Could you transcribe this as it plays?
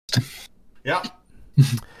Yeah.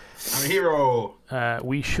 I'm a hero.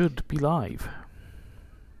 We should be live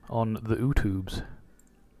on the YouTubes.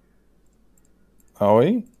 Are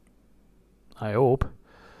we? I hope.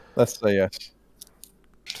 Let's say yes.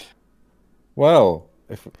 Well,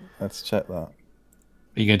 let's check that. Are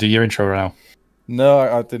you going to do your intro now? No,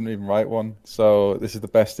 I didn't even write one. So this is the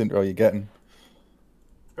best intro you're getting.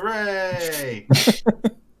 Hooray!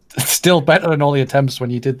 It's still better than all the attempts when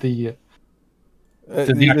you did the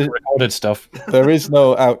actual recorded stuff. There is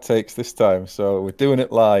no outtakes this time, so we're doing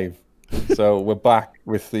it live. So we're back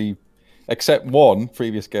with except one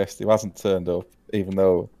previous guest who hasn't turned up, even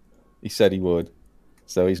though he said he would.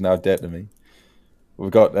 So he's now dead to me.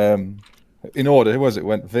 We've got, in order, who was it?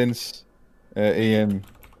 Went Vince, Ian,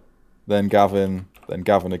 then Gavin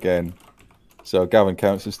again. So Gavin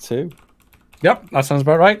counts as 2. Yep, that sounds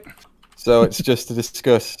about right. So it's just to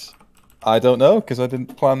discuss, I don't know, because I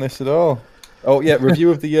didn't plan this at all. Oh yeah,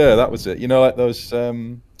 review of the year, that was it. You know, like those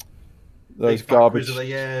garbage. Of the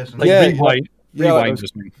years and Like Yeah, rewind like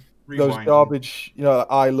those rewinding. garbage, you know,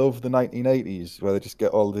 I love the 1980s, where they just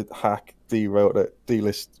get all the hack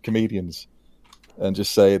D-list comedians and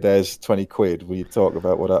just say, there's 20 quid, will you talk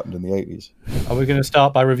about what happened in the 80s? Are we going to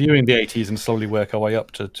start by reviewing the 80s and slowly work our way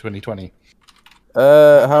up to 2020?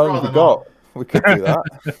 How long have we got? We could do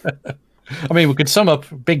that. I mean, we could sum up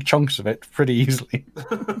big chunks of it pretty easily.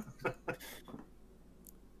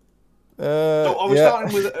 So are we yeah.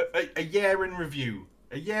 starting with a year in review?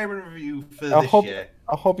 A year in review for A this hob- year.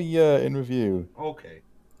 A hobby year in review. Okay.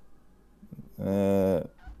 Uh,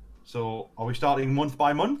 So are we starting month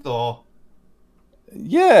by month or?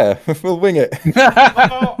 yeah, we'll wing it.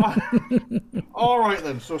 All right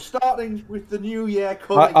then. So starting with the new year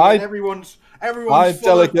coming, I and everyone's full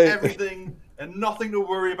delegate- of everything and nothing to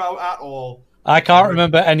worry about at all. I can't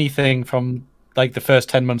remember anything from like the first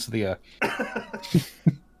 10 months of the year.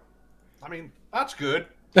 I mean, that's good.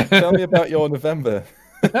 Tell me about your November.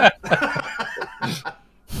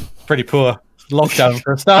 Pretty poor. Lockdown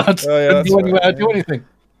for a start. Oh, yeah, Couldn't that's do anywhere, right, do yeah. anything.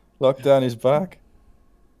 Lockdown is back.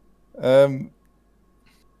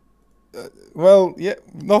 Well, yeah,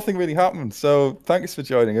 nothing really happened. So thanks for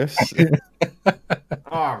joining us.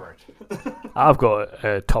 All right. I've got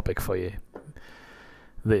a topic for you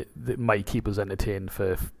that might keep us entertained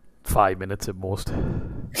for 5 minutes at most. A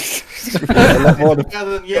lot more than-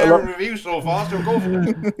 Better than year in review so far, so go for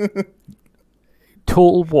it.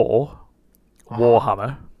 Total War,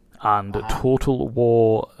 Warhammer, and Total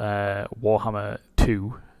War Warhammer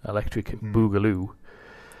 2, Electric Boogaloo.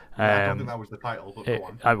 I don't think that was the title, but go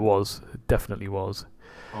on. It definitely was.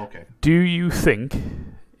 Okay. Do you think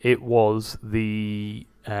it was the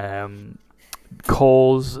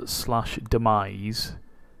cause/demise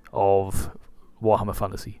of Warhammer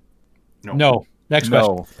Fantasy? No. Next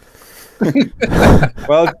question. No.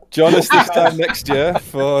 Well, join us this time next year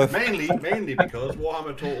for. Mainly because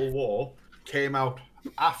Warhammer Total War came out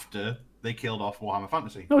after they killed off Warhammer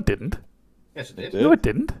Fantasy. No, it didn't. Yes, it did. No, it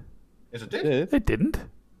didn't. Yes, it did. It didn't.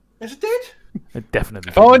 Yes, it did. It definitely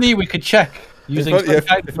If didn't. only we could check using.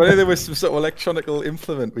 If only there was some sort of electronical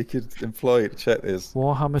implement we could employ to check this.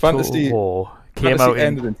 Warhammer Fantasy- Total War came Fantasy out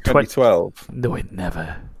ended in 20... 2012. No, it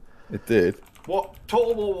never. It did. What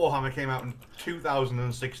Total War Warhammer came out in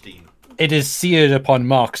 2016. It is seared upon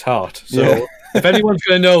Mark's heart. So Yeah. if anyone's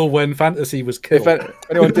going to know when fantasy was killed, If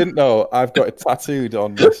anyone didn't know, I've got it tattooed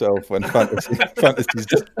on myself when fantasy's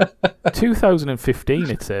 2015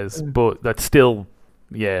 it says, but that's still,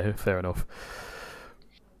 yeah, fair enough.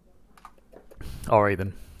 Alright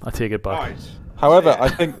then, I take it back. Right. However,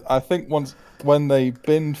 I think when they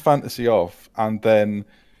binned fantasy off and then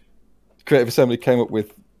Creative Assembly came up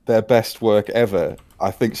with their best work ever, I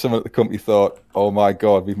think someone at the company thought, "Oh my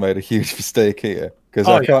god, we've made a huge mistake here." Because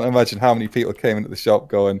I can't imagine how many people came into the shop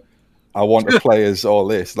going, "I want to play as all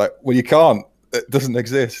this." Like, well, you can't. It doesn't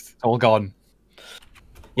exist. it's all gone.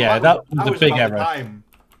 Yeah, Well, that was a big error.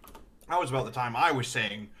 That was about the time I was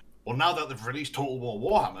saying, well, now that they've released Total War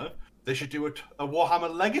Warhammer, they should do a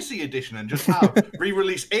Warhammer Legacy Edition and just have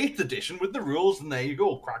re-release 8th edition with the rules, and there you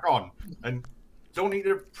go, crack on. And don't need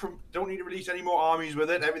to release any more armies with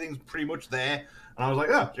it. Everything's pretty much there. And I was like,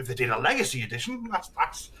 oh, if they did a Legacy Edition,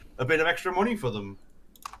 that's a bit of extra money for them.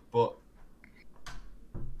 But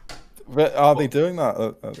Are they doing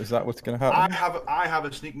that? Is that what's going to happen? I have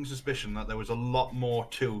a sneaking suspicion that there was a lot more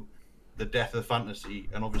to the death of fantasy,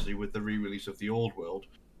 and obviously with the re-release of the old world,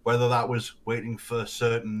 whether that was waiting for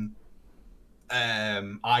certain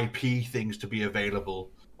IP things to be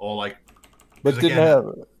available, or like. But 'cause didn't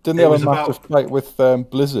again, they have was a massive fight with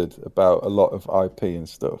Blizzard about a lot of IP and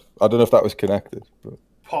stuff? I don't know if that was connected. But...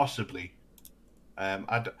 Possibly.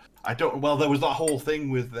 I don't. Well, there was that whole thing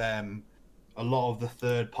with a lot of the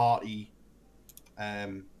third-party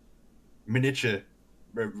miniature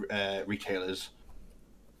retailers,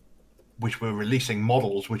 which were releasing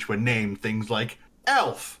models which were named things like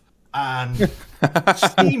Elf and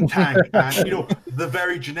Steam Tank, and the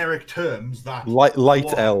very generic terms that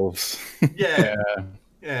light elves, yeah,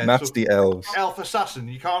 nasty elves, Elf Assassin.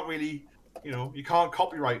 You can't really, you can't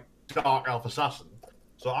copyright Dark Elf Assassin.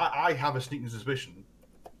 So I have a sneaking suspicion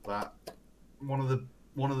that one of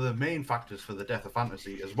the main factors for the death of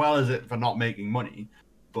fantasy, as well as it for not making money,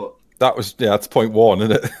 but that's point one,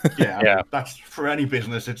 isn't it? yeah, that's for any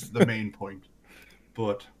business. It's the main point.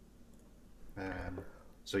 But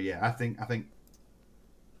so yeah, I think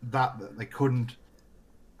that they couldn't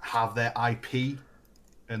have their IP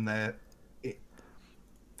and their it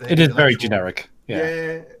is very generic.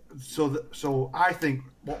 Yeah. So I think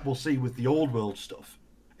what we'll see with the old world stuff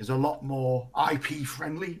is a lot more IP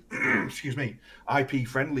friendly. Excuse me, IP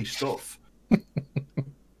friendly stuff.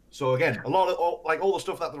 So again, a lot of all the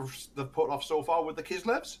stuff that they've put off so far with the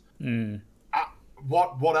Kislevs.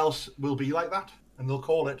 What else will be like that? And they'll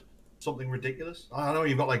call it something ridiculous. I know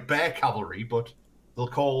you've got like Bear Cavalry, but they'll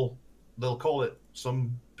call it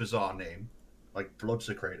some bizarre name like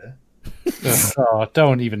Bloodsecrator. Oh,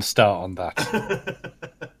 don't even start on that.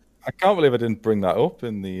 I can't believe I didn't bring that up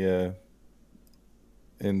in the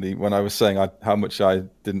when I was saying how much I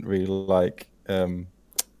didn't really like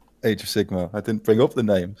Age of Sigmar. I didn't bring up the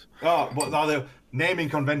names. Oh, but now the naming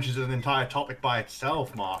conventions is an entire topic by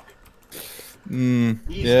itself, Mark.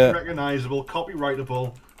 Easily recognizable,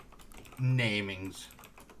 copyrightable namings.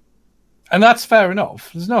 And that's fair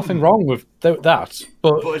enough. There's nothing wrong with that.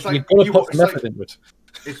 But it's like, you've got to put some effort into it.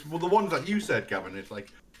 It's the ones that you said, Gavin. It's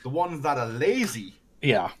like the ones that are lazy.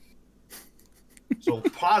 Yeah. So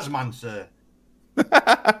Plasmancer.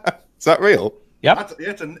 Is that real? Yeah.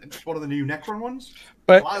 It's one of the new Necron ones.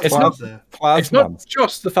 But it's not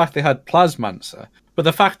just the fact they had Plasmancer, but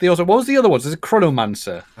the fact they also... What was the other ones? There's a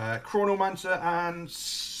Chronomancer. Chronomancer and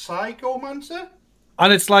Psychomancer?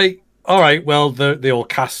 And it's like, all right, well, they all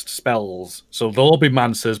cast spells, so they'll all be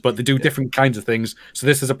Mancers, but they do different kinds of things. So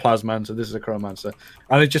this is a Plasmancer, this is a Chronomancer.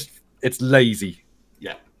 And it's lazy.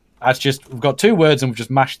 Yeah. That's just... We've got two words and we've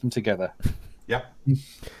just mashed them together. Yep.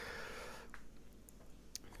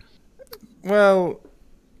 Well,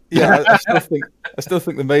 yeah, I still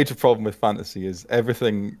think the major problem with fantasy is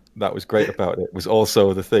everything that was great about it was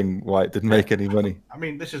also the thing why it didn't make any money. I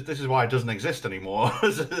mean, this is why it doesn't exist anymore.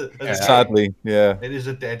 Sadly, yeah, it is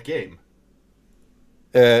a dead game.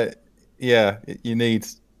 Yeah, you need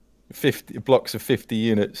 50 blocks of 50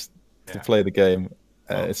 units to play the game.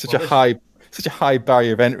 It's such a high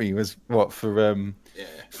barrier of entry. It was what for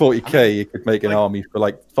 40k you could make an army for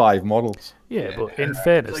like 5 models. Yeah, but in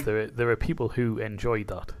fairness, there are people who enjoy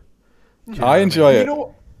that. I enjoy it.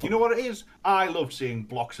 You know what it is? I loved seeing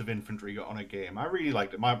blocks of infantry on a game. I really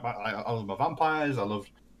liked it. I love my vampires. I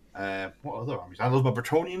loved what other armies? I love my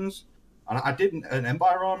Bretonnians, and I did an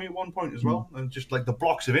Empire army at one point as well. And just like the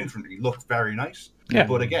blocks of infantry looked very nice. Yeah.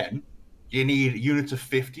 But again, you need units of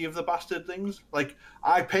 50 of the bastard things. Like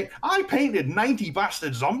I painted 90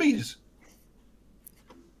 bastard zombies.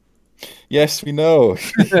 Yes, we know.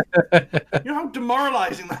 You know how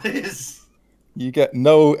demoralizing that is. You get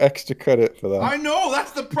no extra credit for that. I know,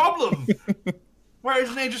 that's the problem. Whereas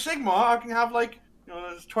in Age of Sigmar, I can have like,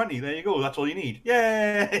 there's 20. There you go. That's all you need.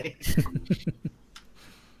 Yay! It's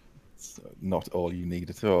not all you need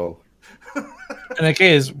at all. And it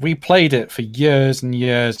is, we played it for years and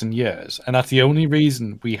years and years, and that's the only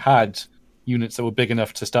reason we had units that were big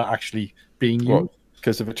enough to start actually being used.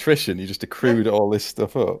 Because of attrition, you just accrued all this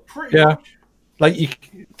stuff up. Pretty much.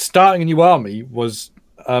 Like starting a new army was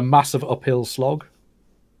a massive uphill slog.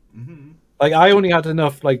 Mm-hmm. Like I only had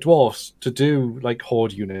enough like dwarfs to do like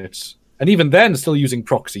horde units, and even then, still using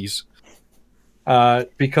proxies,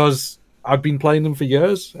 because I've been playing them for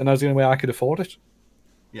years, and that's the only way I could afford it.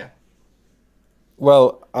 Yeah.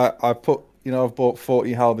 Well, I've bought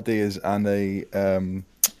 40 halberdiers and a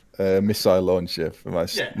missile launcher for my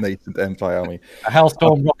nascent Empire army. A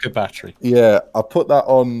Hellstorm rocket battery. Yeah, I put that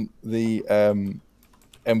on the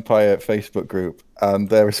Empire Facebook group, and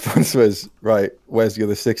their response was, "Right, where's the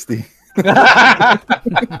other 60?" That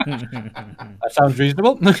sounds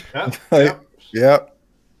reasonable. Yeah.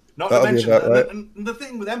 Not to mention, and the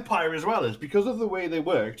thing with Empire as well is because of the way they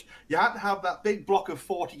worked, you had to have that big block of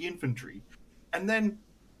 40 infantry, and then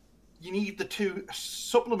you need the 2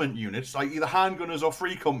 supplement units, like either handgunners or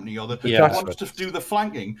free company, or the ones to do the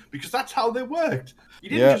flanking, because that's how they worked. You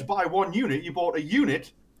didn't just buy 1 unit; you bought a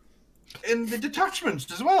unit in the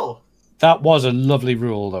detachments as well. That was a lovely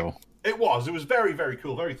rule, though. It was very, very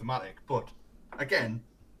cool, very thematic. But again,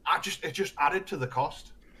 it just added to the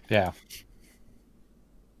cost. Yeah.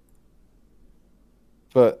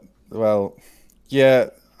 But well, yeah,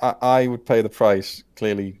 I would pay the price.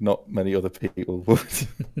 Clearly, not many other people would.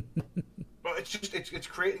 But it's just it's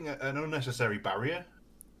creating an unnecessary barrier.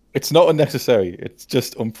 It's not unnecessary. It's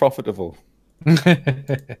just unprofitable.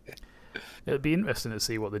 It'll be interesting to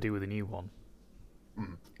see what they do with the new one.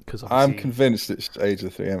 Because I'm convinced it's Age of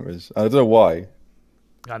the Three Emperors. I don't know why.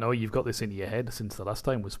 I know you've got this in your head since the last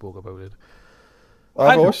time we spoke about it.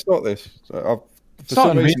 I've always thought this. For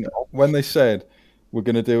some reason, unreasonable. when they said we're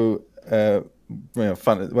going to do, when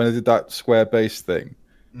I did that square base thing,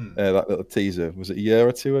 that little teaser, was it a year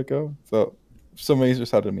or two ago? Thought for some reason,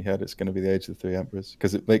 just had it in my head it's going to be the Age of the Three Emperors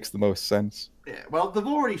because it makes the most sense. Yeah, well, they've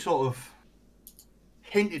already sort of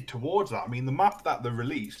hinted towards that. I mean, the map that they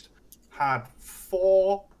released had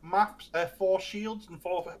 4 maps, 4 shields, and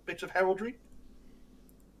 4 bits of heraldry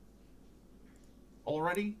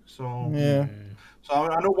already. So Yeah. So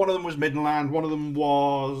I know one of them was Midland. One of them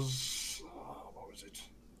was what was it?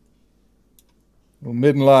 Well,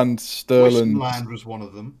 Midland, Stirland, Land was one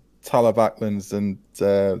of them. Talabacklands, and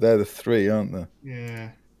they're the 3, aren't they?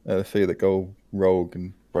 Yeah, They're the 3 that go rogue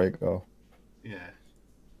and break off. yeah.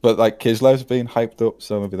 But like Kislev's being hyped up,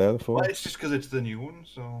 so maybe they're the 4. Well, it's just because it's the new one.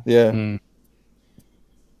 So Yeah.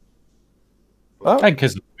 I think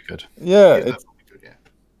it's good. Yeah, Yeah, it's, that'd be good,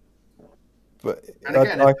 yeah. but And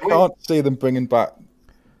again, I it's the way- can't see them bringing back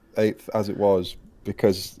 8th as it was,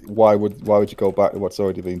 because why would you go back to what's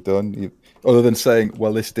already been done? Other than saying,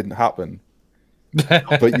 well, this didn't happen,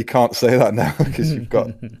 but you can't say that now because you've got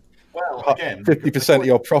Well, again, 50% of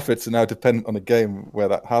your profits are now dependent on a game where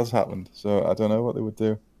that has happened. So I don't know what they would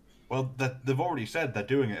do. Well, they've already said they're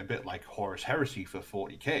doing it a bit like Horus Heresy for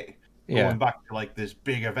 40k, Yeah. going back to like this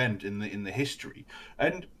big event in the history.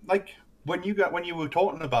 And like when you were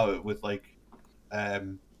talking about it with like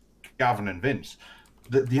Gavin and Vince,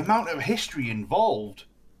 the amount of history involved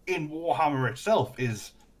in Warhammer itself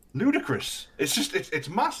is ludicrous. It's just it's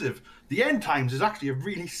massive. The end times is actually a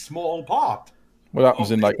really small part. Well, that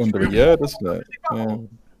was in like under a year, doesn't it? Yeah. And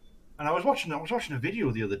I was watching a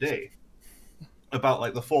video the other day about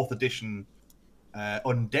like the 4th edition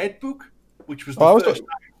Undead book, which was the Oh, first.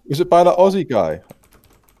 was it by that Aussie guy?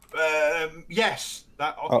 Yes,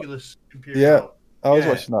 that Oculus Imperial. Yeah, I was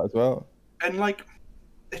Yeah. watching that as well. And like,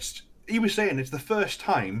 he was saying it's the first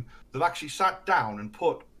time they've actually sat down and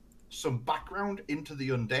put some background into the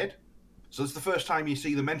undead. So it's the first time you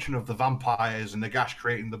see the mention of the vampires and Nagash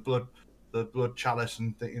creating the blood chalice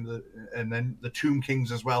and then the Tomb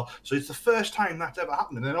Kings as well. So it's the first time that's ever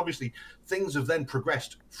happened. And then obviously things have then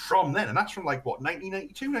progressed from then, and that's from like what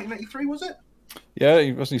 1992, 1993 was it? Yeah,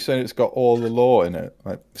 wasn't he saying it's got all the lore in it?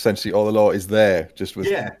 Like essentially, all the lore is there, just with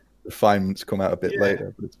Yeah. refinements come out a bit Yeah.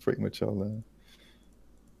 later, but it's pretty much all there.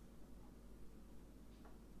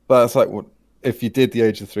 But it's like, if you did the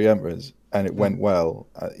Age of the Three Emperors and it went well,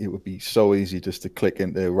 it would be so easy just to click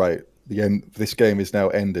into right. The end. This game is now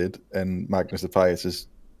ended, and Magnus the Pious has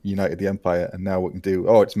united the Empire, and now we can do.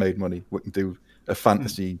 Oh, it's made money. We can do a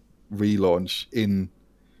fantasy relaunch in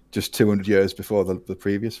just 200 years before the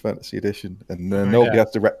previous fantasy edition, and nobody has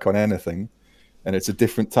to retcon anything, and it's a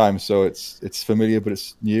different time, so it's familiar but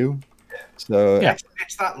it's new. So Yeah.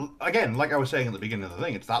 It's that again, like I was saying at the beginning of the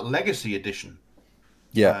thing. It's that legacy edition.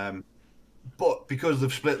 yeah, But because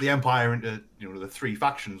they've split the Empire into the 3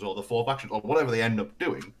 factions or the 4 factions or whatever they end up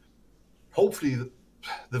doing, hopefully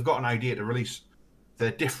they've got an idea to release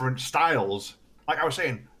the different styles. Like I was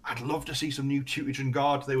saying, I'd love to see some new Teutogen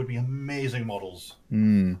Guards. They would be amazing models.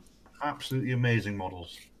 Absolutely amazing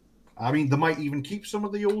models. I mean, they might even keep some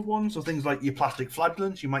of the old ones, so things like your plastic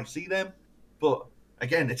flagellants, you might see them. But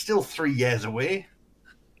again, it's still 3 years away.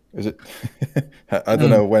 is it? I don't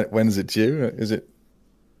know when's it due. Is it?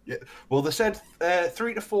 Yeah. Well, they said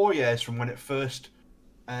 3 to 4 years from when it first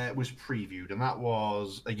was previewed, and that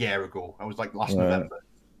was a year ago. That was like last Right. November.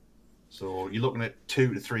 So you're looking at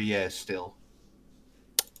 2 to 3 years still.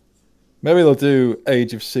 Maybe they'll do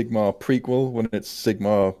Age of Sigmar prequel when it's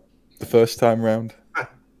Sigmar the first time round.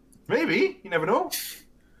 Maybe, you never know.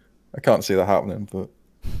 I can't see that happening, but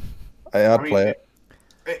I'd I mean, play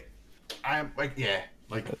it. I'm like, yeah,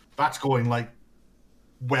 like that's going like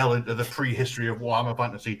well into the prehistory of Warhammer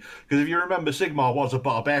Fantasy. Because if you remember, Sigmar was a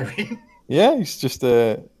barbarian. Yeah, he's just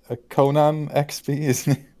a Conan XP,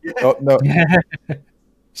 isn't he? Yeah. Oh, no,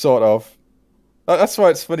 sort of. That's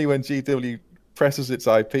why it's funny when GW presses its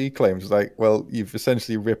IP claims. Like, well, you've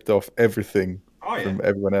essentially ripped off everything Oh yeah. from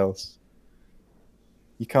everyone else.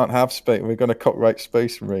 You can't have space. We're going to copyright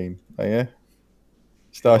Space Marine, are you?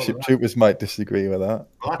 Starship Troopers might disagree with that.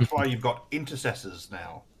 Well, that's why you've got intercessors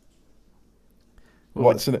now.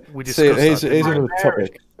 What's in it? We See, discussed here's, that, here's didn't we? another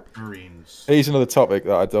topic. Marines. Here's another topic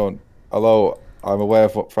that I don't. Although I'm aware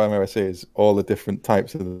of what Primaris is, all the different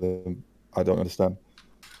types of them, I don't understand.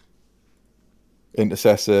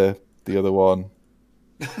 Intercessor, the other one.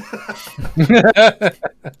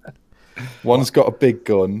 One's got a big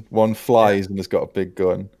gun. One flies and has got a big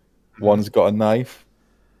gun. One's got a knife.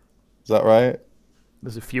 Is that right?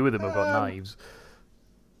 There's a few of them have got knives.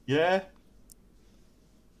 Yeah.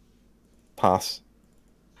 Pass.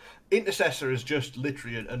 Intercessor is just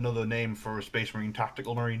literally another name for a Space Marine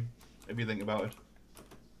tactical marine, if you think about it.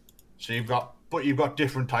 So you've got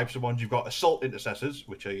different types of ones. You've got assault intercessors,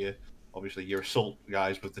 which are obviously your assault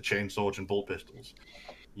guys with the chainswords and bolt pistols.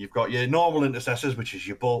 You've got your normal intercessors, which is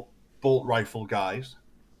your bolt rifle guys,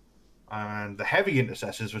 and the heavy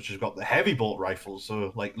intercessors, which has got the heavy bolt rifles,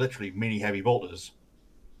 so like literally mini heavy bolters.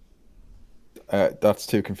 That's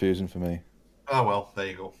too confusing for me. Oh well, there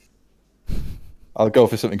you go. I'll go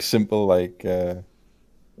for something simple like a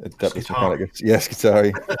Adeptus Mechanicus. Yes,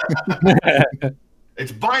 Skitarii.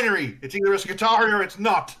 It's binary. It's either a Skitarii or it's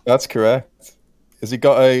not. That's correct. Has he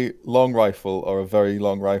got a long rifle or a very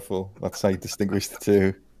long rifle? That's how you distinguish the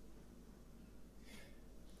two.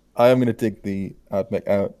 I am going to dig the AdMech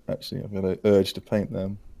out, actually. I've got an urge to paint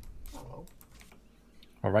them.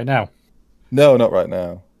 All right now. No, not right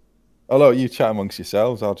now. Although you chat amongst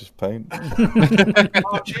yourselves, I'll just paint.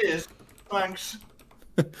 Oh, cheers. Thanks.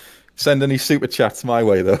 Send any super chats my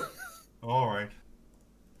way, though. All right.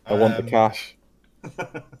 I want the cash.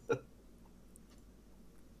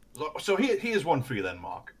 So here's one for you then,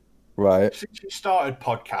 Mark. Right. Since you started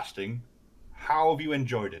podcasting, how have you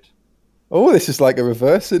enjoyed it? Oh, this is like a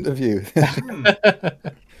reverse interview. Because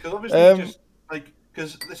obviously,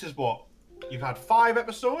 because this is what you've had 5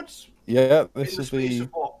 episodes. Yeah, In this the will space be. of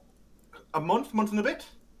what, a month and a bit.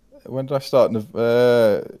 When did I start?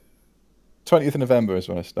 20th of November is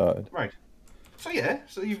when I started. Right. So yeah,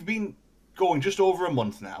 so you've been going just over a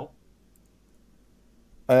month now.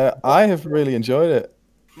 I have really enjoyed it.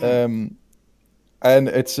 And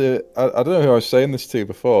it's I don't know who I was saying this to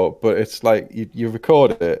before, but it's like you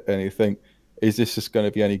record it and you think, is this just going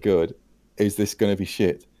to be any good? Is this going to be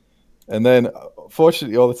shit? And then,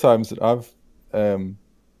 fortunately, all the times that I've done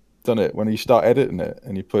it, when you start editing it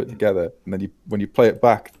and you put it together, and then when you play it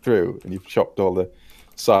back through and you've chopped all the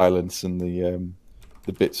silence and the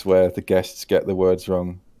bits where the guests get the words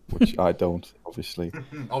wrong, which I don't, obviously.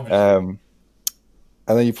 Obviously.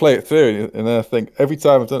 And then you play it through, and then I think, every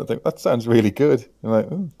time I've done it, I think, that sounds really good. I'm like,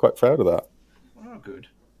 oh, quite proud of that. Oh, good.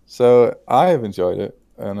 So I have enjoyed it,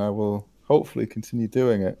 and I will hopefully continue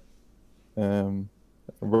doing it.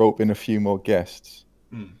 Rope in a few more guests.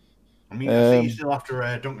 I mean, I see you still after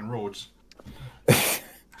Duncan Rhodes.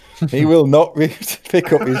 He will not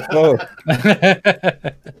pick up his phone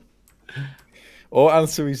or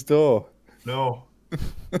answer his door. No.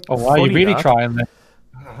 Oh, wow, you're Funny really that. trying there.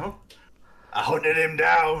 Uh-huh. I hunted him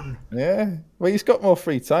down. Yeah. Well, he's got more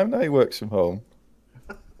free time now. He works from home,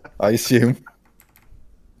 I assume.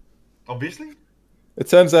 Obviously. It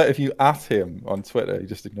turns out if you at him on Twitter, he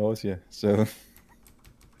just ignores you. So,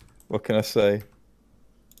 what can I say?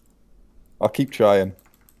 I'll keep trying.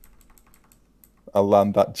 I'll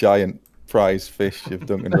land that giant prize fish of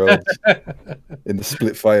Duncan Rhodes in the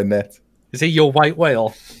Splitfire net. Is he your white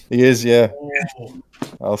whale? He is, yeah. Oh.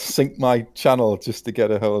 I'll sink my channel just to get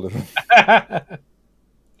a hold of him.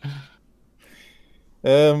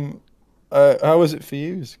 How was it for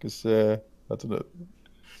you? Because I don't know.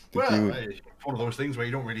 It's one of those things where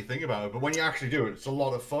you don't really think about it, but when you actually do it, it's a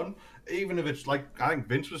lot of fun. Even if it's like, I think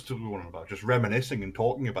Vince was talking about just reminiscing and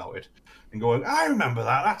talking about it and going, I remember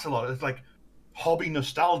that. That's a lot. It's like hobby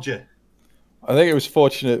nostalgia. I think it was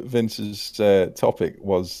fortunate Vince's topic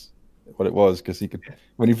was what it was, because he could,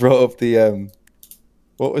 when he brought up the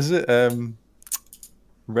what was it,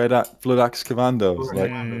 Blood Axe Commandos,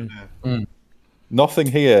 like nothing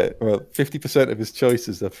here. Well, 50% of his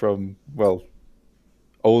choices are from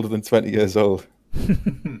older than 20 years old.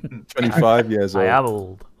 25 years old. I am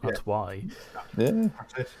old. That's why. Yeah.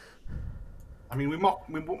 That's it. I mean, we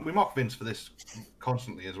mock Vince for this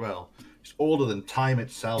constantly as well. It's older than time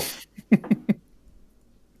itself.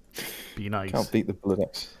 Be nice. Can't beat the Blood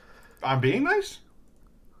Axe. I'm being nice.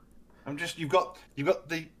 I'm just you've got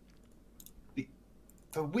the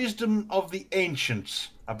wisdom of the ancients,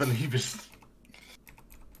 I believe is.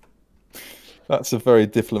 That's a very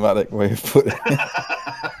diplomatic way of putting it.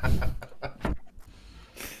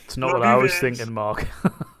 It's not what I was thinking, Mark.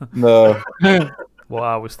 No. What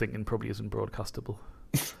I was thinking probably isn't broadcastable.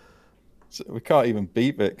 So we can't even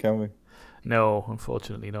beep it, can we? No,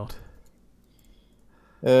 unfortunately not.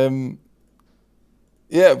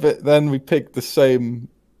 Yeah, but then we picked the same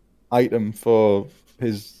item for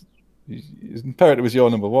his imperative was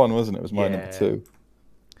your number 1, wasn't it? It was my number 2.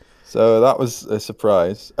 So that was a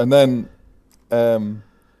surprise. And then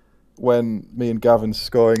when me and Gavin's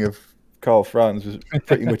scoring of Carl Franz was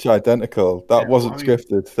pretty much identical, that wasn't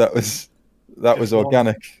scripted. That was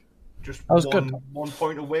organic. Just that was one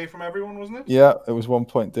point away from everyone, wasn't it? Yeah, it was 1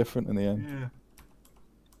 point different in the end. Yeah.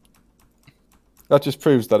 That just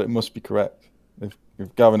proves that it must be correct.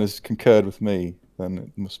 If Gavin has concurred with me, then it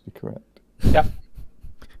must be correct. Yep.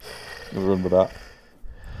 We'll run with that.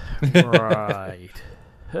 Right.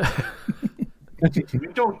 I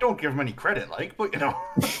mean, don't give him any credit, but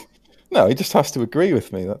No, he just has to agree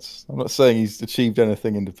with me. I'm not saying he's achieved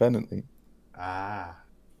anything independently. Ah.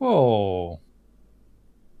 Whoa.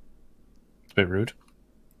 It's a bit rude.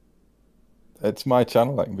 It's my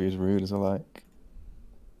channel. I can be as rude as I like.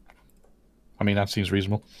 I mean, that seems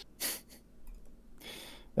reasonable.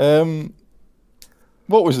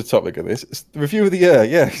 What was the topic of this? It's the review of the year.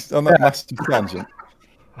 Yes, on that massive tangent.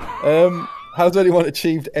 Has anyone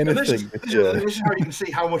achieved anything this year? This is how you can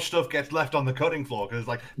see how much stuff gets left on the cutting floor, because it's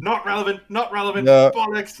like, not relevant, No,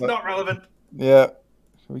 bollocks, not relevant. Yeah,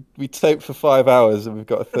 we taped for 5 hours and we've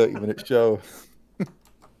got a 30-minute show.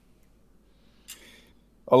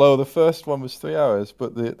 Although the first one was 3 hours,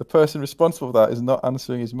 but the person responsible for that is not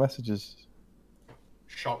answering his messages.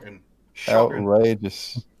 Shocking.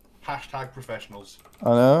 Outrageous. Hashtag professionals. I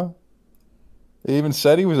know. He even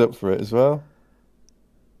said he was up for it as well.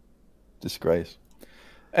 Disgrace.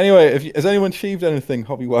 Anyway, has anyone achieved anything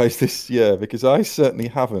hobby-wise this year? Because I certainly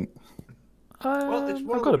haven't. Well, it's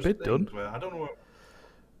one I've of got a those bit done. things where I don't know what...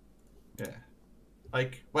 Yeah.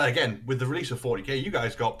 Well, again, with the release of 40k, you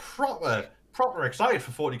guys got proper excited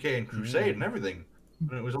for 40k and Crusade and everything.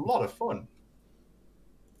 And it was a lot of fun.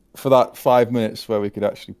 For that 5 minutes where we could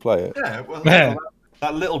actually play it. Yeah, well,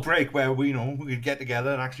 that little break where we could get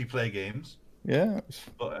together and actually play games. Yeah.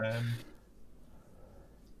 But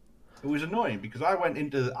it was annoying because I went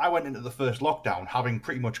into the first lockdown having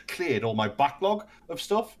pretty much cleared all my backlog of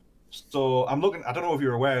stuff. So I'm looking. I don't know if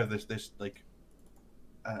you're aware of this.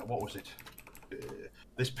 What was it?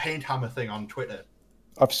 This paint hammer thing on Twitter.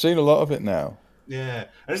 I've seen a lot of it now. Yeah,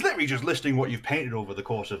 and it's literally just listing what you've painted over the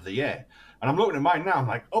course of the year. And I'm looking at mine now. I'm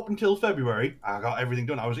like, up until February, I got everything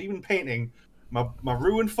done. I was even painting my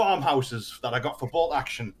ruined farmhouses that I got for Bolt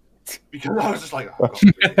Action because I was just like, oh,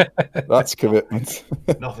 that's commitment.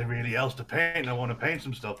 Nothing really else to paint. I want to paint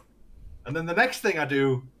some stuff. And then the next thing I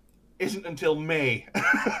do isn't until May.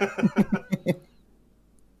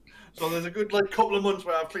 So there's a good couple of months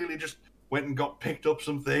where I've clearly just went and got picked up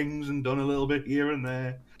some things and done a little bit here and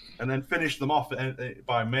there, and then finished them off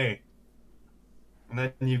by May. And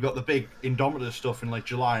then you've got the big Indomitus stuff in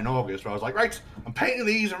July and August, where I was like, right, I'm painting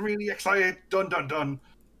these. I'm really excited. Done.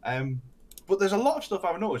 But there's a lot of stuff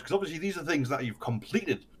I've noticed because obviously these are things that you've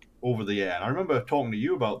completed over the year. And I remember talking to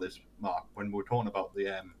you about this, Mark, when we were talking about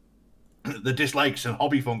the dislikes and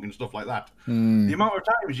hobby funk and stuff like that. The amount of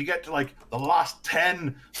times you get to the last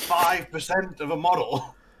 5% of a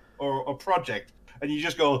model or a project, and you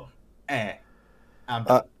just go, I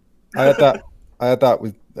had that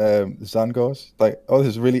with Zangors. This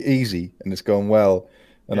is really easy and it's going well,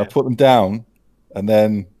 and I put them down and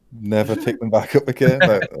then never pick them back up again.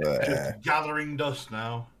 Just gathering dust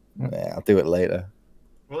now. I'll do it later.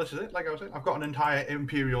 Well, this is it. Like I was saying, I've got an entire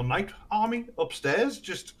Imperial Knight army upstairs.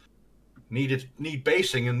 Just need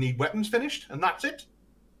basing and need weapons finished, and that's it.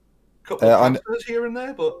 Couple of transfers here and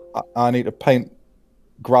there, but I need to paint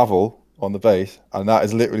gravel on the base, and that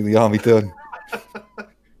is literally the army done.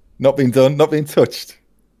 Not being done, not being touched.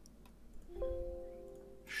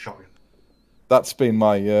 Shocking. That's been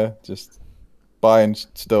my year. Just buying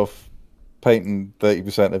stuff, painting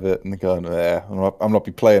 30% of it, and then going, I'm not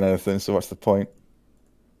be playing anything, so what's the point?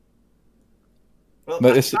 Well,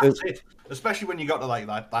 that's it. Especially when you got to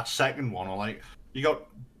that second one, or you got,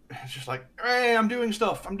 it's just hey, I'm doing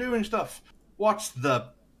stuff. What's the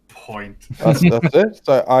point? That's it.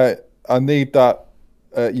 So I need that.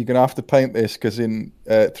 You're going to have to paint this because in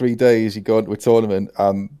 3 days you go into a tournament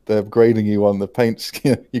and they're grading you on the paint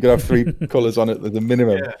scheme. You're going to have 3 colours on it as a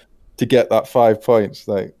minimum to get that 5 points.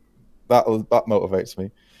 That motivates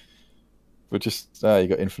me. But just, you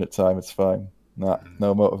got infinite time. It's fine.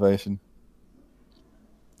 No motivation.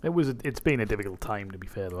 It's been a difficult time, to be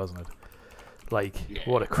fair, though, hasn't it?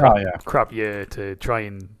 What a crap year to try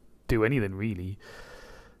and do anything, really.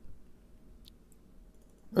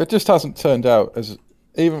 It just hasn't turned out as...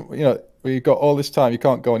 Even, you've got all this time, you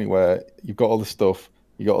can't go anywhere, you've got all the stuff,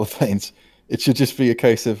 you got all the paints. It should just be a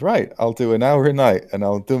case of, right, I'll do an hour a night and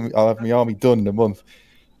I'll have my army done in a month.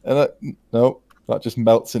 And no, That just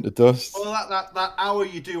melts into dust. Well, that hour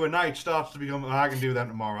you do a night starts to become. I can do that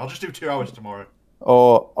tomorrow. I'll just do 2 hours tomorrow.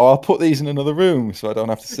 Or I'll put these in another room so I don't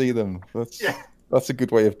have to see them. Yeah. That's a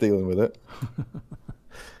good way of dealing with it.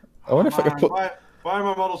 I wonder if I could put. Why are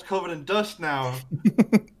my models covered in dust now?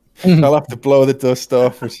 I'll have to blow the dust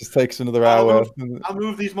off, which just takes another hour. I'll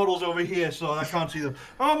move these models over here so I can't see them.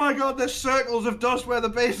 Oh my god, there's circles of dust where the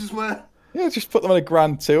bases were. Yeah, just put them on a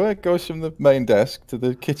grand tour. It goes from the main desk to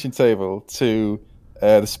the kitchen table to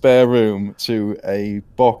the spare room to a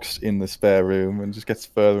box in the spare room, and just gets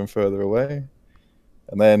further and further away.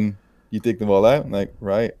 And then you dig them all out, and like,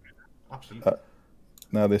 right, Absolutely.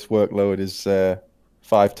 now this workload is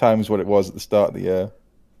 5 times what it was at the start of the year.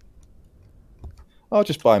 I'll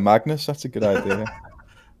just buy Magnus. That's a good idea.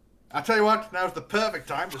 I tell you what, now's the perfect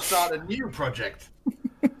time to start a new project.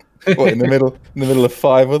 What, in the middle of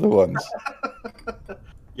 5 other ones?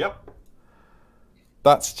 Yep.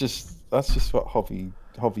 That's just what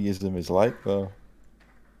hobbyism is like, though.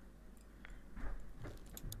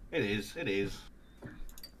 It is.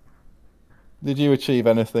 Did you achieve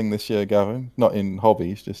anything this year, Gavin? Not in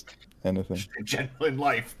hobbies, just anything. In general in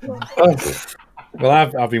life. Well,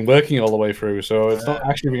 I've been working all the way through, so it's not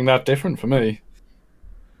actually been that different for me.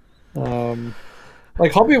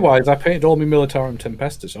 Like hobby-wise, I painted all my Militarum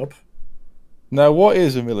Tempestus up. Now, what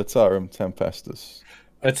is a Militarum Tempestus?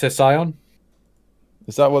 It's a Scion.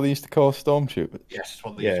 Is that what they used to call stormtroopers? Yes, it's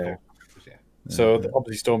what they used to call it, yeah. So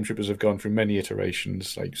obviously Stormtroopers have gone through many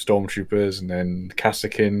iterations, like Stormtroopers, and then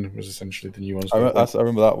Kassakin was essentially the new ones. I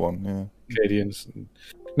remember that one, yeah. Acadians. And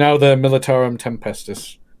now the Militarum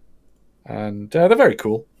Tempestus. And they're very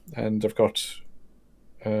cool. And I've got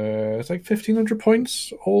it's like 1,500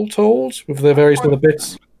 points all told with the various other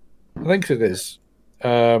bits. I think it is.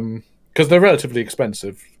 Because they're relatively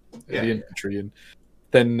expensive, the infantry. And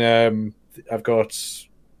then I've got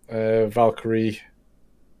Valkyrie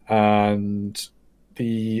and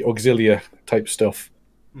the Auxilia type stuff.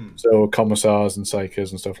 So Commissars and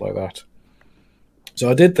Psychers and stuff like that.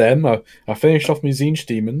 So I did them. I finished off my Zinch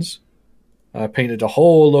Demons. I painted a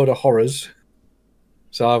whole load of horrors.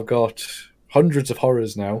 So I've got hundreds of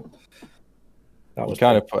horrors now. That was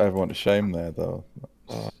kind of put everyone to shame there, though.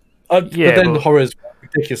 But then the horrors were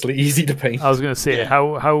ridiculously easy to paint. I was going to say,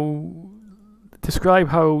 how describe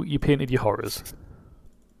how you painted your horrors.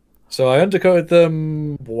 So I undercoated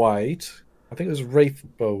them white. I think it was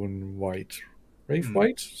Wraithbone white.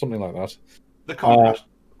 White? Something like that. The contrast.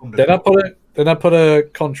 Then I put a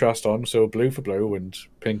contrast on, so blue for blue and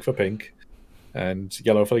pink for pink, and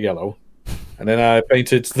yellow for yellow. And then I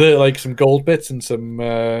painted some gold bits and some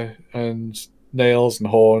and nails and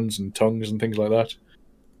horns and tongues and things like that,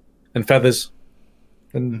 and feathers,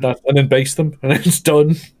 and then base them, and then it's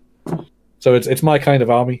done. So it's my kind of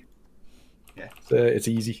army. Yeah, it's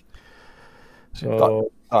easy.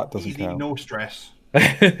 So that doesn't easy, count. no stress.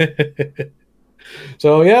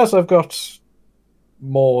 So yes, I've got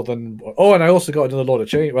more than. Oh, and I also got another load of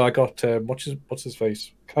change. Well, I got what's his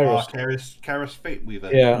face? Kairos. Kairos Fate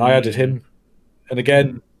Weaver. Yeah, I added him, and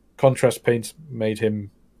again, contrast paints made him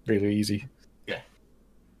really easy. Yeah.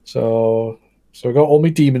 So I got all my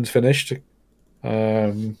demons finished.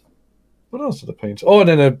 What else did I paint? Oh, and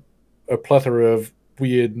then a plethora of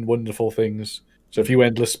weird and wonderful things. So a few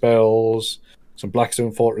endless spells, some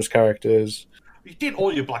Blackstone Fortress characters. You did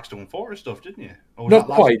all your Blackstone Fortress stuff, didn't you? Or was Not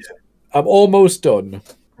that quite. year? I'm almost done.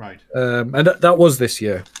 Right. And that was this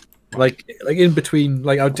year. Like in between,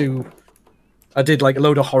 like I did like a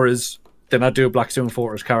load of horrors. Then I'd do a Blackstone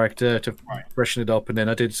Fortress character to freshen it up, and then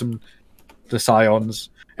I did the Scions,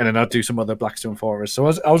 and then I'd do some other Blackstone Fortress. So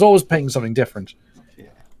I was always painting something different. Yeah.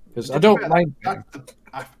 Because I don't mind.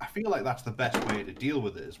 I feel like that's the best way to deal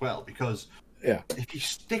with it as well, because if you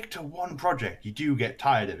stick to one project, you do get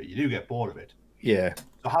tired of it. You do get bored of it. Yeah.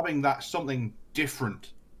 So having that something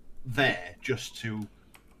different there, just to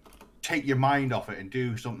take your mind off it and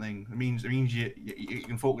do something, it means you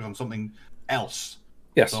can focus on something else.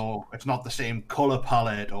 Yes. So it's not the same color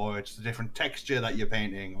palette, or it's a different texture that you're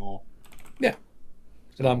painting, or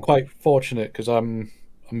And I'm quite fortunate because I'm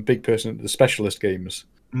a big person at the specialist games.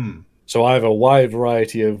 Mm. So I have a wide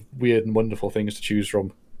variety of weird and wonderful things to choose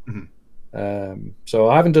from. Mm-hmm. So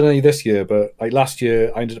I haven't done any this year, but like last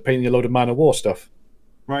year, I ended up painting a load of Man of War stuff.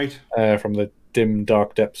 Right. From the dim,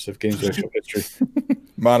 dark depths of Games Workshop history.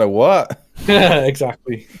 Man of what?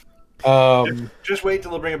 Exactly. Just wait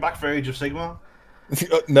till they bring it back for Age of Sigmar.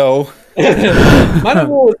 No. Man of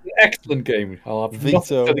War is an excellent game. I'll have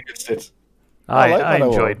Veto. nothing against it. I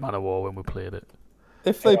enjoyed Man of War when we played it.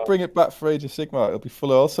 If they bring it back for Age of Sigmar, it'll be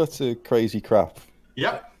full of all sorts of crazy crap.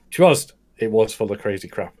 Yep. To be honest, it was full of crazy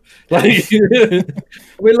crap. Like,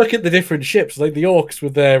 we look at the different ships, like the orcs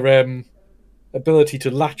with their ability to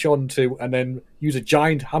latch onto and then use a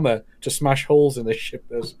giant hammer to smash holes in the ship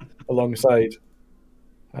that's alongside.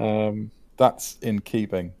 That's in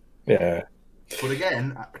keeping. Yeah. But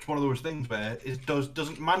again, it's one of those things where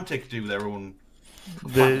doesn't Mantic do their own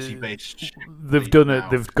fantasy-based? They've done it.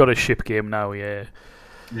 They've got a ship game now. Yeah.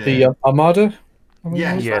 The Armada.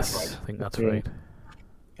 Yes, Yes, that's right. I think that's right.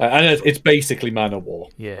 And it's basically Man of War,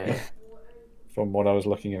 Yeah. from what I was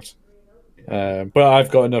looking at. But I've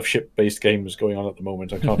got enough ship-based games going on at the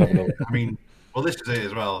moment. I can't have another. I mean, well, this is it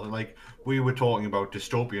as well. Like we were talking about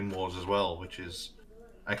Dystopian Wars as well, which is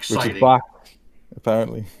exciting. Which is back,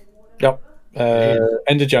 apparently. Yep.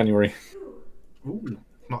 End of January. Ooh,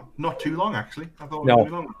 not too long actually. I thought it No. was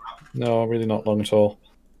too long. No, really not long at all.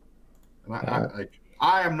 And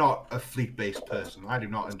I am not a fleet-based person. I do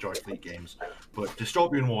not enjoy fleet games. But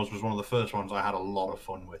Dystopian Wars was one of the first ones I had a lot of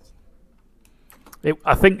fun with.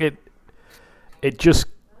 I think it just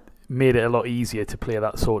made it a lot easier to play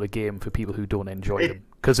that sort of game for people who don't enjoy them,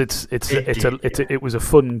 because it was a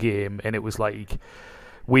fun game, and it was like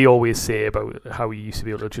we always say about how you used to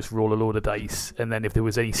be able to just roll a load of dice, and then if there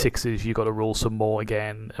was any sixes, you got to roll some more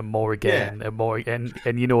again and more again and more, and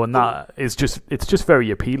you know, and that is it's just very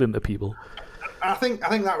appealing to people. I think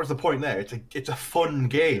that was the point there. It's a fun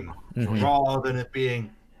game rather than it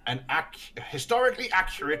being an historically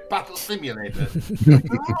accurate battle simulator.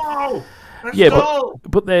 No,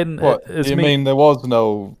 but then What do you mean? There was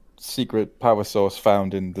no secret power source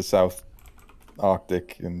found in the South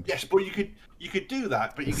Arctic, and yes, but you could do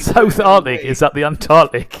that. But you could South Arctic, is that the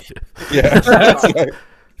Antarctic? yeah, that's right.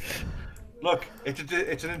 Look,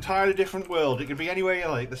 it's an entirely different world. It could be anywhere you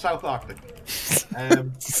like. The South Arctic.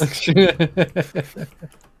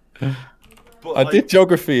 But I did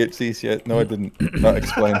geography at CCS. No, I didn't. Not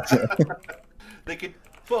explained. They could,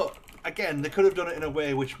 but again, they could have done it in a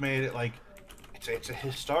way which made it like it's a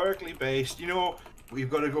historically based. You know, we've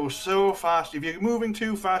got to go so fast. If you're moving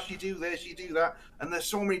too fast, you do this, you do that, and there's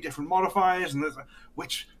so many different modifiers, and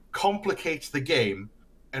which complicates the game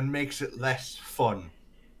and makes it less fun.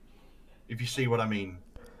 If you see what I mean.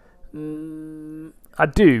 I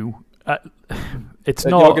do. It's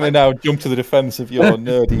You're not. going to now jump to the defense of your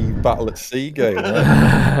nerdy Battle at Sea game.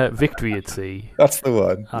 Right? Victory at Sea. That's the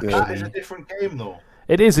one. Actually. Yeah. That is a different game, though.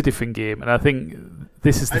 It is a different game, and I think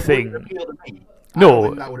this is the It thing. wouldn't appeal to me. No. I don't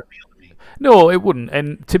think that would appeal to me. No, it wouldn't.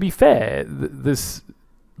 And to be fair, there's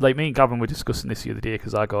like me and Gavin were discussing this the other day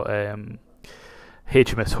because I got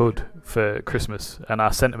HMS Hood for Christmas, and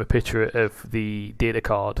I sent him a picture of the data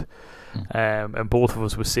card. And both of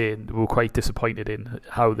us were saying we were quite disappointed in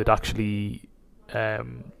how they'd actually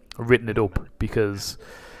written it up, because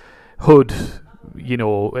Hood, you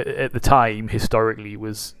know, at the time historically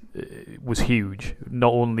was huge,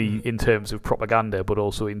 not only in terms of propaganda but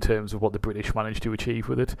also in terms of what the British managed to achieve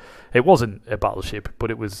with it. It wasn't a battleship,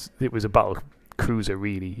 but it was a battle cruiser.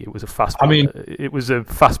 Really, it was a fast. It was a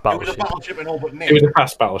fast battleship. It was a battleship and all but name. It was a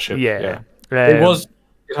fast battleship. Yeah. It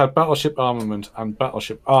had battleship armament and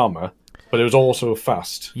battleship armor, but it was also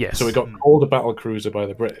fast. Yes. So it got called a battle cruiser by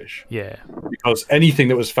the British. Yeah. Because anything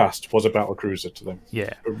that was fast was a battle cruiser to them.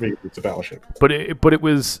 Yeah. But really, it's a battleship. But it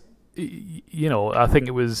was, you know, I think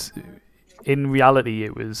it was, in reality,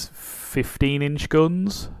 it was 15-inch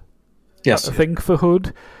guns. Yes. I think for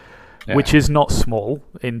Hood, which is not small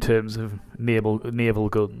in terms of naval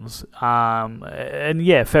guns. And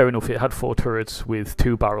yeah, fair enough. It had 4 turrets with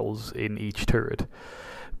 2 barrels in each turret.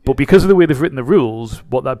 But because of the way they've written the rules,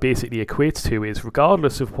 what that basically equates to is,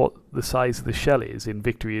 regardless of what the size of the shell is in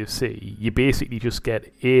Victory at Sea, you basically just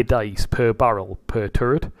get 8 dice per barrel per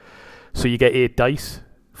turret. So you get 8 dice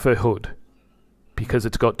for Hood, because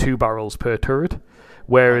it's got 2 barrels per turret.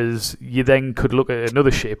 Whereas you then could look at another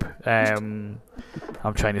ship. I'm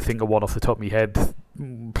trying to think of one off the top of my head.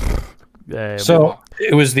 So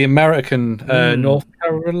it was the American North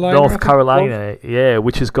Carolina. North Carolina, yeah,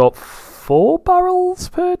 which has got 4 barrels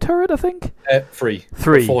per turret, I think. 3.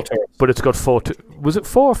 3. 4 turrets. But it's got 4. Was it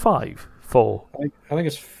 4 or 5? 4. I think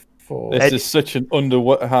it's 4. This is such an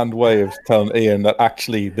underhand way of telling Ian that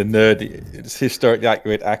actually the nerdy, it's historically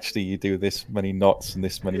accurate. Actually, you do this many knots and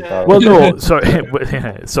this many barrels. Well, no,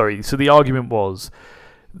 sorry. Sorry. So the argument was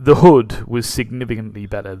the Hood was significantly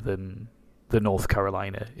better than the North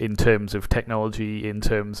Carolina in terms of technology, in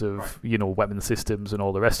terms of, you know, weapon systems and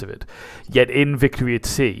all the rest of it. Yet in Victory at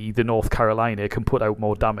Sea, the North Carolina can put out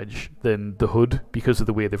more damage than the Hood because of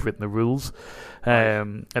the way they've written the rules.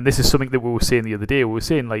 And this is something that we were saying the other day. We were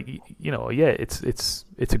saying, like, you know, yeah, it's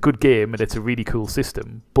a good game and it's a really cool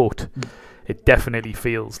system, but it definitely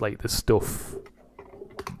feels like there's stuff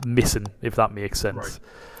missing, if that makes sense. Right.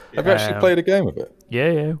 Have you actually played a game of it?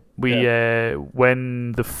 Yeah. We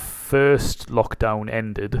when the first lockdown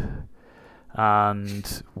ended,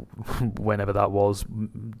 and whenever that was,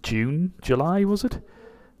 June, July, was it?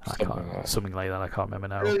 Something like that. I can't remember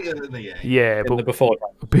now. Earlier in the year. Yeah, In the before.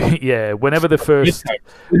 yeah. Whenever the first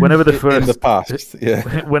In the past,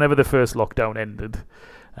 yeah. whenever the first lockdown ended,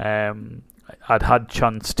 I'd had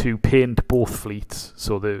chance to paint both fleets,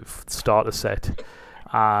 so the starter set,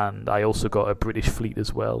 and I also got a British fleet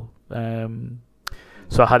as well.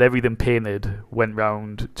 So I had everything painted, went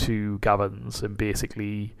round to Gavin's, and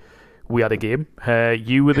basically we had a game.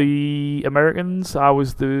 You were the Americans, I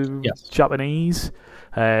was the Japanese.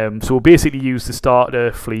 So we basically used the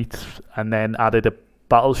starter fleet and then added a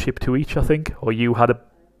battleship to each, I think. Or you had a...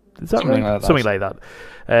 Is that Something right? like that. Something like that.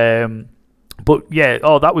 But yeah,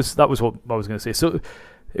 that was what I was going to say. So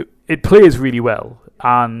it plays really well,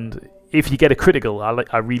 and if you get a critical,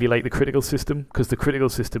 I really like the critical system, because the critical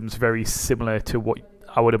system is very similar to what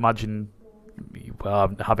I would imagine.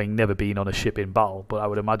 Well, having never been on a ship in battle, but I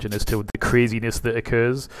would imagine as to the craziness that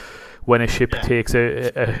occurs when a ship takes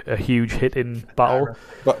a huge hit in battle.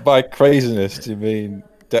 But by craziness, do you mean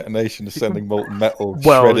detonation of sending molten metal,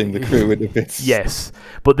 shredding the crew into bits? Yes,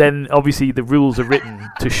 but then obviously the rules are written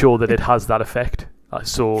to show that it has that effect.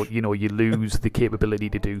 So, you lose the capability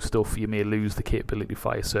to do stuff. You may lose the capability to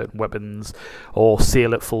fire certain weapons, or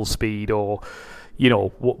sail at full speed, or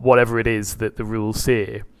whatever it is that the rules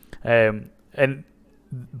say. And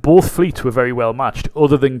both fleets were very well matched,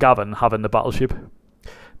 other than Gavin having the battleship,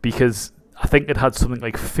 because I think it had something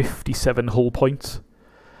like 57 hull points.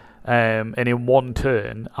 And in one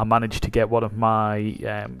turn, I managed to get one of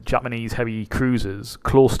my Japanese heavy cruisers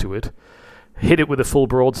close to it, hit it with a full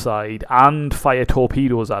broadside, and fire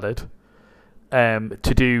torpedoes at it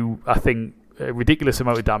to do, I think, a ridiculous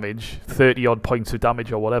amount of damage, 30 odd points of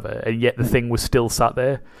damage or whatever, and yet the thing was still sat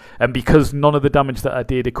there. And because none of the damage that I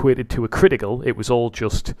did equated to a critical, it was all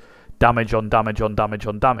just damage on damage on damage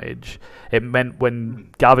on damage. It meant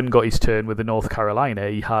when Gavin got his turn with the North Carolina,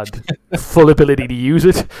 he had full ability to use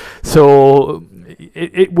it. So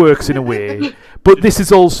it works in a way. But this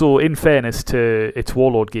is also, in fairness to its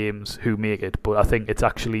Warlord Games who make it, but I think it's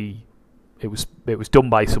actually... It was done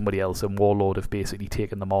by somebody else, and Warlord have basically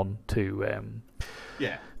taken them on to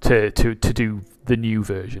do the new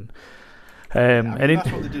version. And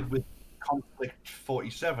that's what they did with Conflict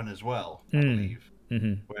 47 as well, I believe,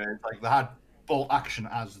 where they had bolt action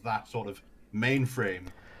as that sort of mainframe,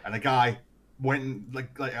 and a guy went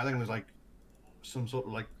like I think it was some sort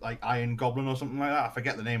of like Iron Goblin or something like that. I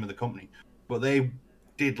forget the name of the company, but they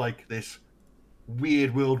did this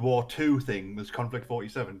weird World War II thing with Conflict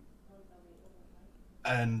 47.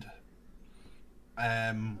 And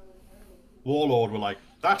Warlord were like,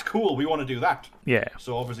 that's cool, we want to do that. Yeah.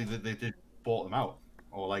 So obviously they did bought them out,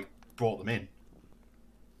 or brought them in.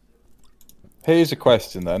 Here's a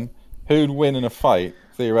question then. Who'd win in a fight,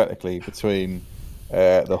 theoretically, between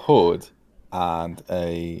the Hood and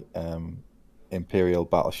a Imperial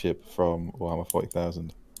battleship from Warhammer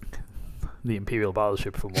 40,000? The Imperial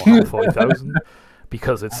battleship from Warhammer 40,000.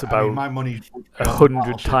 Because it's about my money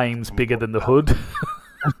 100 times bigger than the Hood.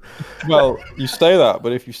 Well, you say that,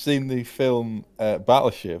 but if you've seen the film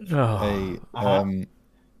Battleship, Oh.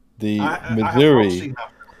 the I have Missouri... not seen that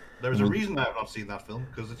film. There's a reason I have not seen that film,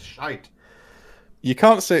 because it's shite. You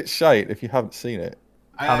can't say it's shite if you haven't seen it.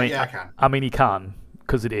 I can. I mean, he can,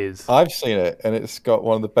 because it is. I've seen it, and it's got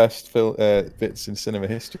one of the best bits in cinema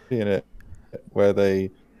history in it, where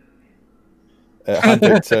they hand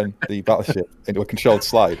turn the battleship into a controlled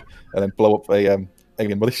slide and then blow up a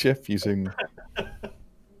alien mothership using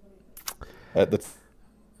at the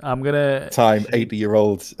I'm gonna time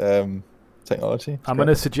 80-year-old technology. I'm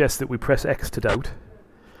gonna suggest that we press X to doubt.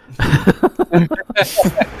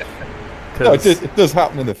 No, it does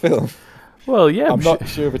happen in the film. Well, yeah, I'm not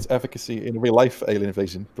sure of its efficacy in real life alien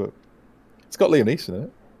invasion, but it's got Liam Neeson in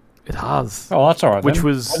it. It has. Oh, that's all right. Which then.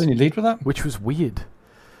 was Why didn't you lead with that? Which was weird.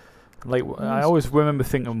 I always remember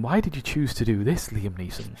thinking, why did you choose to do this, Liam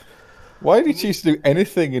Neeson? Why did he choose to do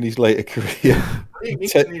anything in his later career? He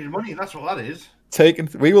needs money, that's what that is.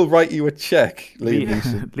 We will write you a check, Liam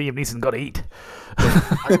Neeson. Liam Neeson got to eat.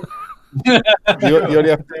 You only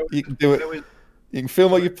have to, you can do it. You can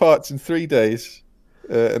film all your parts in 3 days,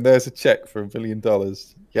 and there's a check for $1 billion.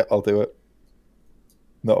 Yeah, I'll do it.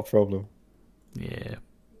 Not a problem. Yeah,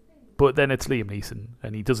 but then it's Liam Neeson,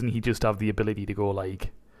 and he just have the ability to go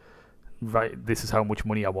right, this is how much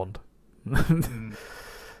money I want.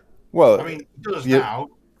 Well, I mean, he does now.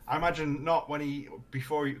 I imagine not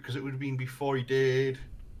because it would have been before he did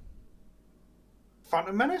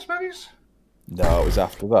Phantom Menace, maybe? No, it was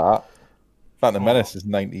after that. Phantom Menace is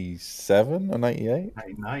 97 or 98.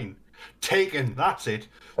 99. Taken. That's it.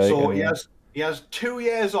 Taken, So yeah. he has 2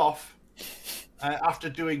 years off after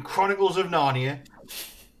doing Chronicles of Narnia.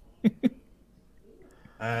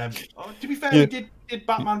 To be fair, he did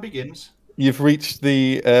Batman Begins. You've reached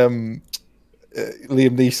the Liam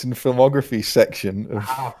Neeson filmography section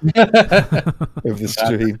Ah, of the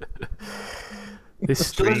stream. This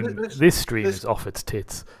stream is off its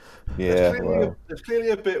tits. Yeah, well, there's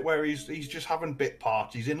clearly a bit where he's just having bit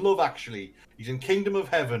parts. He's in Love Actually. He's in Kingdom of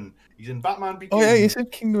Heaven. He's in Batman Begins. oh yeah, he's in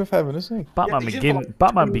Kingdom of Heaven, isn't he? Batman he's in for like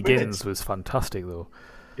Batman 2 Begins minutes. was fantastic though.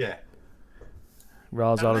 Yeah.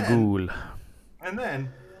 Ra's al And then- Ghul. And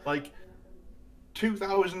then, like,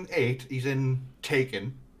 2008, he's in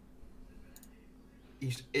Taken.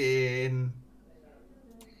 He's in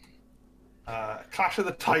Clash of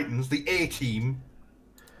the Titans, the A-Team.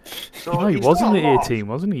 So No, he he's was in done the a lot. A-Team,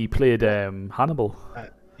 wasn't he? He played Hannibal.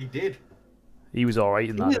 He did. He was alright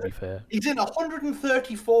in that, to be fair. He's in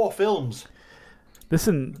 134 films.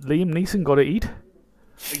 Listen, Liam Neeson got to eat.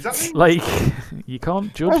 Exactly. Like, you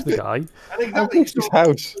can't judge the guy. And How exactly. big's his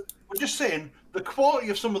house? We're just saying the quality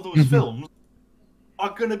of some of those films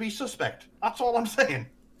are going to be suspect. That's all I'm saying.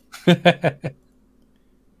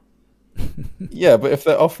 Yeah, but if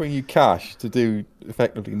they're offering you cash to do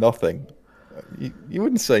effectively nothing, you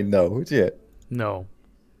wouldn't say no, would you? No.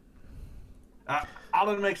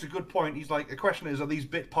 Alan makes a good point. He's like, the question is, are these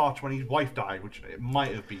bit parts when his wife died, which it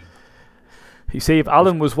might have been. You see, if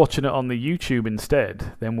Alan was watching it on the YouTube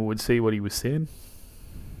instead, then we would see what he was saying.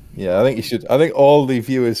 Yeah, I think you should. I think all the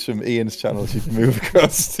viewers from Ian's channel should move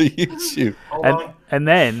across to YouTube. Hold And on,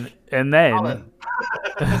 and then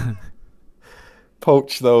Alan.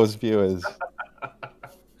 Poach those viewers.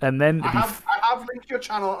 and then I have linked your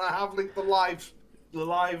channel and I have linked the live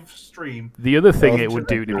stream. the other thing Oh, it would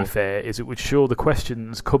do, to be fair, is it would show the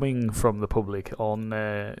questions coming from the public on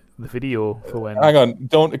the video for when. Hang on,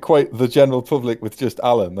 don't equate the general public with just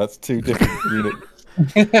Alan. That's two different units.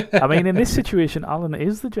 I mean, in this situation, Alan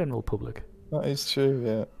is the general public. That is true,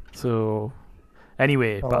 yeah. So,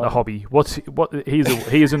 anyway, back to Oh. hobby.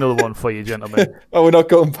 Here's another one for you, gentlemen. Oh, we're not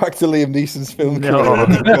going back to Liam Neeson's film No. career.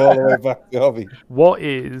 We're going all the way back to hobby. What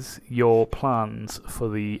is your plans for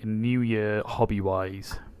the new year,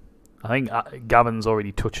 hobby-wise? I think Gavin's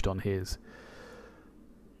already touched on his.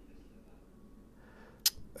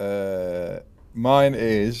 Mine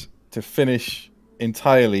is to finish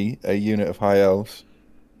entirely a unit of high elves.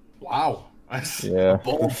 Wow, that's Yeah. a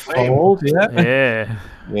bold claim. Old, yeah. Yeah.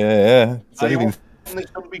 Yeah. It's Are you anything... hoping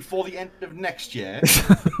this done before the end of next year,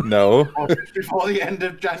 No. or just before the end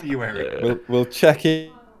of January? We'll check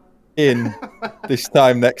in this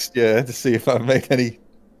time next year to see if I've made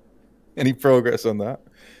any progress on that.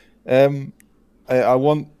 I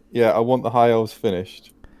want the high elves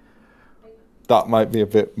finished. That might be a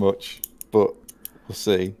bit much, but we'll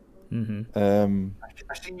see. Mm-hmm.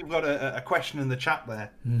 I see you've got a question in the chat there.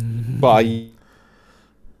 By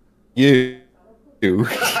you.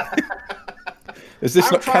 Is this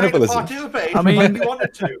I'm not trying to cannibalism? participate. I mean- if you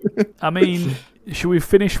wanted to. I mean, should we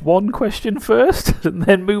finish one question first and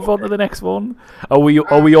then move on to the next one? Are we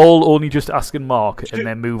all only just asking Mark and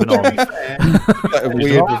then moving To on? be fair, Like a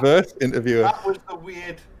weird reverse interviewer. that was the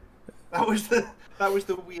weird. That was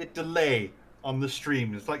the weird delay on the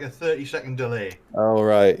stream. It's like a 30-second delay. Oh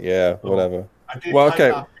right, yeah, whatever. I did Well, type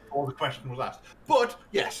okay. that before the question was asked. But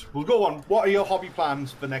yes, we'll go on. What are your hobby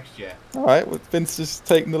plans for next year? All right, well, Vince is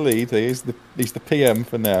taking the lead. He's the PM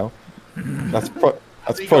for now. That's he got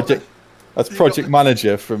project. That's he got project the-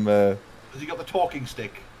 manager from. Has he got the talking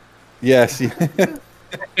stick? Yes.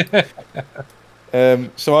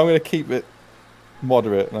 So I'm going to keep it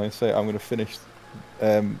moderate, and I say I'm going to finish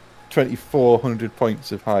 2,400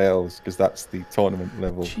 points of high elves because that's the tournament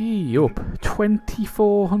level. Gee up,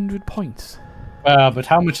 2,400 points. But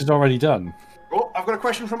how much is already done? Oh, I've got a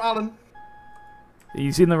question from Alan.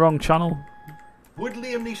 He's in the wrong channel. Would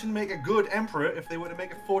Liam Neeson make a good emperor if they were to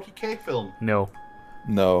make a 40k film? No.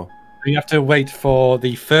 No. You have to wait for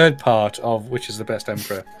the third part of which is the best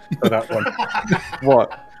emperor for that one.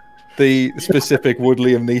 What? The specific would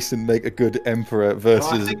Liam Neeson make a good emperor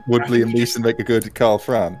versus think- would I think Liam you just- Neeson make a good Karl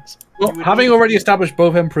Franz? Well, would having need- already established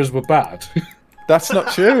both emperors were bad. That's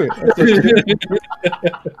not true. That's not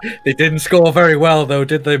true. They didn't score very well, though,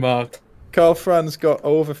 did they, Mark? Karl Franz got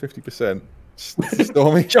over 50%.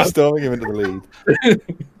 Storming him into the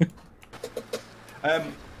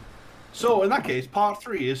lead. So in that case, part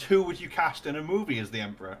 3 is who would you cast in a movie as the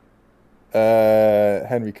emperor?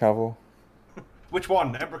 Henry Cavill. Which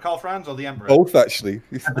one, Emperor Karl Franz or the emperor? Both, actually.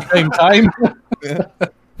 At the same time.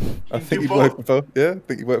 I think do he'd both. work for both. Yeah, I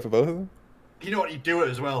think he'd work for both of them. You know what? You do it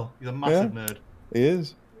as well. He's a massive nerd. He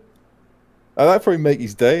is. That'd probably make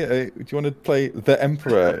his day. Do you want to play the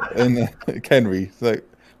Emperor in Kenry? It's like,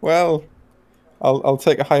 well, I'll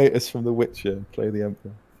take a hiatus from The Witcher and play the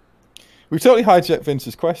Emperor. We totally hijacked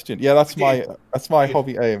Vince's question. Yeah, that's my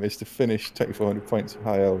hobby aim, is to finish 2,400 points of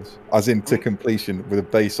High Elves, as in to completion with a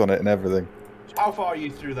base on it and everything. How far are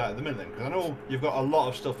you through that at the minute then? Because I know you've got a lot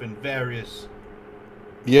of stuff in various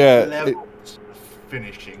levels of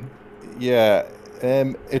finishing. Yeah,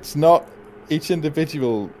 it's not, each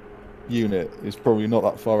individual unit is probably not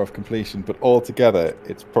that far off completion, but altogether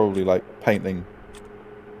it's probably like painting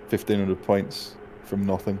 1,500 points from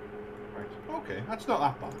nothing. Right. Okay, that's not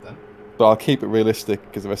that bad then. But I'll keep it realistic,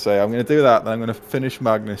 because if I say I'm going to do that, then I'm going to finish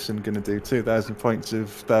Magnus and going to do 2,000 points of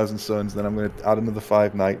Thousand Suns, then I'm going to add another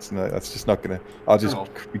 5 knights, and that's just not going to. I'll just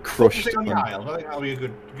be crushed. On your High Elves, I think that'll be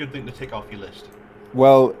a good thing to tick off your list.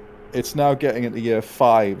 Well, it's now getting into year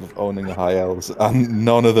 5 of owning the High Elves, and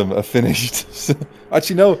none of them are finished. So,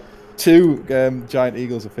 actually, no, 2 Giant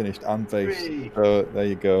Eagles are finished and base. So there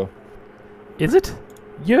you go. Is it?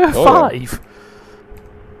 Year 5?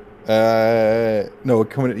 Yeah. No, we're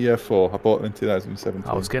coming at year 4. I bought them in 2017.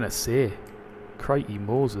 I was going to say, crikey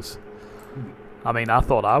Moses. I mean, I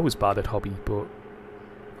thought I was bad at hobby, but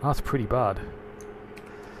that's pretty bad.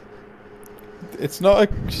 It's not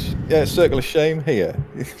a circle of shame here.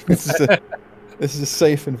 This is a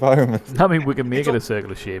safe environment. I mean, we can make it a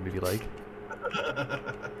circle of shame if you like.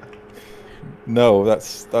 No,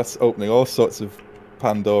 that's opening all sorts of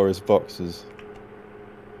Pandora's boxes.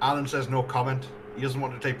 Alan says no comment. He doesn't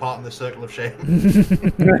want to take part in the circle of shame.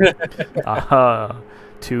 Aha,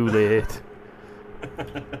 too late.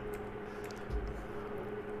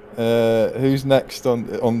 Who's next on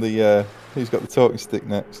the? Who's got the talking stick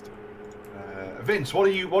next? Vince, what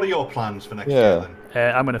are your plans for next year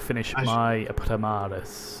then? I'm going to finish my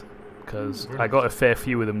Primaris, because I got a fair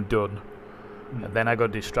few of them done. And then I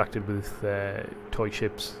got distracted with toy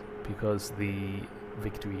ships because the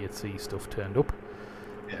Victory at Sea stuff turned up.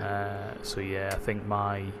 Yeah. So yeah, I think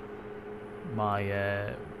my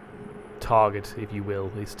target, if you will,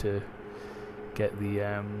 is to get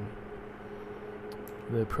the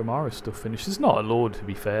Primaris stuff finished. There's not a load, to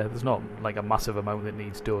be fair. There's not like a massive amount that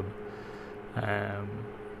needs done.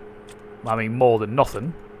 I mean, more than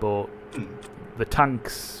nothing, but the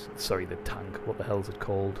tanks... Sorry, the tank. What the hell is it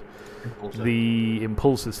called? Impulsor. The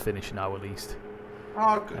Impulsor's finished now, at least.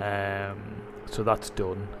 Oh, good. So that's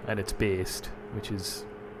done, and it's based, which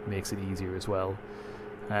makes it easier as well.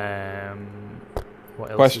 What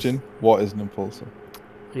else? Question: what is an Impulsor?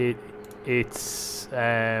 It's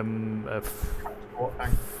yeah,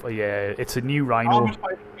 it's a new Rhino.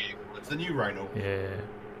 It's the new Rhino. Yeah.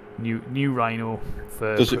 New Rhino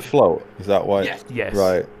for. Does it float? Is that why? Yes.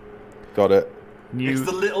 Right. Got it. It's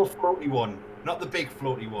the little floaty one, not the big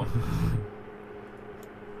floaty one.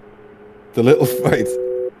 The little fight.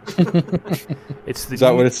 It's the. Is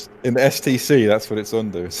that what it's in the STC? That's what it's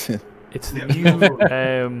under. It's the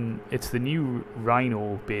new. It's the new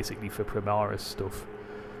Rhino basically for Primaris stuff.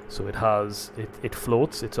 So it has it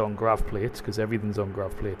floats. It's on grav plates because everything's on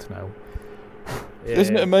grav plates now.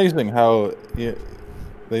 Isn't it amazing how they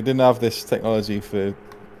didn't have this technology for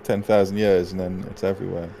 10,000 years and then it's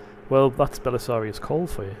everywhere? Well, that's Belisarius Cole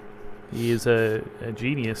for you. He is a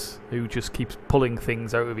genius who just keeps pulling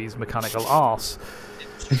things out of his mechanical arse.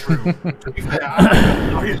 It's true.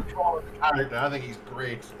 I think he's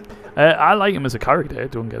great. I like him as a character,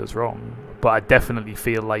 don't get us wrong, but I definitely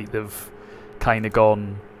feel like they've kind of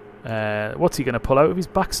gone, what's he going to pull out of his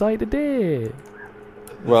backside today?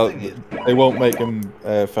 Well, they won't make him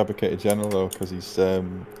Fabricator General though, because he's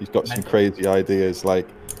got some crazy ideas like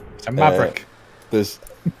it's a maverick.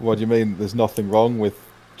 What do you mean? There's nothing wrong with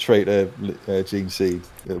traitor gene seed.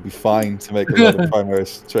 It'll be fine to make a lot of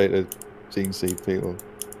Primaris traitor gene seed people.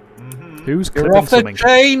 Mm-hmm. Who's You're clipping off the something?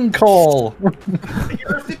 chain, Cole.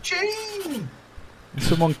 You're off the chain.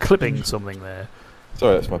 Someone clipping something there.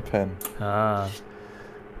 Sorry, that's my pen. Ah.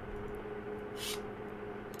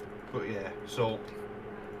 But yeah, so.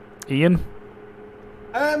 Ian?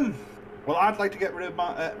 Well, I'd like to get rid of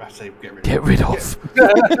my. Get rid of.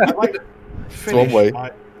 I'd like to finish way.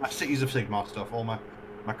 my Cities of Sigmar stuff, all my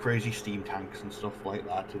crazy steam tanks and stuff like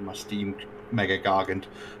that, and my steam Mega Gargant.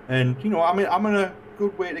 And, you know, I'm in a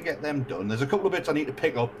good way to get them done. There's a couple of bits I need to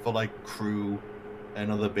pick up for, like, crew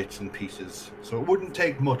and other bits and pieces. So it wouldn't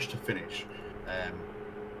take much to finish.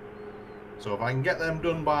 So if I can get them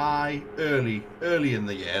done by early in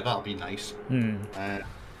the year, that'll be nice.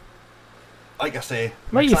 Like I say,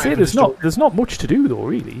 there's not much to do though,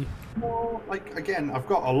 really. Well, like again, I've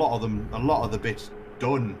got a lot of the bits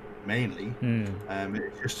done mainly. Hmm.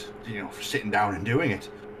 It's just sitting down and doing it.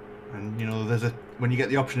 And when you get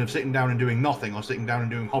the option of sitting down and doing nothing or sitting down and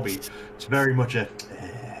doing hobby, it's very much a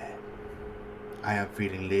I am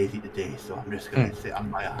feeling lazy today, so I'm just gonna sit on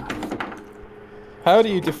my ass. How do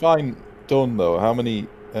you define done though? How many?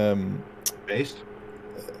 Based?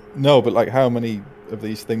 No, but like how many of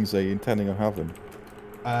these things are you intending on having?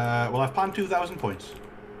 Well, I've planned 2,000 points.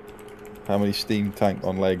 How many steam tank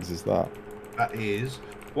on legs is that? That is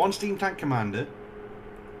 1 steam tank commander,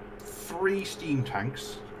 3 steam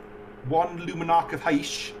tanks, 1 Luminarch of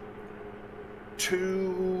Heish,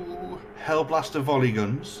 2 Hellblaster volley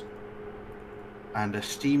guns, and a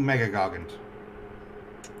steam Mega Gargant.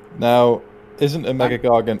 Now, isn't a Mega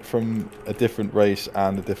Gargant from a different race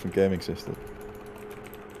and a different gaming system?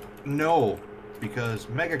 No, because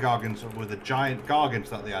Mega Gargants were the giant Gargants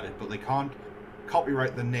that they added, but they can't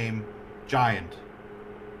copyright the name Giant.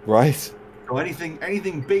 Right. So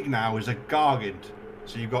anything big now is a Gargant.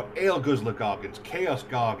 So you've got Ale Guzzler Gargants, Chaos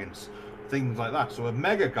Gargants, things like that. So a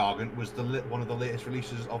Mega Gargant was one of the latest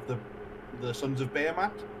releases of the Sons of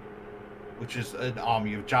Behemat, which is an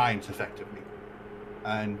army of giants, effectively.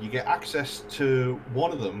 And you get access to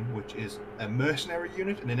one of them, which is a mercenary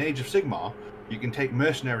unit. And in Age of Sigmar, you can take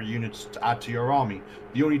mercenary units to add to your army.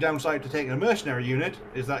 The only downside to taking a mercenary unit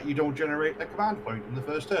is that you don't generate a command point in the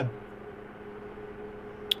first turn.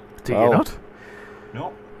 Do you not?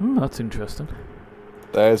 No. Oh, that's interesting.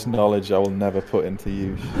 There's knowledge I will never put into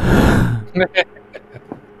use.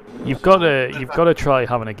 You've got to try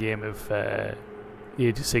having a game of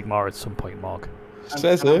Age of Sigmar at some point, Mark.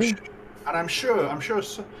 Says who? And I'm sure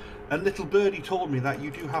a little birdie told me that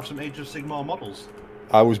you do have some Age of Sigmar models.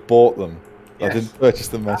 I was bought them. Yes. I didn't purchase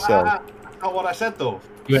them myself. That's not what I said, though.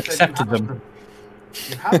 You I said accepted have them.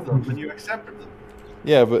 You have them, and you accepted them.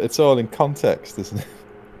 Yeah, but it's all in context, isn't it?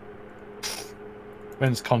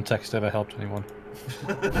 When's context ever helped anyone?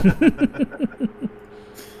 Yes,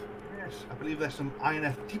 I believe there's some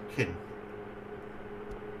INF Deepkin.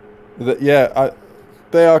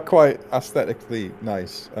 They are quite aesthetically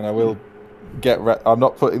nice, and I will I'm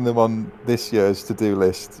not putting them on this year's to-do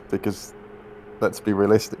list because, let's be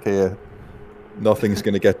realistic here, nothing's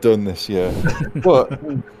going to get done this year. But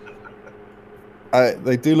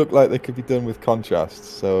they do look like they could be done with contrast,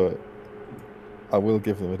 so I will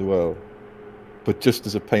give them a whirl. But just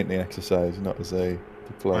as a painting exercise, not as a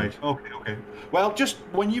play. Right, okay. Well, just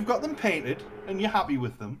when you've got them painted and you're happy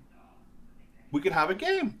with them, we can have a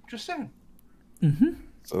game, just saying. Mm-hmm.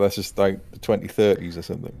 So that's just like the 2030s or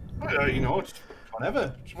something. It's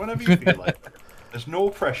whenever you feel like it. There's no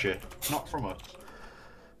pressure, not from us.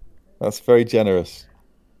 That's very generous.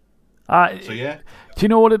 So yeah. Do you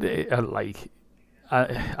know what it is? Like,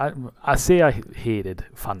 I say I hated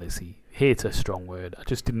fantasy. Hate's a strong word. I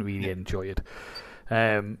just didn't really enjoy it.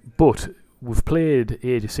 But we've played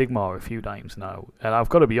Age of Sigmar a few times now, and I've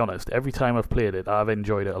got to be honest, every time I've played it, I've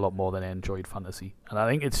enjoyed it a lot more than I enjoyed fantasy. And I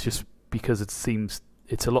think it's just because it seems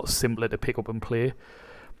it's a lot simpler to pick up and play.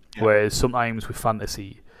 Yeah. Whereas sometimes with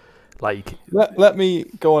fantasy, like... Let me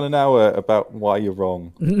go on an hour about why you're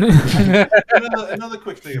wrong. another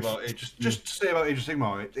quick thing about it, just to say about Age of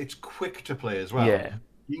Sigmar, it's quick to play as well. Yeah.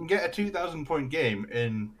 You can get a 2,000 point game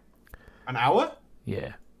in an hour?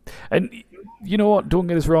 Yeah. And you know what? Don't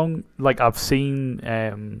get us wrong. Like, I've seen...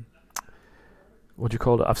 what do you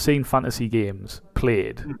call it? I've seen fantasy games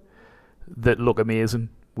played that look amazing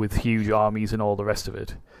with huge armies and all the rest of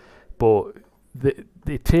it. But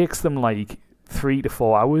it takes them like 3 to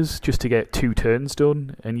 4 hours just to get 2 turns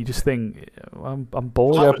done. And you just think, I'm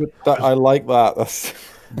bored. Yeah, but I like that.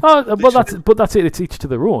 But that's it. It's each to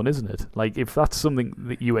their own, isn't it? Like, if that's something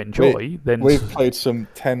that you enjoy, then we've played some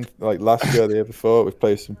last year, the year before, we've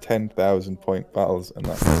played some 10,000 point battles, and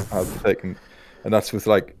that's with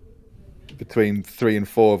like between 3 and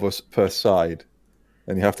 4 of us per side,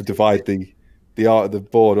 and you have to divide the art of the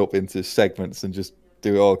board up into segments and just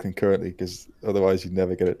do it all concurrently, because otherwise you'd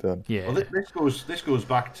never get it done. Yeah. Well, this goes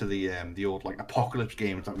back to the old like apocalypse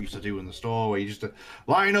games that we used to do in the store, where you just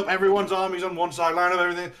line up everyone's armies on one side, line up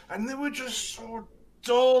everything, and they were just so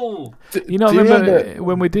dull. Remember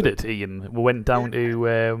when we did it, Ian? We went down to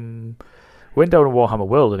Warhammer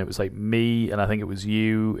World, and it was like me, and I think it was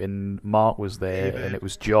you, and Mark was there, David. And it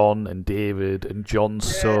was John and David and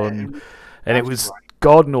John's son, and it was. Right.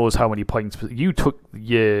 God knows how many points. You took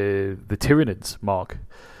the Tyranids, Mark.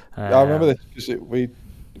 I remember this because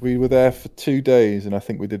we were there for 2 days, and I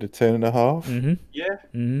think we did a turn and a half. Mm-hmm. Yeah.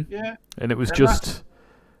 Mm-hmm. Yeah. And it was just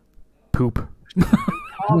poop. It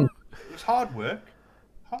was hard work.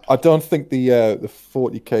 I don't think the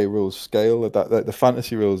 40k rules scale. That the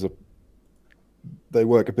fantasy rules they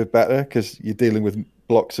work a bit better because you're dealing with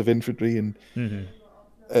blocks of infantry and Mhm.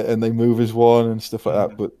 and they move as one and stuff like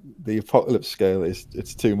that. But the apocalypse scale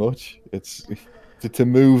it's too much. It's to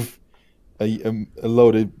move a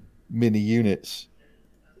load of mini units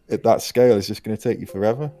at that scale is just going to take you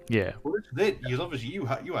forever. Yeah. Well, this is it.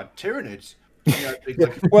 You had Tyranids. You had big, Yeah,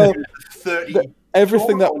 like, well, 30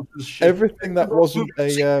 everything that shit. everything that wasn't a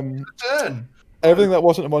Turn. everything that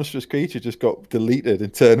wasn't a monstrous creature just got deleted in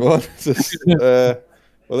turn 1. Just,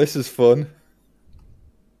 well, this is fun.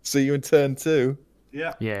 See you in turn 2.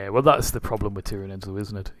 Yeah. Yeah, well, that's the problem with Tyranids, though,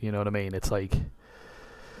 isn't it? You know what I mean? It's like,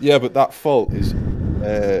 Yeah, but that fault is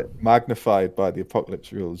magnified by the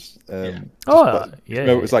apocalypse rules. yeah,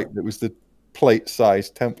 It was like it was the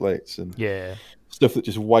plate-sized templates and yeah, stuff that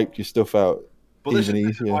just wiped your stuff out But this even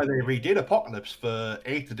is easier. why they redid Apocalypse for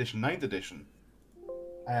 8th edition, 9th edition.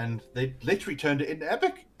 And they literally turned it into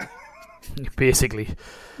Epic. basically.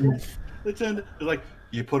 They turned it like,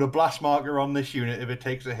 you put a blast marker on this unit if it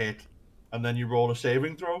takes a hit, and then you roll a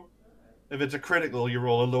saving throw. If it's a critical, you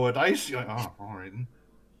roll a lower dice. You're like, oh, all right.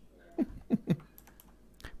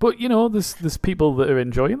 But you know, there's people that are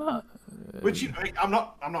enjoying that. Which I'm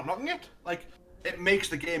not knocking it. Like, it makes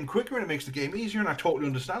the game quicker and it makes the game easier, and I totally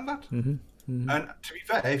understand that. Mm-hmm. Mm-hmm. And to be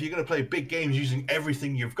fair, if you're going to play big games using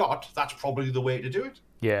everything you've got, that's probably the way to do it.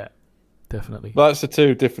 Yeah, definitely. But that's the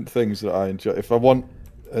two different things that I enjoy. If I want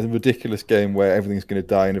a ridiculous game where everything's going to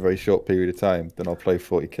die in a very short period of time, then I'll play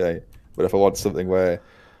 40k. But if I want something where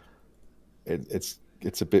it's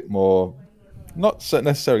a bit more, not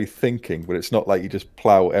necessarily thinking, but it's not like you just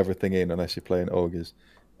plow everything in unless you're playing ogres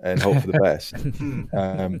and hope for the best,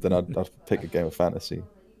 then I'd pick a game of fantasy.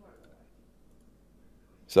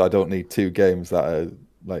 So I don't need two games that are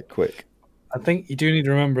like quick. I think you do need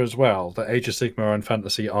to remember as well that Age of Sigmar and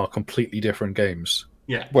Fantasy are completely different games.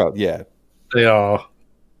 Yeah. Well, yeah. They are.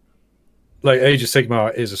 Like, Age of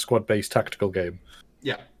Sigmar is a squad-based tactical game.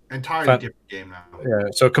 Yeah. Entirely different game now. Yeah,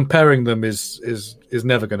 so comparing them is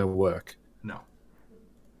never going to work. No.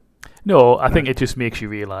 No, I think it just makes you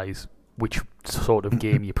realise which sort of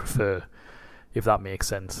game you prefer, if that makes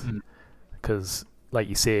sense. Because, like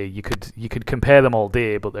you say, you could compare them all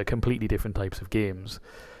day, but they're completely different types of games.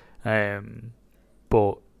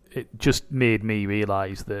 But it just made me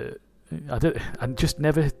realise that I just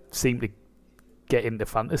never seemed to get into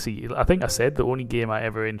fantasy. I think I said the only game I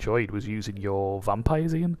ever enjoyed was using your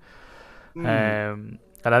vampires, Ian. And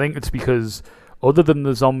I think it's because other than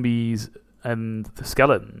the zombies and the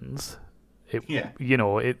skeletons, you had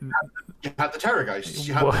the Terrorgeists,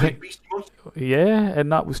 you had the big beast monsters. Yeah,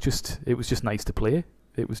 and it was just nice to play.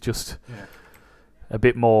 It was just a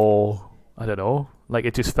bit more, I don't know, like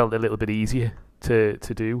it just felt a little bit easier to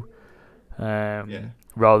do,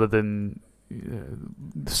 rather than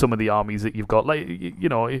some of the armies that you've got, like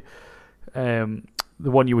the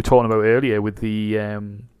one you were talking about earlier with the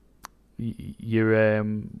your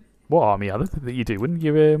what army are they that you're doing?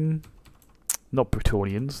 Your not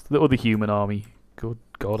Bretonnians, the other human army. Good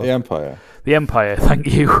God, the Empire. The Empire. Thank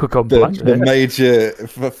you. I got blank The major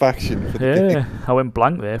faction. For the game. I went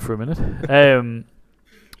blank there for a minute.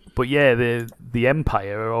 But yeah, the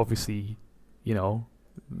Empire are obviously, the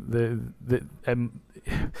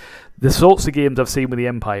sorts of games I've seen with the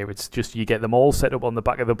Empire. It's just you get them all set up on the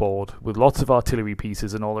back of the board with lots of artillery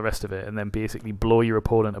pieces and all the rest of it, and then basically blow your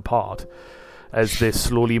opponent apart as they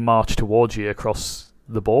slowly march towards you across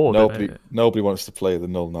the board. Nobody wants to play the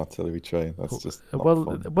Nuln artillery train. That's just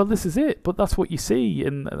fun. Well, this is it. But that's what you see,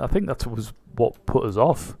 and I think that was what put us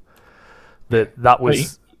off. That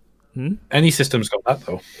was. Any system's got that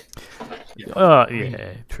though.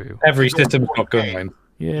 Yeah, true. Every system's got gun line.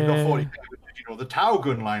 Yeah. You've got 40, the Tau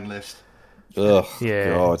gun line list. Ugh,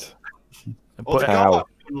 yeah. God. Or the Guard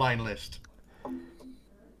gun line list.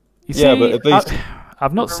 You see, but at least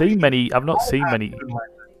I've not seen many. I've not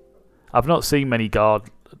seen many guard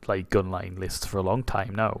like gun line lists for a long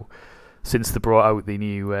time now, since they brought out the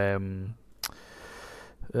new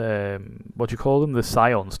what do you call them, the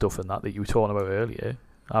Scion stuff and that you were talking about earlier.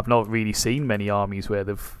 I've not really seen many armies where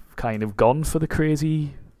they've kind of gone for the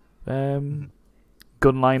crazy gunline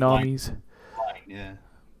armies. Yeah.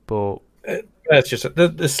 But it's just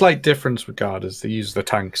the slight difference with Guard is they use the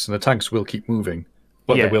tanks, and the tanks will keep moving,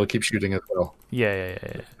 but they will keep shooting as well. Yeah.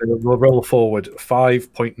 They will roll forward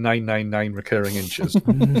 5.999 recurring inches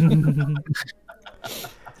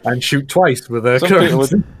and shoot twice with their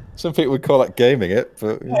current. Some people would call that gaming it,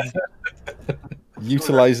 but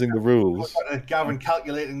utilising the rules. Gavin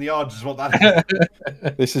calculating the odds is what that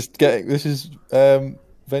is. This is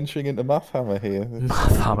venturing into Math Hammer here.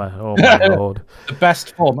 Math Hammer, oh my lord! The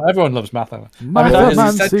best form. Everyone loves Math Hammer.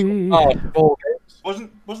 Mathemacy.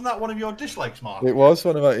 Wasn't that one of your dislikes, Mark? It was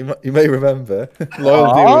one of my. You may remember.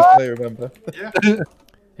 Loyal viewers may remember. Yeah.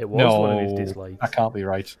 It was one of his No, dislikes. that can't be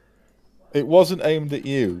right. It wasn't aimed at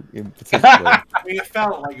you in particular. I mean, it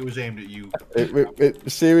felt like it was aimed at you.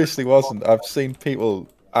 It seriously wasn't. I've seen people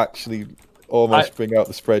actually almost bring out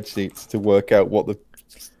the spreadsheets to work out what the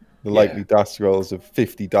likely dice rolls of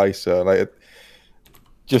 50 dice are. Like,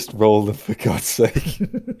 just roll them for God's sake.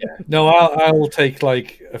 No, I'll take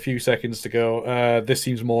like a few seconds to go. This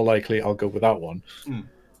seems more likely. I'll go with that one.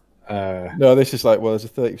 No, this is like, well, there's a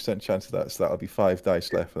 30% chance of that, so that'll be 5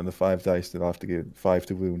 dice left, and the 5 dice they'll have to give 5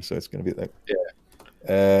 to wound, so it's going to be like,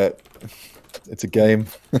 it's a game.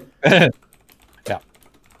 Yeah.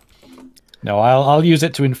 No, I'll use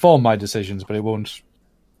it to inform my decisions, but it won't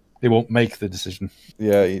make the decision.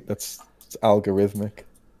 Yeah, it's algorithmic.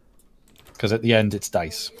 Because at the end, it's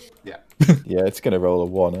dice. Yeah. Yeah, it's going to roll a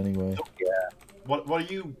 1 anyway. What are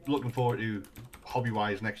you looking forward to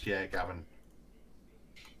hobby-wise next year, Gavin?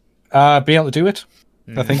 Being able to do it,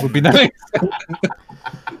 I think would be nice.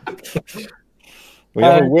 We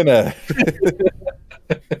have a winner.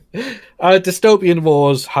 Dystopian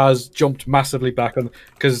Wars has jumped massively back on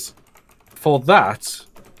because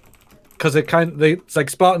it's like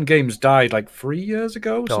Spartan Games died like 3 years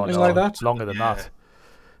ago, something like that. Longer than that.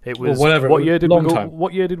 It Well, was whatever. What year did Long we go? time.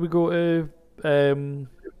 What year did we go to? Thingy.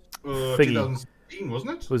 2016,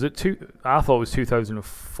 wasn't it? Was it I thought it was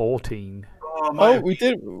 2014. Oh, Oh, we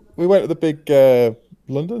did. We went to the big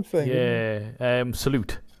London thing. Yeah.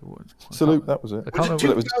 Salute. Salute, that was it. I can't Was it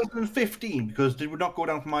remember. 2015? Because did we not go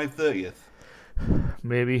down for my 30th?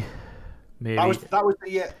 Maybe. That was the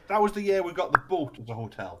year. That was the year we got the boat as a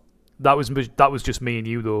hotel. That was just me and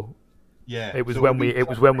you though. Yeah. It was so when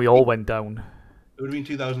we all went down. It would have been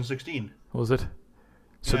 2016. Was it?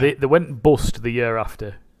 So Yeah. they went bust the year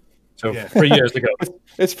after. So Yeah. 3 years ago.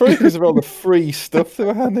 It's probably because of all the free stuff they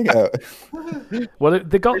were handing out. Well,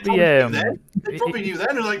 they got They probably knew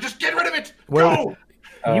then. They were like, just get rid of it. Well,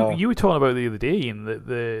 Go. you were talking about it the other day, Ian, that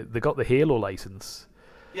they got the Halo license.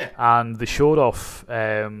 Yeah. And they showed off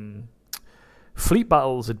Fleet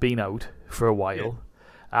Battles had been out for a while.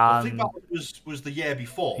 I think And that was the year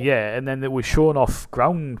before. yeah, and then they were showing off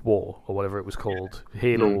Ground War or whatever it was called,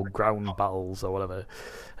 Halo Ground Battles or whatever.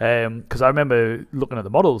 Because I remember looking at the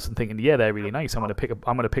models and thinking, yeah, they're really nice. I'm gonna pick a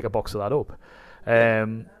box of that up.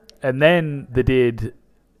 And then they did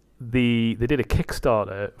a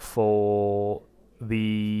Kickstarter for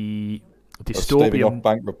the Staving off dystopian.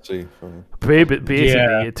 bankruptcy. Basically,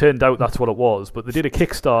 Yeah. it turned out that's what it was. But they did a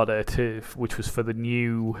Kickstarter which was for the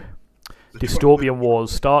new Dystopian Wars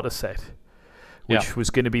starter set, which was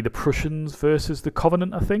going to be the Prussians versus the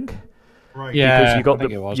Covenant, I think. Right. Yeah. Because I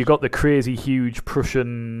think it was. you got the crazy huge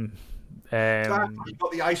Prussian, You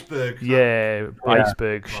got the iceberg.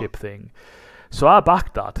 iceberg ship thing. So I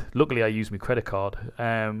backed that. Luckily, I used my credit card,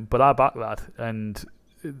 but I backed that, and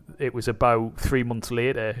it was about 3 months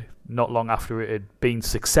later, not long after it had been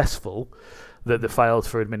successful, that they filed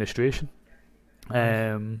for administration.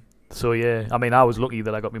 So yeah, I mean, I was lucky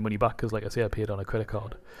that I got my money back because, like I say, I paid on a credit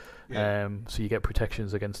card. Yeah. So you get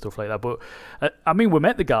protections against stuff like that. But I mean, we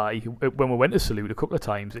met the guy when we went to Salute a couple of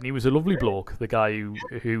times, and he was a lovely bloke, the guy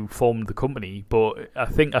who formed the company. But I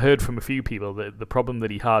think I heard from a few people that the problem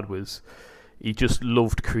that he had was he just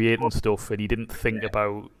loved creating stuff, and he didn't think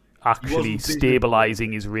about actually wasn't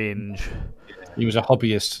stabilizing his range. He was a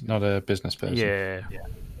hobbyist, not a business person. Yeah.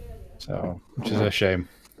 So, which is a shame.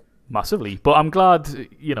 Massively, but I'm glad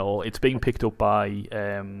it's being picked up by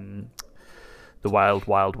the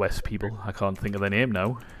Wild West people. I can't think of their name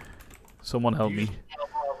now. Someone help me.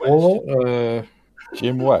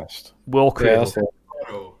 Jim West. War Cradle. that's it.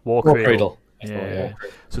 Oh, War War Cradle. Cradle. Yeah.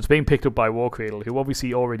 So it's being picked up by War Cradle, who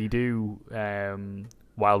obviously already do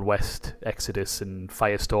Wild West Exodus and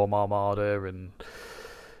Firestorm Armada and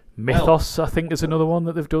Mythos. I think is another one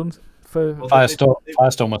that they've done for. Well,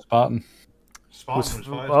 Firestorm was Spartan. Spartan was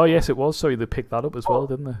Firestorm. Oh yes, it was. Sorry, they picked that up as well,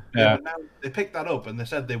 didn't they? Yeah. They picked that up and they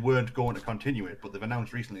said they weren't going to continue it, but they've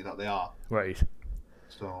announced recently that they are. Right.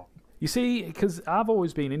 So You see, because I've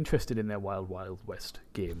always been interested in their Wild West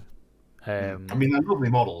game. I mean, they're lovely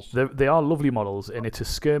models. They are lovely models, and it's a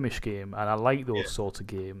skirmish game, and I like those sorts of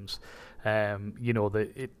games. It's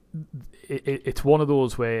one of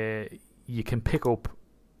those where you can pick up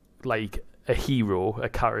like a hero, a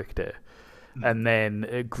character, and then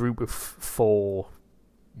a group of 4,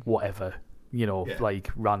 whatever, like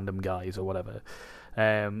random guys or whatever,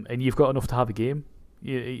 and you've got enough to have a game.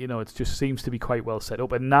 It just seems to be quite well set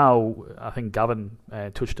up. And now, I think Gavin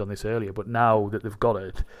touched on this earlier, but now that they've got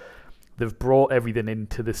it, they've brought everything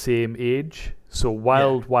into the same age. So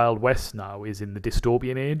Wild West now is in the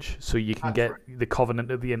dystopian age. So you can get the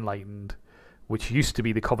Covenant of the Enlightened, which used to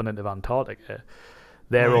be the Covenant of Antarctica.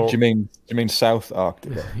 They're all. Do you mean South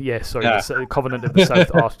Arctica? Yeah, sorry, the Covenant of the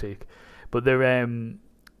South Arctic. But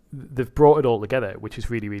they've brought it all together, which is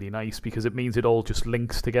really, really nice because it means it all just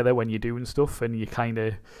links together when you're doing stuff, and you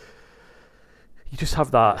just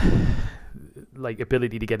have that like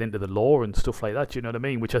ability to get into the lore and stuff like that. Do you know what I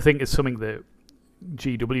mean? Which I think is something that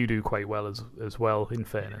GW do quite well as well. In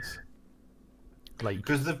fairness, like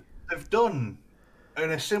because they've done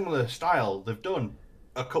in a similar style. They've done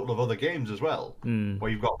a couple of other games as well,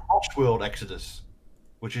 where you've got Lost World Exodus,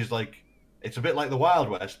 which is like it's a bit like the Wild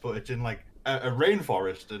West, but it's in like a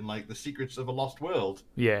rainforest and like the secrets of a lost world.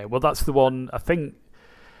 Yeah, well, that's the one. I think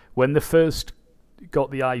when they first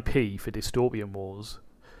got the IP for Dystopian Wars,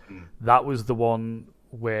 that was the one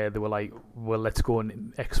where they were like, "Well, let's go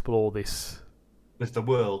and explore this." It's the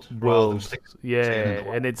world. Yeah,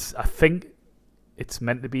 and I think it's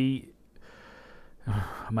meant to be.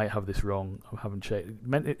 I might have this wrong. I haven't checked.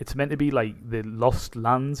 It's meant to be like the Lost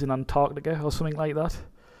Lands in Antarctica or something like that.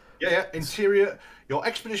 Yeah. Interior. Your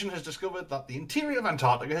expedition has discovered that the interior of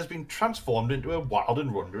Antarctica has been transformed into a wild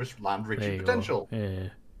and wondrous land rich in potential. Yeah.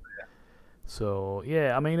 So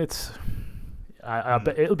yeah, I mean I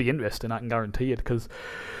bet it'll be interesting. I can guarantee it because,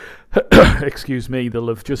 excuse me, they'll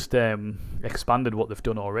have just expanded what they've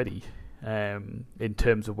done already in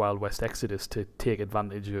terms of Wild West Exodus to take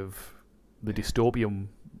advantage of the dystopian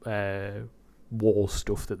war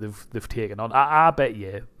stuff that they've taken on. I bet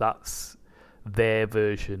you that's their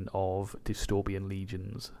version of Dystopian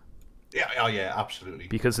Legions. Yeah, absolutely.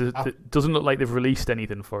 Because it doesn't look like they've released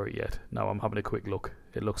anything for it yet. Now I'm having a quick look.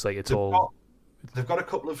 It looks like they've got a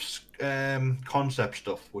couple of concept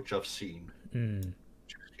stuff which I've seen,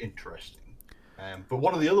 which is interesting. But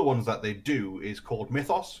one of the other ones that they do is called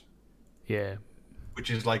Mythos. Yeah. Which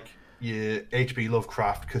is like your H.P.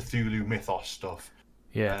 Lovecraft, Cthulhu mythos stuff.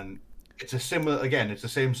 Yeah. And it's a similar, again, it's the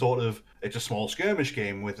same sort of, it's a small skirmish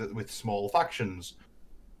game with small factions.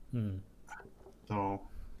 So.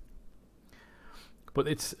 But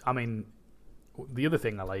the other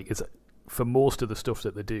thing I like is for most of the stuff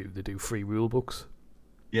that they do free rule books.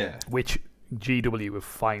 Yeah. Which GW have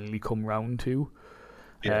finally come round to.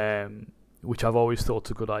 Yeah. Which I've always thought's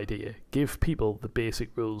a good idea. Give people the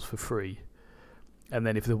basic rules for free. And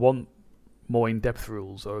then if they want more in-depth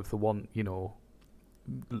rules, or if they want,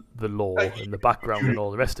 the lore and the background and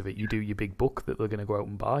all the rest of it, you do your big book that they're going to go out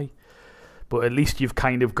and buy. But at least you've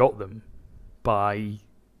kind of got them by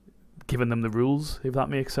giving them the rules, if that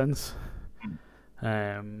makes sense.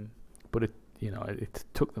 But it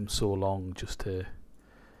took them so long just to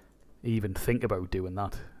even think about doing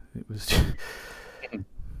that. It was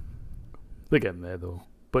they're getting there though.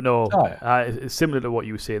 But no, it's similar to what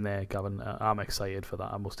you were saying there, Gavin. I'm excited for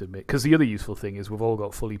that, I must admit. Because the other useful thing is we've all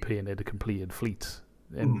got fully painted, completed fleets.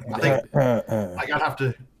 And I think I'd have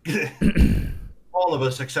to... all of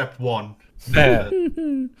us except one.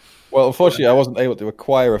 Well, unfortunately, I wasn't able to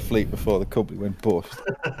acquire a fleet before the company went bust.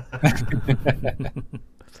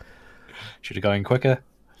 Should have gone in quicker.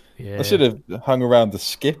 Yeah. I should have hung around the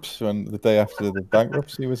skips when the day after the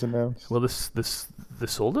bankruptcy was announced. Well, they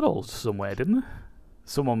sold it all somewhere, didn't they?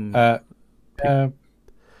 Someone...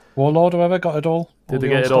 Warlord or whoever got it all. Did they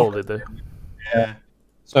get it all, did they? Yeah.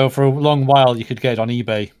 So for a long while, you could get it on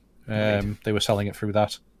eBay. They were selling it through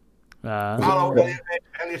that. Hello,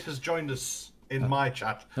 Elliot has joined us in my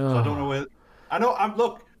chat. So I don't know where...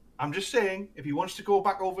 I'm just saying, if he wants to go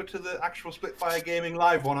back over to the actual Splitfire Gaming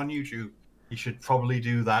live one on YouTube, he should probably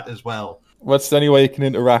do that as well. What's the only way you can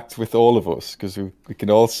interact with all of us? Because we can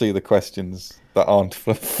all see the questions that aren't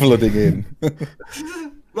flooding in.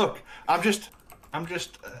 Look, I'm just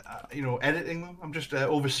editing them. I'm just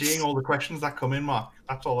overseeing all the questions that come in, Mark.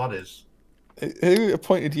 That's all that is. Who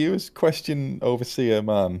appointed you as question overseer,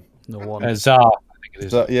 man? No one. Zar, I think it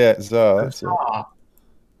is. Zar. That's it.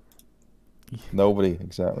 Nobody,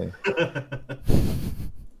 exactly.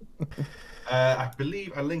 I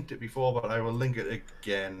believe I linked it before, but I will link it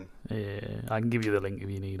again. Yeah, I can give you the link if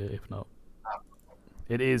you need it, if not.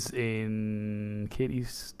 It is in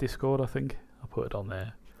Katie's Discord, I think. I'll put it on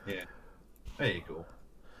there. Yeah. There you go.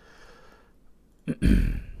 I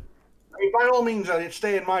mean, by all means,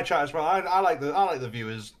 stay in my chat as well. I like the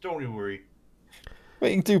viewers. Don't you worry. Well,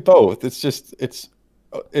 you can do both. It's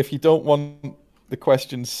if you don't want the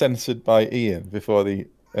questions censored by Ian before the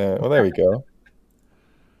there we go.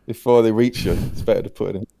 Before they reach you, it's better to put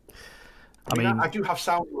it in. I mean, I do have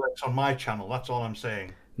sound alerts on my channel. That's all I'm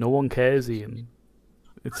saying. No one cares, Ian.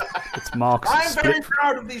 It's Mark's I'm very split.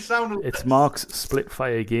 proud of these sound effects. It's Mark's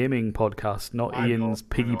Splitfire Gaming podcast, not I know, Ian's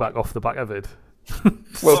I know. piggyback off the back of it.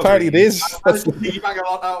 Well, apparently it is. I'm going to piggyback a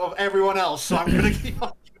lot out of everyone else, so I'm going to keep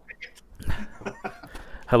on doing it.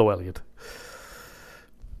 Hello, Elliot.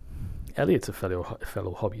 Elliot's a fellow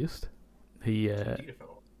hobbyist. He,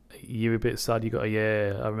 you're a bit sad you got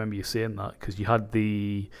a I remember you saying that because you had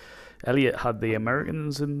Elliot had the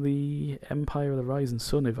Americans and the Empire of the Rising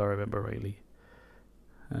Sun, if I remember rightly.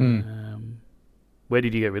 Where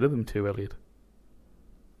did you get rid of them to, Elliot?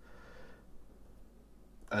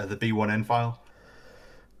 The B1N file.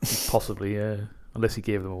 Possibly, yeah. Unless he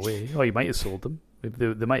gave them away. Oh, you might have sold them.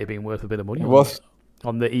 They might have been worth a bit of money. It was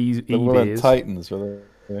on the the one eBays. Titans, were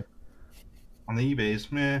they? Yeah. On the eBays,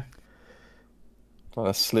 yeah.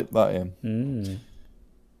 Gotta slip that in.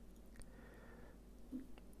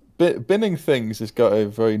 Binning things has got a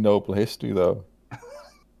very noble history, though.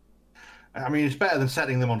 I mean, it's better than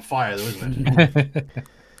setting them on fire, though, isn't it?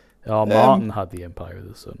 Oh, Martin had the Empire of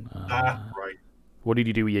the Sun. That's right. What did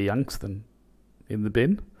you do with your Yanks then? In the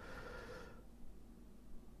bin?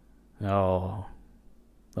 Oh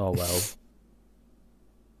well.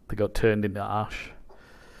 They got turned into ash.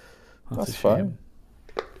 That's a fine.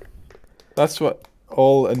 shame. That's what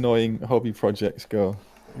all annoying hobby projects go.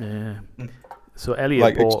 Yeah. So Elliot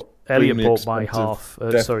Like bought extremely my expensive half.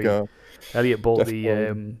 Death Sorry, Guard. Elliot bought Death the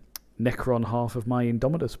Guard. Necron half of my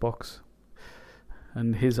Indomitus box,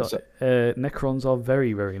 and his Is Necrons are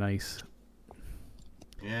very, very nice.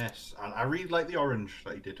 Yes, and I really like the orange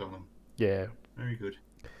that he did on them. Yeah, Very good.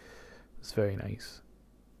 it's very nice.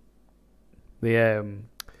 They're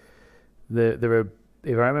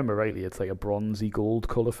if I remember rightly, it's like a bronzy gold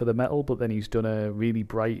color for the metal, but then he's done a really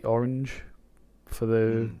bright orange for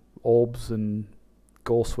the orbs and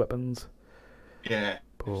ghost weapons. Yeah.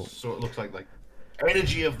 But So it looks like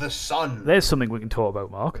energy of the sun. there's something we can talk about,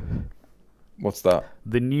 Mark. What's that?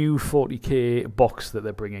 The new 40k box that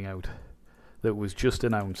they're bringing out, that was just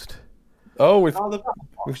announced. Oh, with Oh, the battle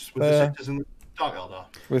box with uh, the sisters and the Dark Eldar.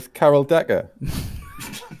 with Carol Decker.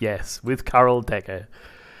 Yes, with Carol Decker.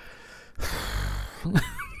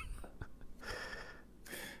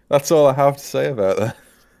 That's all I have to say about that.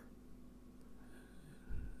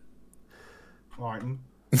 Martin.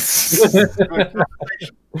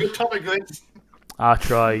 Good topic, Vince. I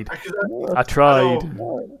tried. I I tried.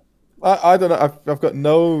 know. I don't know. I've got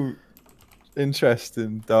no interest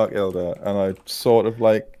in Dark Eldar, and I sort of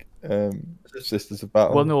like Sisters of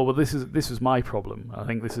Battle. Well, no, but this is my problem. I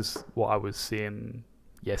think this is what I was saying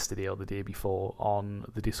yesterday or the day before on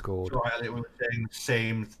the Discord. Right, we were saying the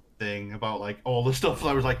same thing about all the stuff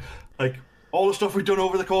that was like all the stuff we've done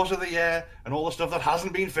over the course of the year and all the stuff that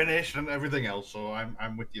hasn't been finished and everything else. So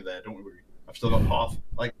I'm with you there. Don't worry. I've still got half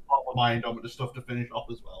of my Indomitus stuff to finish off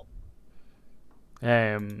as well.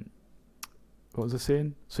 What was I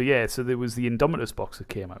saying? So yeah, so there was the Indomitus box that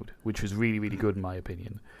came out, which was really, really good in my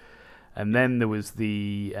opinion. And then there was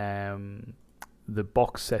the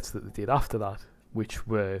box sets that they did after that, which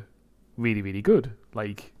were really, really good.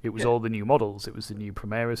 Like, it was all the new models. It was the new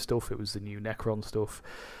Primaris stuff. It was the new Necron stuff.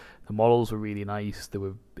 The models were really nice. They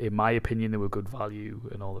were, in my opinion, they were good value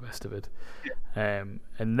and all the rest of it. And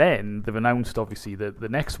then they've announced, obviously, that the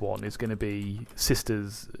next one is going to be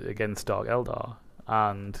Sisters against Dark Eldar.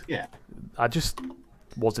 And I just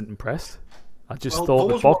wasn't impressed. I just thought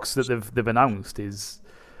the box that they've announced is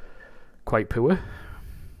quite poor.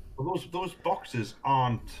 Well, those boxes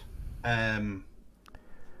aren't.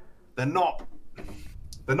 They're not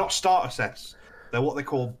starter sets. They're what they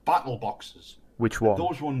call battle boxes. Which one?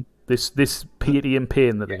 Those ones. This Piety and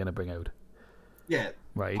Pain that they're going to bring out. Yeah.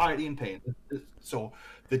 Right. Piety and Pain. So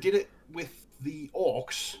they did it with the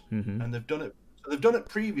Orcs, and they've done it. They've done it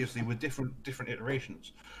previously with different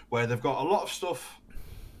iterations, where they've got a lot of stuff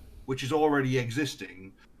which is already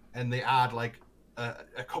existing, and they add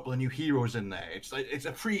a couple of new heroes in there. It's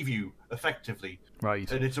a preview effectively, Right.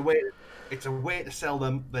 and it's a way to sell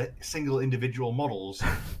them the single individual models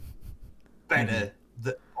better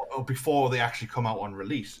or before they actually come out on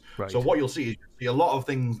release. Right. So what you'll see is a lot of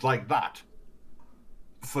things like that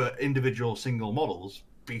for individual single models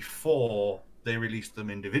before they release them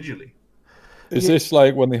individually. Is this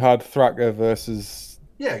like when they had Thraka versus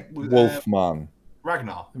Wolfman?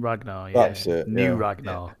 Ragnar? Ragnar, yeah. That's it, New yeah.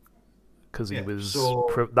 Ragnar. Because he was...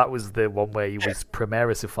 so- that was the one where he was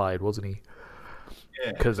Primarisified, wasn't he?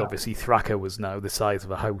 Yeah, Because obviously Thraka was now the size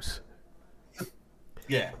of a house.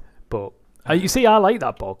 Yeah. But you see, I like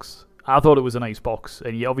that box. I thought it was a nice box,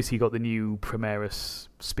 and you obviously got the new Primaris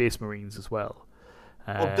Space Marines as well.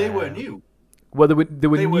 Well, they were new. Well, they were They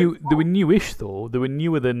were- new. They were newish though. They were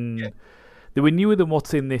newer than they were newer than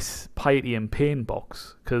what's in this Piety and Pain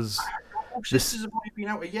box. Because Sisters have only been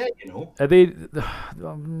out a year, you know. are they?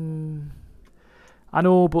 I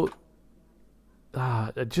know, but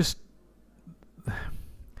they're just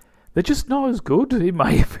not as good in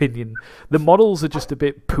my opinion. The models are just a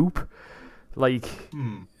bit poop. Like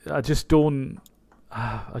I just don't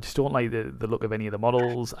like the look of any of the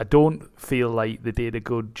models. I don't feel like they did a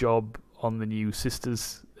good job on the new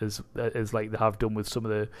Sisters as like they have done with some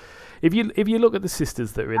of the. If you look at the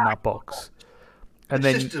Sisters that are in that box, and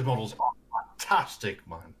The then Sisters models are fantastic,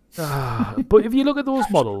 man. but if you look at those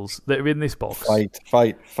models that are in this box,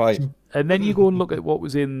 Fight. and then you go and look at what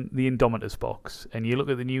was in the Indomitus box, and you look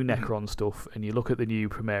at the new Necron stuff, and you look at the new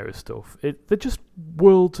Primaris stuff, they're just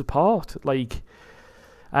worlds apart. Like,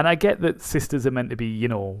 and I get that Sisters are meant to be, you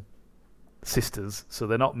know, sisters, so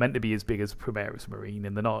they're not meant to be as big as Primaris Marine,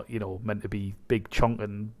 and they're not, you know, meant to be big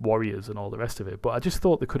chonking warriors and all the rest of it. But I just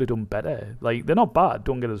thought they could have done better. Like, they're not bad,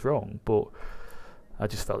 don't get us wrong, but I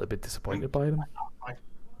just felt a bit disappointed by them.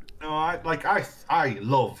 No, I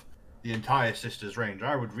love the entire Sisters range.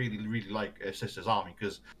 I would really, really like a Sisters army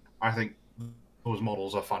because I think those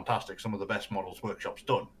models are fantastic. Some of the best models Workshop's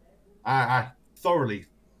done. I thoroughly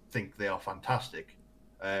think they are fantastic.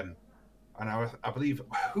 And I believe,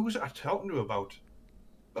 who was I talking to about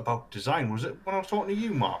design? Was it when I was talking to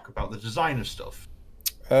you, Mark, about the design of stuff?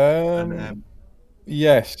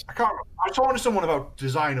 Yes. I can't remember. I was talking to someone about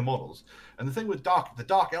design of models, and the thing with the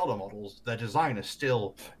Dark Elder models, their design is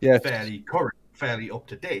still fairly current, fairly up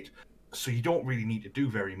to date, so you don't really need to do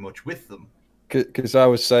very much with them. Because I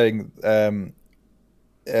was saying the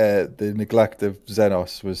neglect of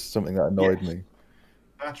Xenos was something that annoyed me.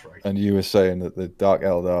 That's right. And you were saying that the Dark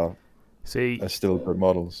Eldar See, are still good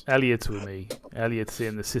models. Elliot's with me. Elliot's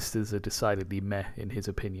saying the Sisters are decidedly meh in his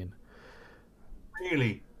opinion.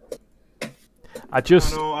 Really? I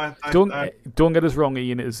just I don't get us wrong,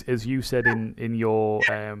 Ian. As you said in your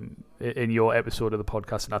episode of the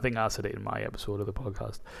podcast, and I think I said it in my episode of the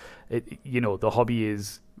podcast. You know, the hobby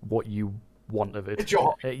is what you want of it. It's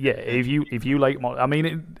your yeah. If you like, I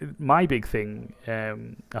mean, my big thing,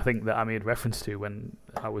 I think that I made reference to when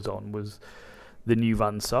I was on was the new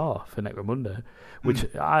Van Saar for Necromunda,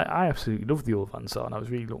 which I absolutely love the old Van Saar, and I was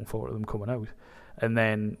really looking forward to them coming out. And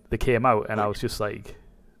then they came out, and I was just like,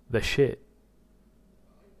 they're shit.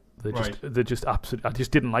 They're just absolute. I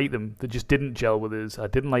just didn't like them. They just didn't gel with us. I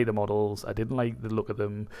didn't like the models. I didn't like the look of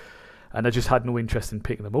them, and I just had no interest in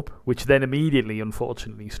picking them up. Which then immediately,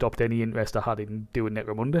 unfortunately, stopped any interest I had in doing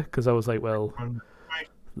Necromunda, because I was like, well,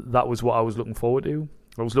 that was what I was looking forward to.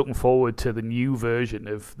 I was looking forward to the new version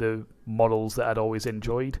of the models that I'd always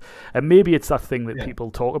enjoyed, and maybe it's that thing that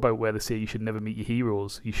people talk about where they say you should never meet your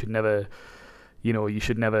heroes. You should never. You know, you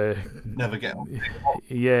should never get on.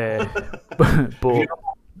 Yeah, but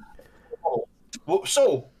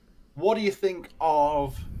so, what do you think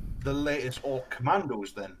of the latest Orc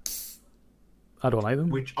Commandos then? I don't like them.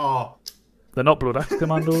 Which are they're not Blood Axe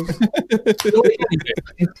Commandos.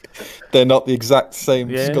 They're not the exact same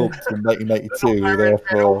sculpt from 1992.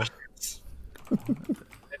 Therefore,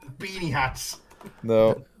 beanie hats.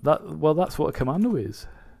 No. That's what a commando is.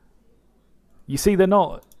 You see, they're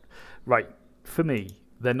not right. For me,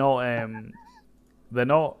 they're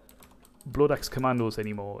not Blood Axe Commandos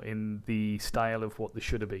anymore in the style of what they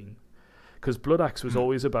should have been. Because Blood Axe was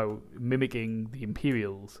always about mimicking the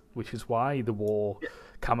Imperials, which is why they wore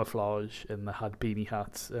camouflage and they had beanie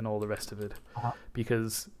hats and all the rest of it.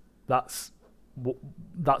 Because that's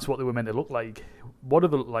what they were meant to look like. What do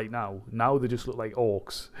they look like now? Now they just look like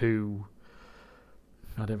orcs who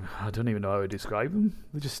I don't even know how to describe them.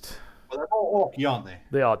 They're just. Well, they're more orky, aren't they?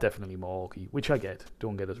 They are definitely more orky, which I get.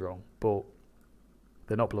 Don't get us wrong, but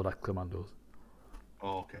they're not Blood Axe Commandos.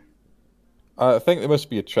 Oh, okay. I think there must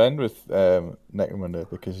be a trend with Necromunda,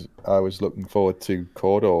 because I was looking forward to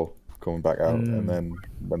Cawdor coming back out, and then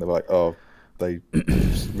when they were like, "Oh, they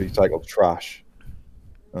recycled trash,"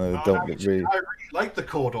 and they don't really. I really like the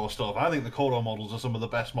Cawdor stuff. I think the Cawdor models are some of the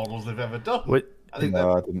best models they've ever done. I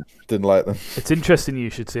didn't like them. It's interesting you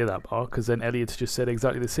should say that, Mark, because then Elliot's just said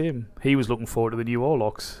exactly the same. He was looking forward to the new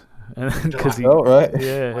Orlocks.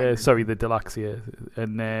 Sorry, the Deluxe,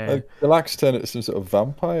 and Deluxe turned into some sort of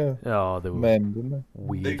vampire. Oh, they were men, didn't they?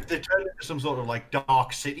 Weird. They turned into some sort of like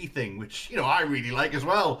Dark City thing, which I really like as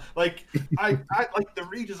well. Like I like the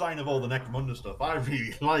redesign of all the Necromunda stuff. I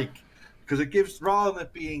really like, because it gives, rather than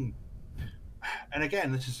it being, and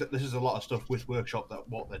again, this is a lot of stuff with Workshop, that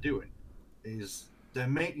what they're doing is they're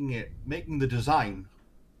making the design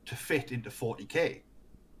to fit into 40k.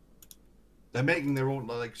 They're making their own,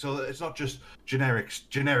 so it's not just generic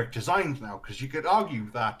designs now, because you could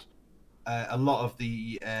argue that a lot of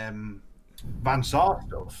the Van Sar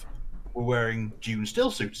stuff were wearing Dune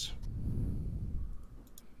still suits.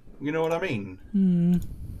 You know what I mean?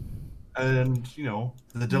 And, you know,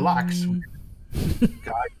 the Deluxe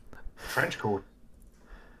guy, trench coat.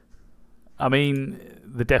 I mean,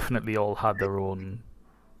 they definitely all had their own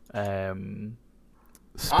styles.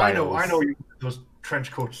 I know you those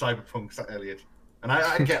trench coat cyberpunks, Elliot. And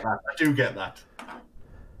I get that. I do get that.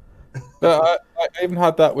 But I even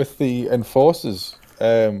had that with the Enforcers.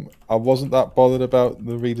 I wasn't that bothered about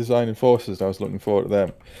the redesign Enforcers. I was looking forward to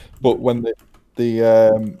them. But when the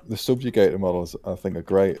Subjugator models, I think, are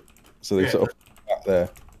great. So they sort of back there.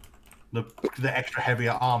 The extra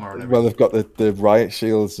heavier armor and everything. Well, they've got the riot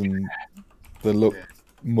shields and they look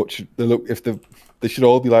they should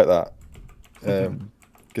all be like that.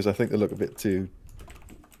 Because I think they look a bit too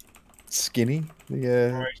skinny,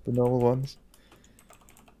 the normal ones.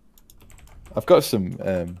 I've got some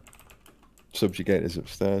Subjugators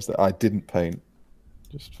upstairs that I didn't paint,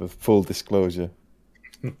 just for full disclosure.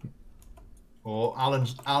 Well,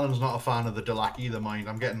 Alan's not a fan of the Delac either, mind.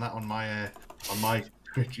 I'm getting that on my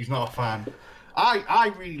Twitch. He's not a fan.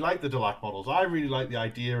 I really like the Delac models. I really like the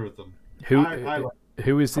idea of them.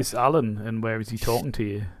 Who is this Alan, and where is he talking to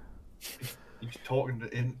you? He's talking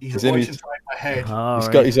to he's a voice inside my head. He's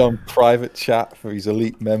got his own private chat for his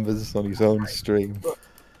elite members on his own stream.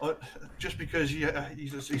 Just because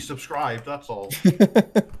he's subscribed, that's all.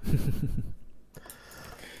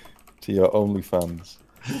 To your OnlyFans.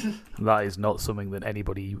 That is not something that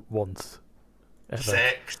anybody wants. Ever.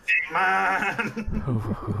 Sexy man.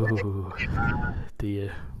 Oh,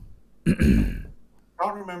 dear. I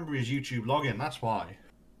can't remember his YouTube login. That's why.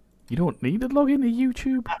 You don't need to log into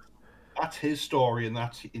YouTube. That's his story, and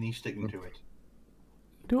he's sticking to it.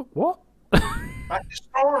 You don't what? That's his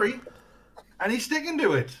story, and he's sticking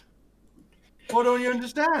to it. What don't you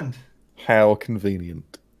understand? How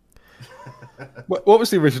convenient. What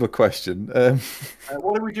was the original question?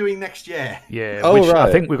 What are we doing next year? Yeah, Oh, which right.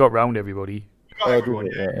 I think we got round everybody.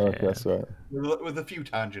 That's right. With a few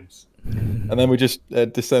tangents. And then we just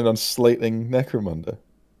descend on slating Necromunda.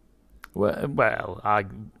 Well, how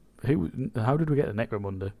did we get to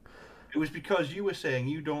Necromunda? It was because you were saying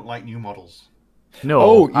you don't like new models.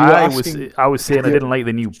 No, you were I asking- was saying I didn't like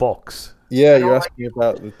the new box. Yeah, don't you're like asking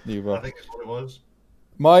about the new I box. think that's what it was.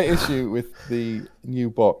 My issue with the new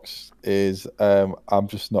box is I'm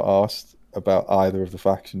just not asked about either of the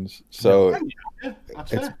factions. So Yeah,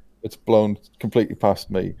 that's fair. it's blown completely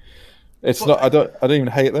past me. It's not. I don't even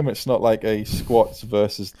hate them. It's not like a Squats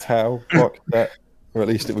versus Tau box set, or at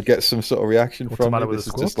least it would get some sort of reaction What's the from matter it. with This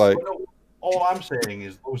the is just Squats? like But no, all I'm saying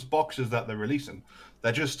is those boxes that they're releasing,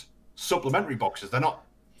 they're just supplementary boxes. They're not.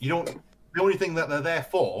 You don't. The only thing that they're there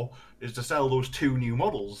for is to sell those 2 new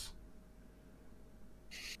models.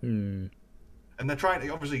 Hmm. And they're trying to,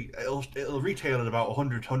 obviously, it'll retail at about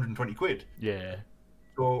 100, 120 quid. Yeah.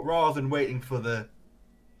 So rather than waiting for the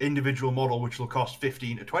individual model, which will cost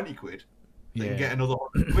 15 to 20 quid, they can get another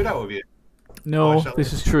 100 quid out of you. No, I sell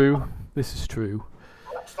this it. is true. This is true.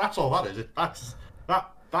 That's all that is.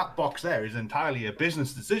 That box there is entirely a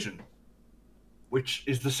business decision, which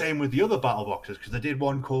is the same with the other battle boxes, because they did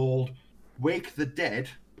one called Wake the Dead,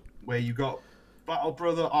 where you got Battle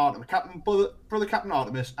Brother Artemis, Brother Captain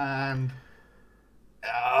Artemis, and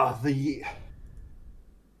the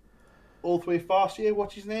Ulthwé Farseer,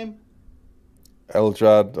 what's his name?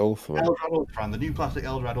 Eldrad Ulthwé. Eldrad Ulthran, the new classic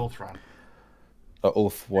Eldrad Ulthran.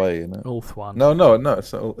 Ulthwé, isn't it? Ulthwan. No,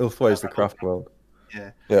 it's not. Ulthwé is the craft world.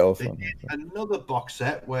 Yeah. Yeah, They Ulthwé. did another box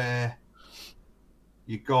set where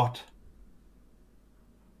you got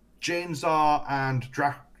Janezar and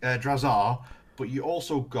Drazar, but you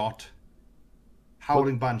also got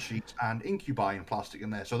Howling Banshees and Incubi in plastic in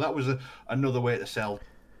there. So that was another way to sell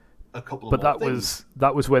a couple of But more that things.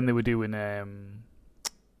 was when they were doing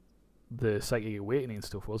the Psychic Awakening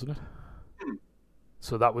stuff, wasn't it?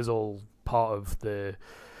 So that was all part of the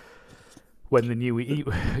when the new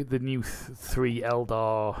 3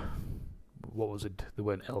 Eldar. What was it? They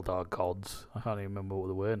weren't Eldar gods. I can't even remember what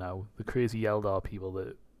they were now. The crazy Eldar people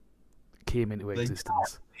that came into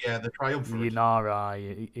existence. Yeah, the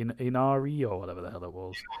Triumvirate. The Inari or whatever the hell it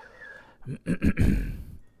was.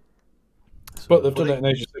 But they've done it in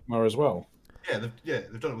Age of Sigmar as well. Yeah,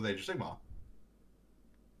 they've done it with Age of Sigmar.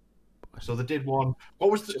 So they did one.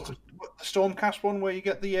 What was the Stormcast one where you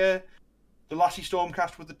get the lassie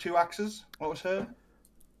Stormcast with the 2 axes? What was her?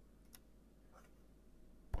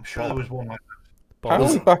 I'm sure there was one like that. How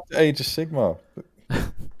is it back to Age of Sigmar?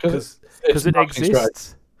 Because it's it marketing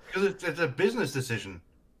exists. Because it's a business decision.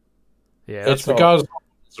 Yeah, It's that's not- regardless of what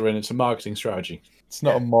they're in, it's a marketing strategy. It's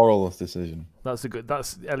not a moral decision. That's a good.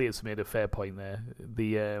 That's Elliot's made a fair point there.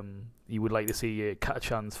 The you would like to see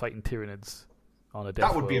Catachans fighting Tyranids on a Death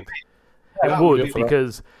That would be World. a It that would, would be-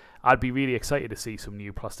 because I'd be really excited to see some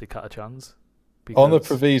new plastic Catachans. On the because-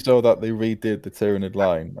 proviso that they redid the Tyranid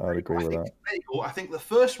line, I'd agree with that. There you go. I think the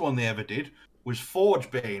first one they ever did was Forge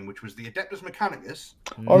Bane, which was the Adeptus Mechanicus.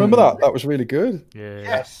 I remember that. That was really good. Yeah.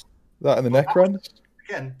 Yes. That and the Necrons.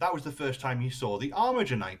 Again, that was the first time you saw the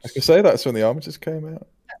Armiger I Knights. could say that's when the Armigers came out.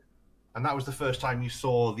 And that was the first time you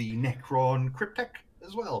saw the Necron Cryptek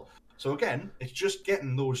as well. So again, it's just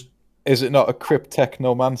getting those. Is it not a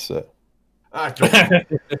Cryptechnomancer? I don't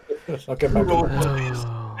know I'll get back to what that. it is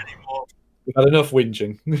anymore. We've had enough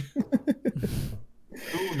whinging.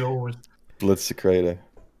 Who knows? Bloodsecrator.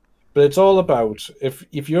 But it's all about if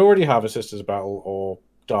you already have a Sisters of Battle or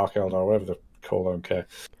Dark Eldar, whatever they're called, I don't care,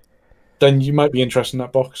 then you might be interested in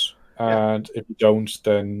that box. And if you don't,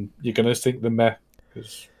 then you're going to think the meh,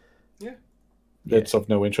 because it's of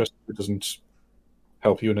no interest. It doesn't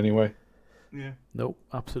help you in any way. Yeah. No,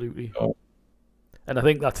 absolutely. Oh. And I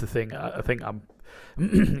think that's the thing. I think I'm.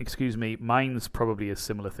 excuse me. Mine's probably a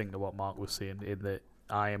similar thing to what Mark was saying, in that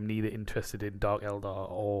I am neither interested in Dark Eldar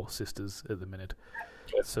or Sisters at the minute.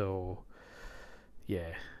 So, yeah,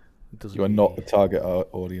 it doesn't. You are not the target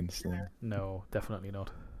audience then. No, definitely not.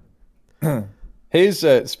 Here's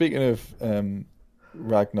speaking of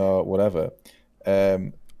Ragnar, whatever.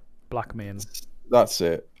 Black Mane. That's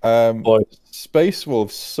it. Boy. Space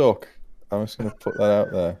Wolves suck. I'm just going to put that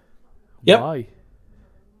out there Yep. Why?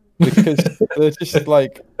 because they're just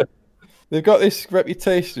like they've got this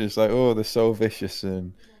reputation as like, oh, they're so vicious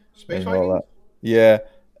and Space all Vikings? that. Yeah,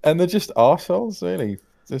 and they're just arseholes, really.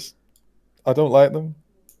 Just I don't like them.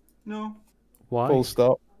 No. Why? Full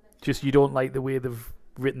stop. Just you don't like the way they've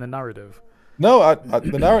written the narrative. No,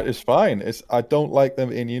 the narrative's fine. It's I don't like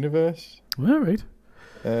them in universe. All right.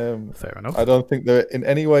 Um, Fair enough. I don't think they're in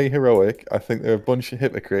any way heroic. I think they're a bunch of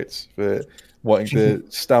hypocrites for wanting to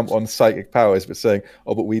stamp on psychic powers, but saying,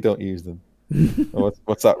 "Oh, but we don't use them."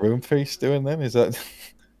 What's that Rune Priest doing then? Is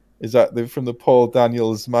that from the Paul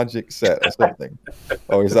Daniels magic set or something,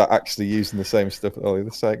 or is that actually using the same stuff that all the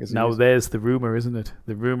other psychics? Now use? there's the rumor, isn't it?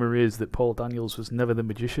 The rumor is that Paul Daniels was never the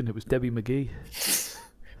magician; it was Debbie McGee.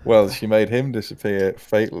 Well, she made him disappear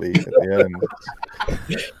fatally at the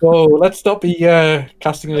end. Whoa, let's not be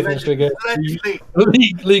casting anything that's going to Allegedly.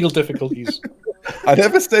 get legal difficulties. I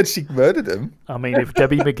never said she murdered him. I mean, if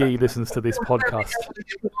Debbie McGee listens to this podcast,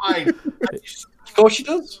 Fine. Of course she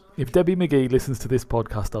does. if Debbie McGee listens to this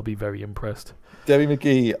podcast, I'll be very impressed. Debbie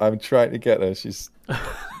McGee, I'm trying to get her. She's.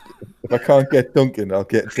 If I can't get Duncan, I'll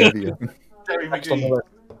get Debbie. Terry McGee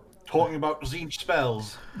talking about Zinch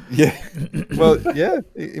spells. Yeah. Well, yeah.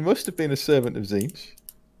 He must have been a servant of Zinch.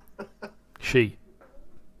 She.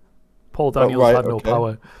 Paul Daniels right, had no okay.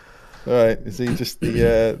 power. All right. Is he just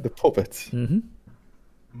the puppet? Hmm.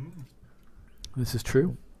 This is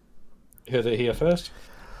true. You heard it here first.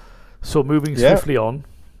 So moving Yeah. swiftly on,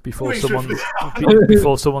 before Moving someone swiftly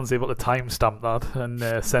before someone's able to timestamp that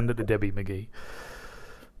and send it to Debbie McGee.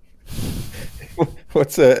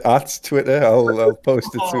 What's at Twitter? I'll post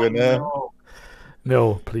it to Oh, her now. no.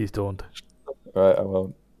 No, please don't. Right, I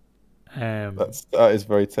won't. That is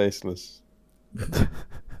very tasteless.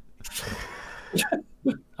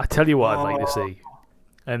 I tell you what I'd like to see,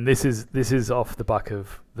 and this is off the back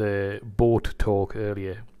of the boat talk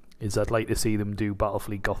earlier. Is I'd like to see them do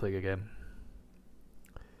Battlefleet Gothic again.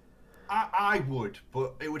 I would,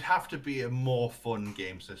 but it would have to be a more fun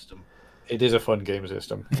game system. It is a fun game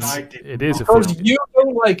system. I did It is a not- fun. Because you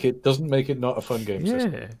don't like it doesn't make it not a fun game Yeah,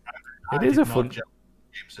 system. it I is did a not fun. gel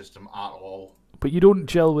with the game system at all. But you don't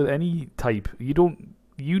gel with any type. You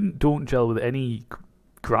don't gel with any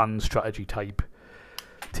grand strategy type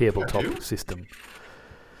tabletop I do. system.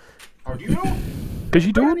 Or do you know? Because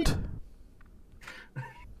you don't.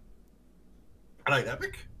 I like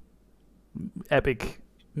Epic. Epic.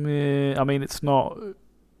 Meh, I mean, it's not.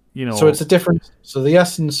 You know. So it's a different. So the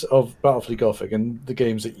essence of Battlefleet Gothic and the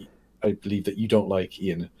games that I believe that you don't like,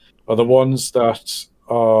 Ian, are the ones that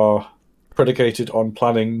are predicated on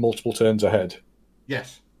planning multiple turns ahead.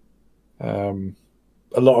 Yes.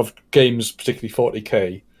 A lot of games, particularly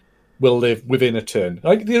 40k, will live within a turn.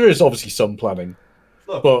 Like there is obviously some planning,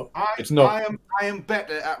 Look, but I, it's not. I am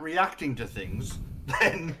better at reacting to things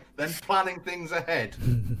than planning things ahead.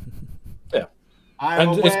 Yeah. I am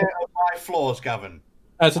And it's- aware of my flaws, Gavin.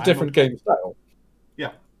 As a I'm different okay. game style.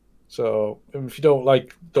 Yeah. So if you don't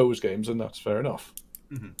like those games, then that's fair enough.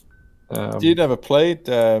 Mhm. You never played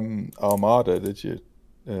Armada, did you,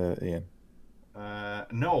 Ian?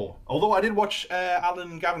 No. Although I did watch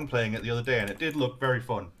Alan and Gavin playing it the other day, and it did look very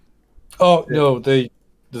fun. Oh no, there's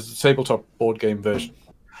a tabletop board game version.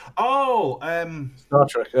 Oh,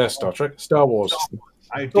 Star Wars.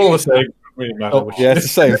 I It's all the did. same. Doesn't really matter Oh, which. yeah, it's the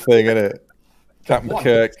same thing, isn't it? Captain What?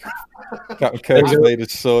 Kirk. Captain Kirk's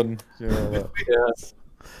Vader's son. You know that.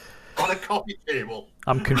 Yeah. On a coffee table.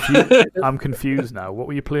 I'm confused. I'm confused now. What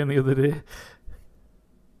were you playing the other day?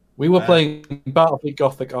 We were playing Battlefleet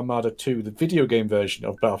Gothic Armada 2, the video game version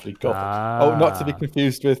of Battlefleet Gothic. Oh, not to be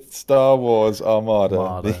confused with Star Wars Armada.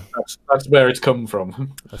 Armada. That's where it's come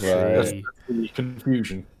from. I Right. see. The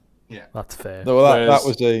confusion. That's fair. No, well, that Whereas-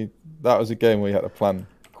 was a game we had to plan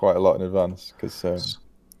quite a lot in advance because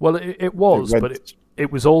Well, it was, went but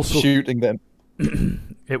it was also shooting then.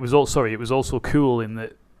 it was also cool in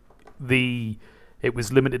that it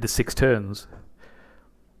was limited to 6 turns.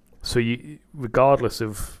 So you, regardless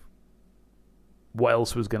of what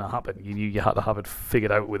else was going to happen, you knew you had to have it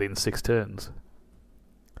figured out within 6 turns.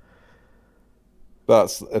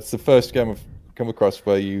 It's the first game I've come across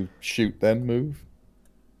where you shoot then move.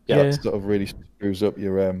 Yeah. That sort of really screws up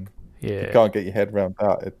your You Yeah, can't get your head around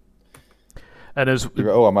that. and as You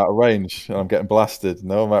go, oh, I'm out of range and I'm getting blasted.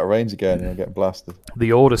 No, I'm out of range again and I'm getting blasted.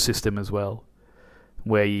 the order system as well,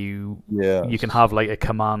 where you Yeah. can have like a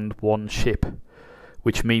command one ship,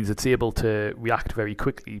 which means it's able to react very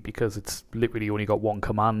quickly because it's literally only got one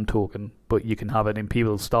command token. But you can have an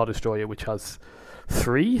Imperial Star Destroyer which has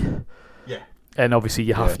 3, Yeah. and obviously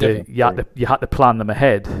you have Yeah, you had to plan them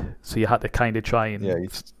ahead. So you had to kind of try and Yeah, you're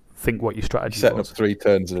think what your strategy setting up was. 3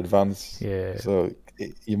 turns in advance. Yeah. So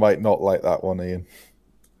you might not like that one, Ian.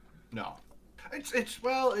 No. It's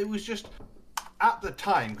well, it was just at the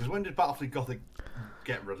time, because when did Battlefleet Gothic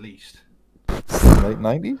get released? Late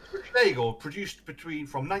 90s? There you go, produced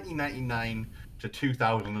from 1999 to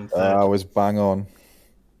 2003. I was bang on.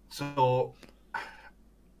 So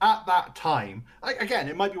at that time, again,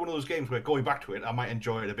 it might be one of those games where going back to it, I might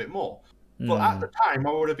enjoy it a bit more. But at the time,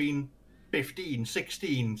 I would have been 15,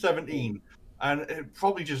 16, 17, and it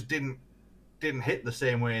probably just didn't hit the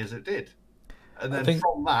same way as it did. And then think-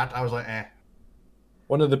 from that, I was like, eh.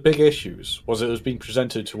 One of the big issues was it was being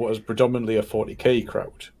presented to what is predominantly a 40k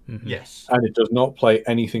crowd, Yes. and it does not play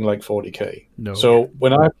anything like 40k. No. So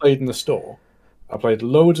when I played in the store, I played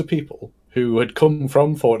loads of people who had come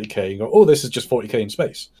from 40k and go, "Oh, this is just 40k in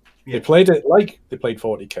space." Yeah. They played it like they played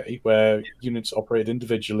 40k, where units operated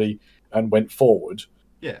individually and went forward.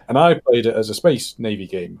 Yeah. And I played it as a space navy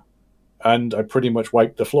game, and I pretty much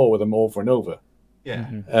wiped the floor with them over and over.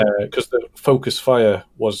 Yeah. Because the focus fire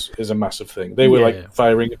is a massive thing. They were Yeah. like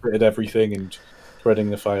firing at everything and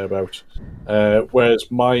spreading the fire about, whereas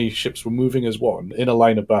my ships were moving as one in a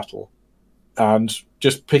line of battle, and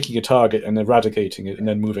just picking a target and eradicating it, and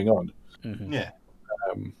then moving on. Yeah.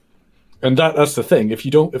 And that's the thing. If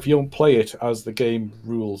you don't play it as the game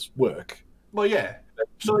rules work, Well, yeah.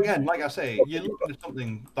 So again, like I say, you're looking at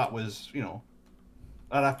something that was,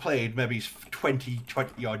 that I played maybe 20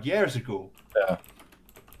 odd years ago. Yeah.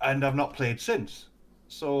 And I've not played since.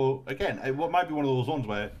 So again, it might be one of those ones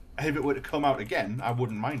where if it were to come out again, I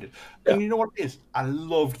wouldn't mind it. Yeah. And you know what it is? I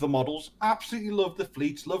loved the models, absolutely loved the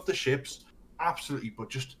fleets, loved the ships, absolutely. But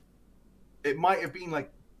just it might have been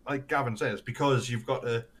like Gavin says, because you've got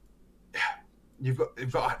to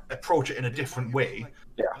approach it in a different way.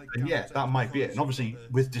 Yeah. And yeah, that might be it. And obviously,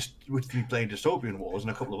 with me playing Dystopian Wars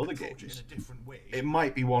and a couple of other games, it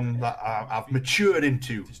might be one that I've matured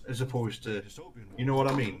into, as opposed to, you know what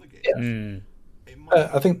I mean?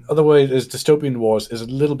 I think other way is Dystopian Wars is a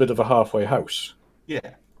little bit of a halfway house Yeah,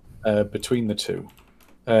 between the two.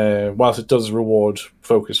 Whilst it does reward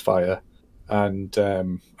focus fire and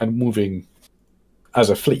moving as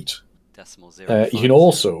a fleet, you can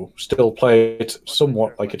also still play it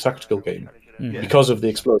somewhat like a tactical game because of the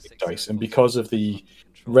exploding dice and because of the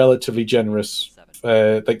relatively generous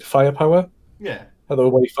like firepower, yeah, how the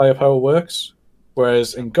way firepower works.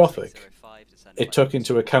 Whereas in Gothic, it took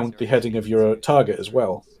into account the heading of your target as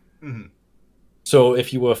well. Mhm. So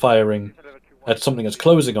if you were firing at something that's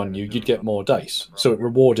closing on you, you'd get more dice. So it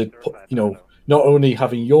rewarded, not only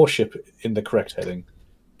having your ship in the correct heading,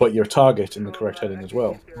 but your target in the correct heading as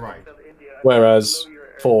well. right. Whereas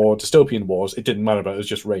for Dystopian Wars, it didn't matter about it; was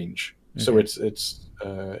just range. So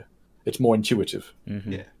it's more intuitive.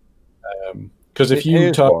 Yeah. Because if you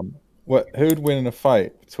Here's one. Who'd win in a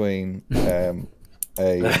fight between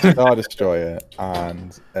a Star Destroyer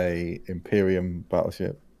and a Imperium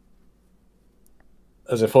battleship?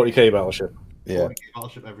 as a 40k battleship, Yeah. 40K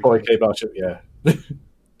battleship every time. 40k battleship, yeah.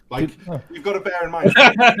 Like, you've got to bear in mind,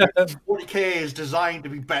 40k is designed to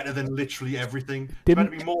be better than literally everything. It's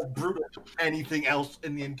meant to be more brutal than anything else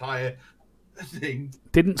in the entire thing.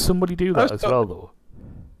 Didn't somebody do that as well, though?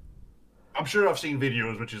 I'm sure I've seen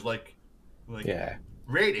videos which is like Like, Yeah.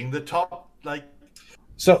 rating the top, like,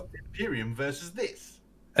 So Imperium versus this.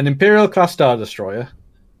 an Imperial class Star Destroyer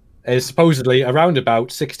is supposedly around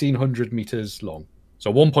about 1,600 meters long,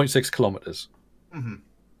 so 1.6 kilometers. Mm-hmm.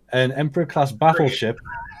 An Emperor class battleship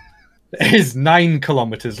is 9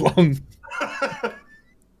 kilometers long.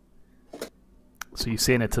 So you're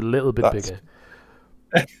saying it's a little bit That's- bigger.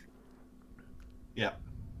 Yeah.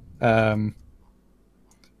 And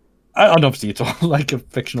obviously it's all like a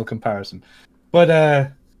fictional comparison, but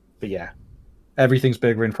yeah, everything's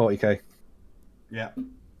bigger in 40k. Yeah.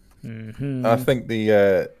 Mm-hmm. I think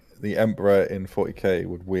the Emperor in 40k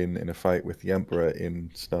would win in a fight with the Emperor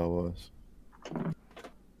in Star Wars. Oh,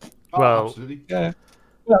 Well- absolutely. Yeah,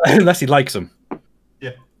 well, unless he likes them.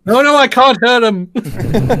 Yeah. No, I can't hurt him.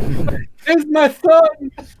 It's my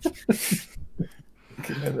son.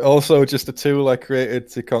 And also, just a tool I created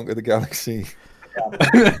to conquer the galaxy.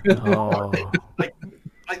 Oh.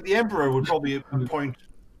 Like the Emperor would probably appoint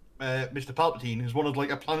Mr. Palpatine as one of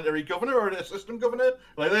like a planetary governor or a system governor.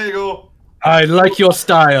 Like, there you go. I like your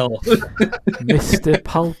style. Mr.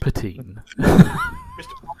 Palpatine.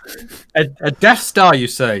 Mr. Palpatine. A Death Star, you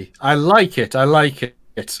say? I like it. I like it.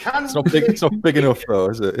 Can It's not big enough though,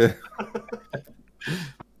 is it? Yeah.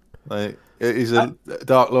 Like, he's a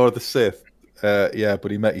Dark Lord of the Sith. Yeah,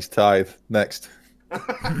 but he met his tithe. Next.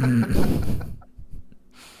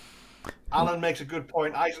 Alan makes a good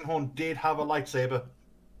point. Eisenhorn did have a lightsaber.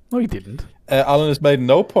 No, he didn't. Alan has made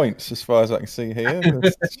no points as far as I can see here in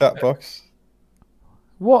the chat box.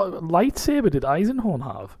 What lightsaber did Eisenhorn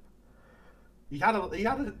have? He had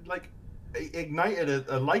like ignited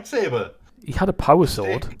a lightsaber. He had a power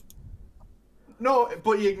sword. No,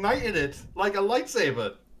 but he ignited it like a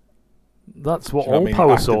lightsaber. That's what Do you know all what I mean?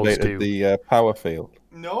 power swords Activated do. the power field.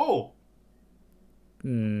 No.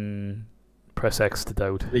 Press X to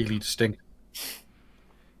doubt. Really distinct.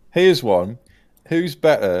 Here's one. Who's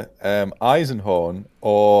better, Eisenhorn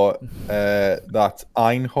or that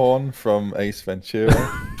Einhorn from Ace Ventura?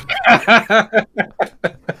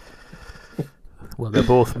 Well, they're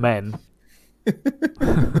both men.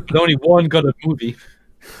 But only one got a movie.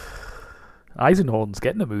 Eisenhorn's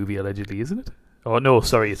getting a movie allegedly, isn't it? Oh no,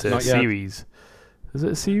 sorry, it's a Not yet. series. Is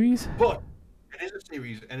it a series? But it is a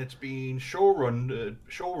series, and it's been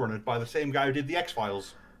showrunnered by the same guy who did the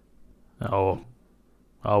X-Files. Oh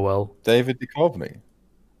well. David Duchovny.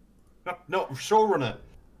 No, showrunner.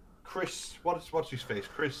 Chris, what's his face?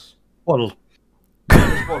 Chris Waddle.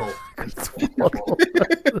 Waddle.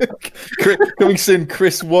 Coming soon,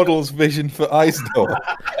 Chris Waddle's vision for Eisenhorn.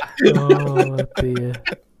 Oh dear.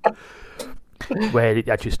 Where did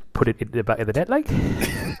I just put it in the back of the net, like?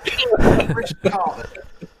 Chris Carter,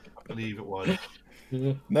 I believe it was.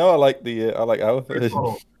 No, I like our Chris version.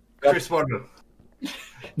 Waddle. Chris Waddle.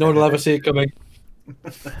 No one will ever see it coming.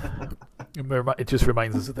 It just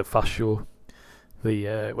reminds us of the Fast Show,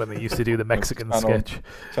 the when they used to do the Mexican Channel- sketch.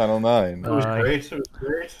 Channel 9. It was Aye. great. It was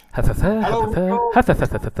great.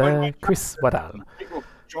 Chris Waddle. Rico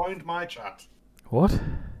joined my chat. What?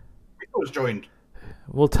 Rico was joined.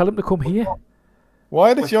 Well, tell him to come here.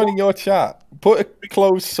 Why are they joining your chat? Put a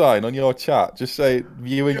closed sign on your chat. Just say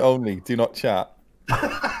viewing only, do not chat.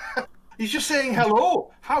 He's just saying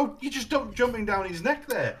hello. How you just don't jumping down his neck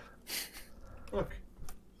there? Look,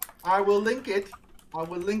 I will link it. I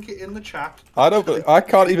will link it in the chat. I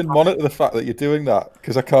can't even monitor the fact that you're doing that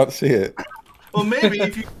because I can't see it. Well, maybe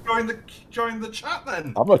if you join the chat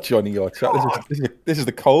then. I'm not joining your chat. This is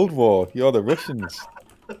the Cold War. You're the Russians.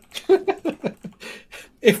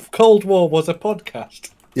 If Cold War was a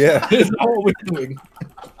podcast, Yeah, is that what we're doing?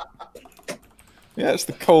 yeah. It's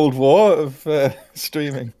the Cold War of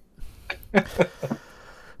streaming. We're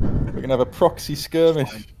gonna have a proxy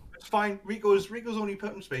skirmish, It's fine. Rico's only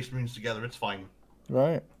putting Space Marines together. It's fine.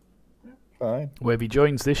 right? Fine. Where if he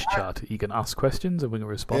joins this chat, he can ask questions and we can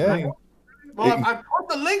respond. Yeah. Well, I've put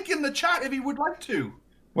the link in the chat if he would like to.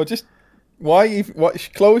 Well, just why?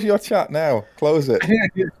 Close your chat now. Close it.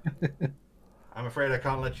 I'm afraid I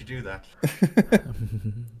can't let you do that.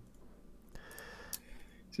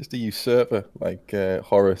 Just a usurper like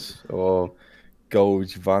Horus or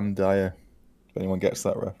Gouge Van Dyer. If anyone gets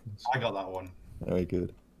that reference. I got that one. Very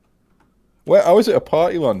good. Well, I was at a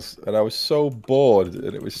party once and I was so bored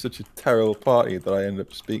and it was such a terrible party that I ended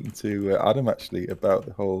up speaking to Adam actually about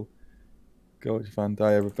the whole Gouge Van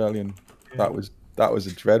Dyer rebellion. Yeah. That was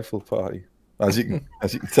a dreadful party, as you can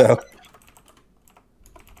tell.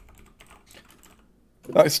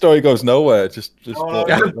 That story goes nowhere. Just Oh, no.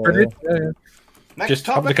 Yeah, yeah. brilliant. Yeah. Next Just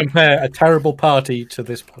have to topic. compare a terrible party to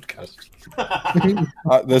this podcast.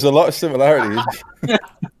 There's a lot of similarities.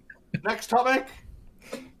 Next topic.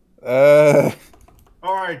 Uh,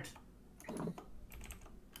 All right.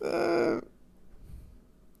 That's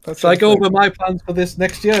So I go something. over my plans for this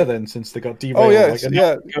next year then, since they got derailed. Oh yes, like,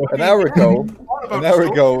 yeah. An hour ago, What about an hour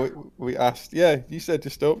Dystopian? ago, we asked. Yeah, you said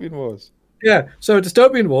Dystopian Wars. Yeah, so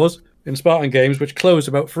Dystopian Wars in Spartan Games, which closed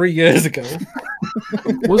about 3 years ago.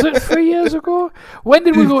 Was it 3 years ago? When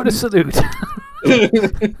did we go to Salute?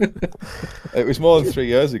 It was more than 3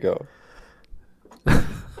 years ago.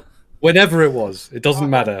 Whenever it was, it doesn't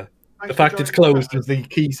matter. Thanks The for fact it's joining closed is the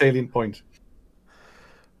key salient point.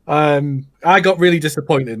 I got really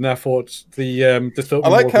disappointed, and I thought the Dystopian I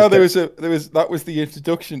like Wars how was there was that was the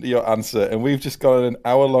introduction to your answer, and we've just gone on an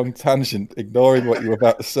hour-long tangent, ignoring what you were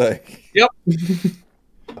about to say. Yep.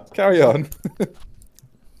 Carry on.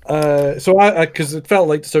 So I because it felt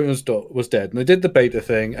like Dystopian was dead, and they did the beta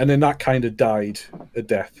thing, and then that kind of died a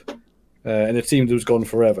death, and it seemed it was gone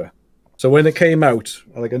forever. So when it came out,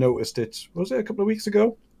 I noticed it. Was it a couple of weeks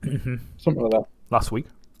ago? Something like that. Last week.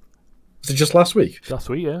 Was it just last week? Last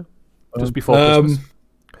week, yeah. Just before Christmas.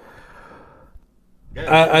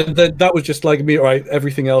 And then that was just like me. Right,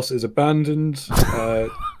 everything else is abandoned.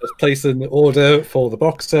 Let's place an order for the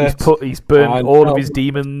box set. He's burnt and all of his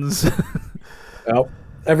demons.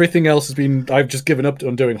 Everything else has been. I've just given up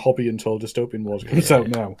on doing hobby until Dystopian Wars comes out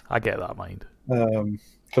now. I get that, mind.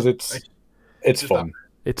 Because it's fun.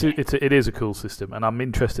 It is a cool system, and I'm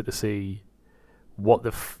interested to see what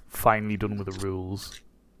they've finally done with the rules.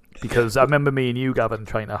 Because I remember me and you, Gavin,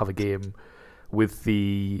 trying to have a game with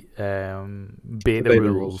the beta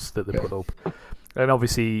rules that they put up. And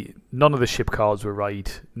obviously, none of the ship cards were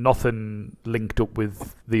right. Nothing linked up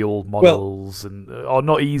with the old models, or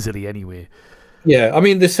not easily anyway. Yeah, I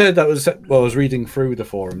mean, they said that was. Well, I was reading through the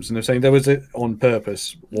forums, and they're saying there was it on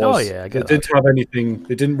purpose. Oh yeah, I get they didn't have anything.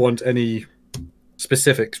 They didn't want any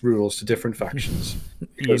specific rules to different factions.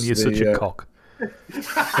 Ian, you're such a cock.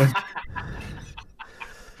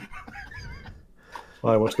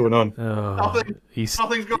 Why? What's going on?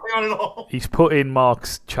 Nothing's going on at all. He's put in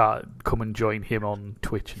Mark's chat. Come and join him on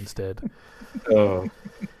Twitch instead. Oh,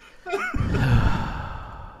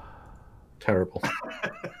 terrible.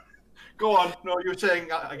 Go on. No, you were saying,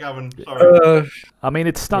 Gavin. Sorry. I mean,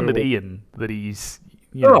 it's standard Ian that he's.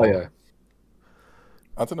 You know, Yeah.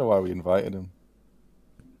 I don't know why we invited him.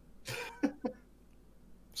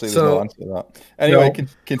 See, there's no answer to that. Anyway,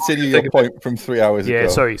 continue your point from 3 hours ago. Yeah,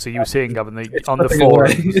 sorry. So you were saying, Gavin, on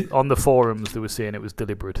the forums, they were saying it was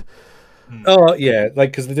deliberate. Oh yeah,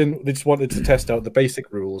 because they just wanted to test out the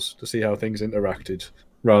basic rules to see how things interacted,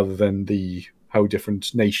 rather than how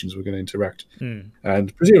different nations were going to interact.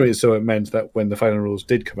 And presumably, so it meant that when the final rules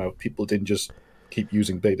did come out, people didn't just keep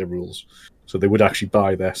using beta rules, so they would actually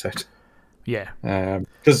buy their set. Yeah.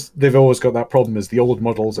 Because they've always got that problem: is the old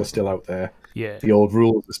models are still out there. Yeah. The old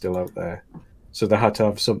rules are still out there, so they had to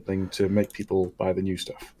have something to make people buy the new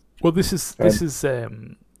stuff. Well, this is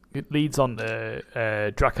it leads on to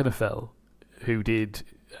Drakenfell, who did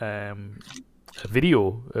a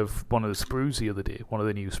video of one of the sprues the other day, one of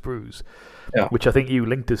the new sprues, which I think you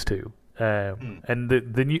linked us to. And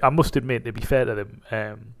the new, I must admit, to be fair to them,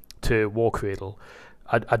 to Warcradle,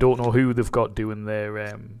 I don't know who they've got doing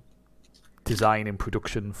their design and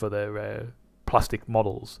production for their plastic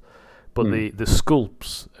models. But the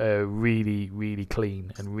sculpts are really, really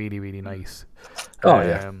clean and really, really nice.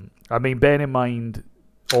 I mean, bearing in mind,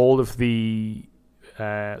 all of the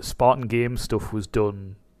Spartan Games stuff was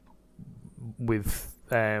done with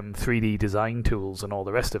 3D design tools and all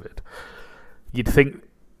the rest of it. You'd think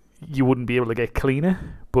you wouldn't be able to get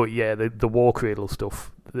cleaner, but yeah, the Warcradle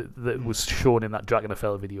stuff that was shown in that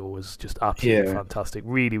Drakenfell video was just absolutely fantastic.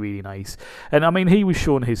 Really, really nice. And I mean, he was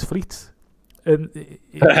showing his fleets. And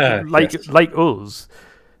like us,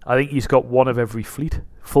 I think he's got one of every fleet,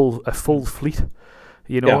 a full fleet,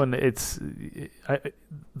 and it's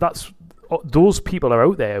that's those people are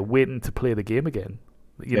out there waiting to play the game again.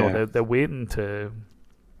 They're waiting to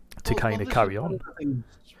kind of carry on.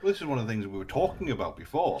 This is one of the things we were talking about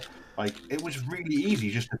before. Like, it was really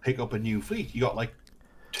easy just to pick up a new fleet. You got like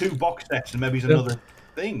 2 box sets and maybe another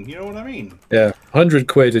thing. You know what I mean? Yeah,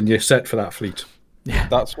 £100 and you're set for that fleet. Yeah,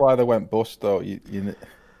 that's why they went bust, though. You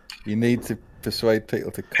need to persuade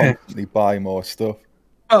people to constantly buy more stuff.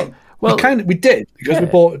 Well, we did because we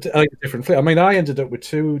bought a different fleet. I mean, I ended up with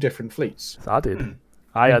 2 different fleets. I did.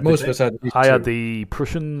 I had the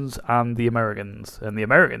Prussians and the Americans, and the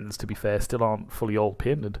Americans, to be fair, still aren't fully all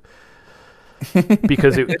painted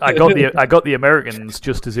because I got the Americans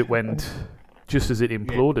just as it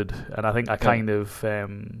imploded, and I think I kind of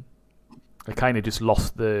just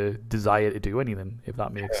lost the desire to do anything, if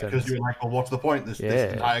that makes sense. Because you're like, well, what's the point? This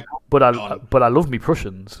entire but I love me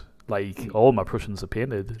Prussians. Like, all my Prussians are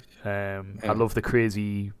painted. I love the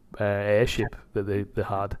crazy airship that they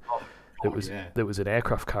had. That was an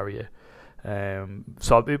aircraft carrier.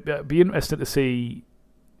 So it'd be interesting to see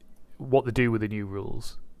what they do with the new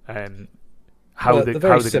rules and how they're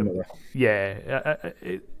very similar.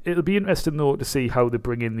 It'll be interesting though to see how they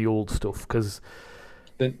bring in the old stuff because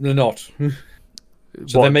they're not.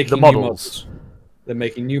 So they're making the models. They're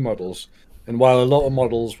making new models, and while a lot of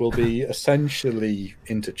models will be essentially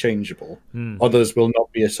interchangeable, others will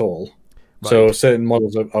not be at all. Right. So certain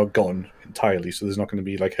models are gone entirely. So there's not going to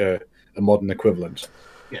be like a modern equivalent,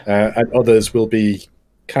 and others will be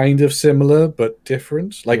kind of similar but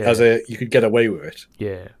different. Like you could get away with it.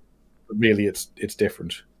 Yeah, but really, it's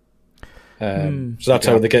different. So that's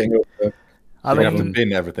how they're getting over. You haven't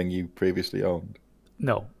been everything you previously owned.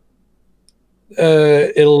 No.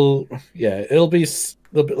 It'll be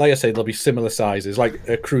like I say, they'll be similar sizes. Like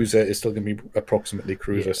a cruiser is still going to be approximately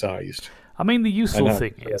cruiser sized. I mean, the useful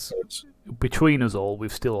thing is between us all,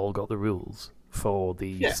 we've still all got the rules for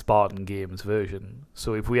the Spartan Games version.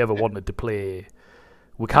 So if we ever wanted to play,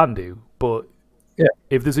 we can do. But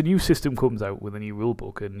if there's a new system comes out with a new rule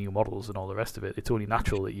book and new models and all the rest of it, it's only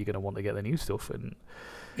natural that you're going to want to get the new stuff. And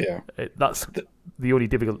that's the only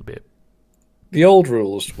difficult bit. The old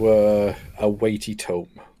rules were a weighty tome,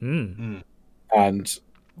 and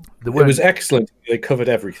it was excellent. They covered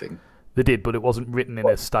everything. They did, but it wasn't written in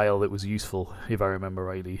a style that was useful, if I remember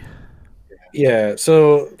rightly. Yeah,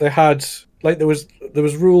 so they had there was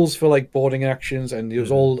rules for like boarding actions, and there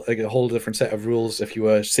was all like a whole different set of rules if you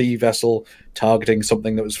were a sea vessel targeting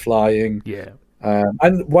something that was flying. Yeah,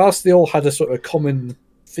 and whilst they all had a sort of common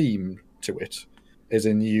theme to it. As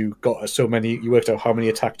in, you got you worked out how many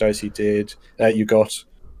attack dice you got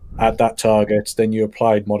at that target, then you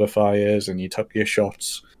applied modifiers and you took your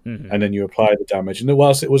shots, and then you applied the damage. And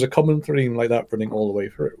whilst it was a common theme like that running all the way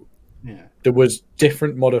through, there was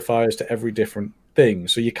different modifiers to every different thing.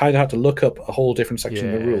 So you kind of had to look up a whole different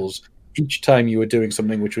section of the rules each time you were doing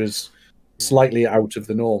something which was slightly out of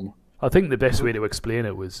the norm. I think the best way to explain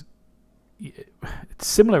it was, it's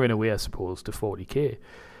similar in a way, I suppose, to 40k.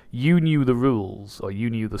 You knew the rules, or you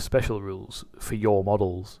knew the special rules for your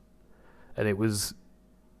models, and it was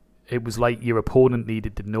like your opponent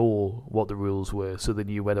needed to know what the rules were, so they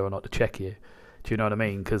knew whether or not to check you. Do you know what I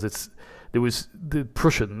mean? Because there was the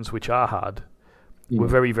Prussians, which I had, were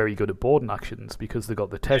very, very good at boarding actions because they got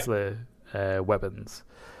the Tesla weapons,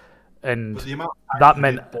 and that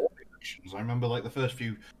meant actions. I remember like the first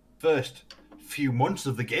few months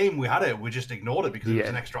of the game we had it, we just ignored it because it was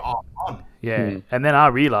an extra art on. And then I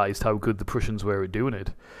realised how good the Prussians were at doing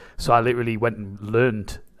it. So I literally went and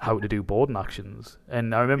learned how to do boarding actions.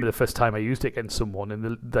 And I remember the first time I used it against someone,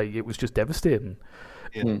 and it was just devastating.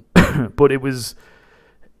 But I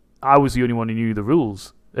was the only one who knew the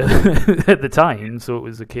rules at the time, so it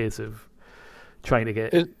was a case of trying to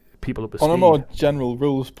get people up to speed. On a more general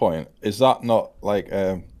rules point, is that not like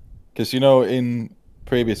because in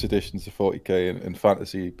previous editions of 40k and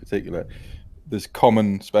fantasy in particular, there's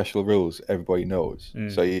common special rules everybody knows.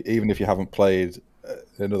 So even if you haven't played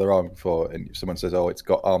another army before and someone says, oh, it's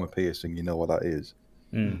got armor piercing, you know what that is.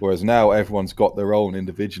 Whereas now everyone's got their own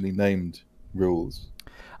individually named rules.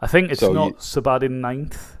 I think it's not so bad in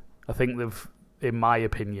 9th. I think in my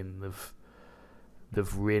opinion,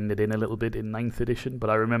 they've reined it in a little bit in 9th edition, but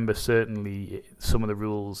I remember certainly some of the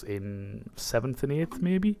rules in 7th and 8th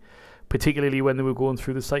maybe. Particularly when they were going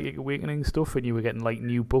through the Psychic Awakening stuff and you were getting like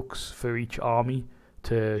new books for each army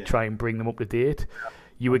to try and bring them up to date.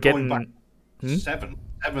 You were getting...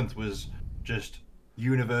 Seventh was just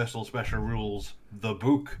Universal Special Rules, the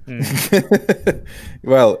book.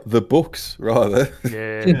 Well, the books, rather.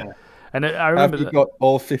 Yeah. And I remember... Have you got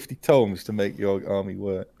all 50 tomes to make your army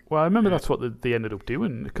work? Well, I remember that's what they ended up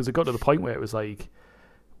doing, because it got to the point where it was like,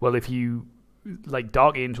 well, if you... Like,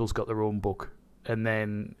 Dark Angels got their own book, and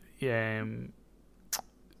then...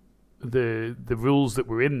 the rules that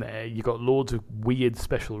were in there, you got loads of weird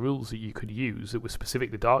special rules that you could use that were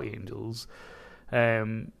specific to Dark Angels,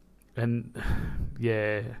 and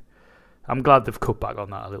I'm glad they've cut back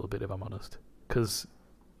on that a little bit, if I'm honest, because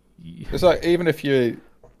it's like even if you're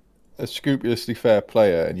a scrupulously fair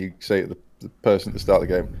player and you say to the person at the start of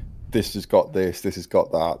the game, this has got this has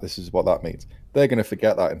got that, this is what that means, they're going to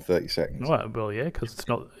forget that in 30 seconds. Well, yeah, because it's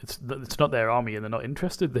not their army and they're not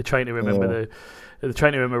interested. They're trying to remember they're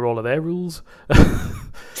trying to remember all of their rules.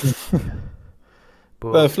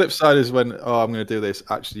 But the flip side is when I'm going to do this.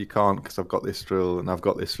 Actually, you can't because I've got this rule and I've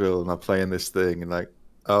got this rule and I'm playing this thing and like,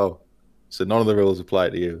 oh, so none of the rules apply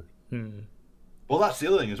to you. Well, that's the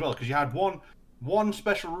other thing as well, because you had one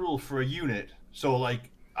special rule for a unit. So like,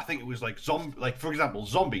 I think it was like for example,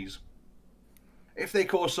 zombies. If they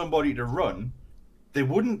cause somebody to run, they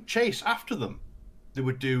wouldn't chase after them. They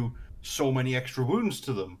would do so many extra wounds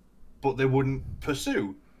to them, but they wouldn't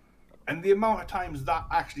pursue. And the amount of times that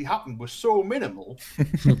actually happened was so minimal,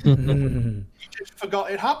 you just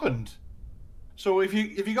forgot it happened. So if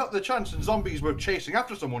you got the chance and zombies were chasing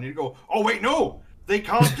after someone, you'd go, "Oh wait, no, they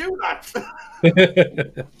can't do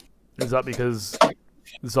that." Is that because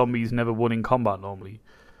zombies never won in combat normally?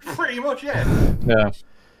 Pretty much, yeah. Yeah.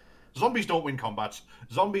 Zombies don't win combats.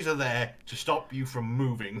 Zombies are there to stop you from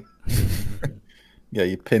moving. Yeah,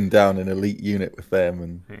 you pin down an elite unit with them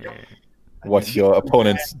and Yeah. watch your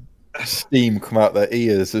opponent's steam come out their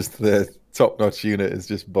ears as the top-notch unit is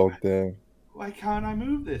just bogged down. Why can't I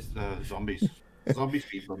move this? Zombies. Zombie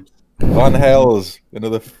speed bumps. Van Hells,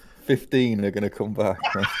 another 15 are going to come back.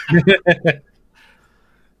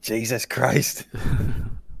 Jesus Christ.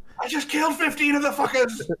 I just killed 15 of the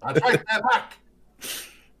fuckers. I tried their back.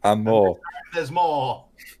 And more. There's more.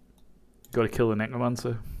 Got to kill the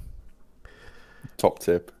necromancer. Top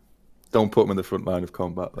tip. Don't put them in the front line of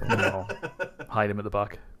combat. Though. No. Hide him at the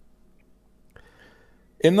back.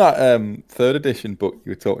 In that 3rd edition book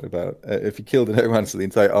you were talking about, if you killed an necromancer, the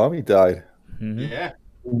entire army died. Mhm. Yeah.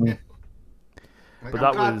 Mm. Like, But I'm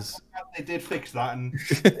that glad was they did fix that and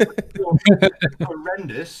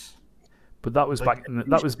horrendous. But that was Like, back in the,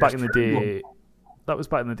 that was back in the just day. That was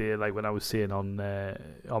back in the day, like when I was saying on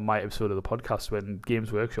my episode of the podcast when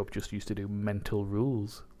Games Workshop just used to do mental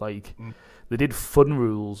rules. Like they did fun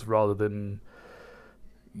rules rather than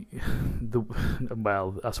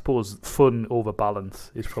I suppose fun over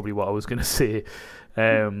balance is probably what I was going to say.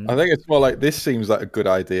 I think it's more like this seems like a good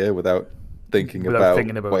idea without thinking about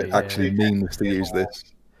what it actually means to use this.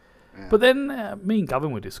 But then me and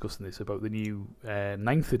Gavin were discussing this about the new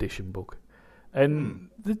 9th edition book, and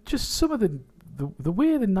just some of the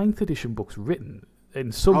way the 9th edition book's written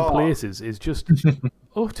in some places is just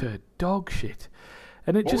utter dog shit.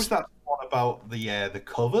 And it What just was that one about the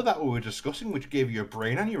cover that we were discussing, which gave you a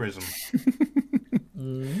brain aneurysm?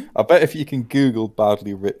 I bet if you can Google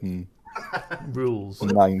badly written rules.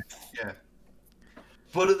 9th. Yeah.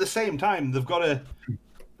 But at the same time, they've got to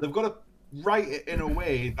write it in a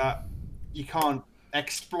way that you can't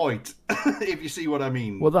exploit, if you see what I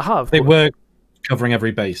mean. Well, they have. They but- were covering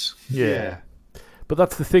every base. Yeah. But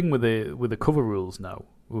that's the thing with the cover rules now.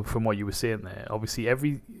 From what you were saying there, obviously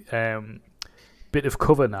every bit of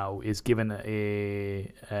cover now is given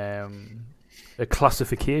a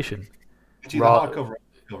classification. It's either hardcover or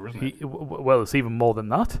cover, isn't it? Well, it's even more than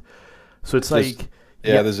that. So it's There's- like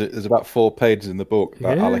there's about 4 pages in the book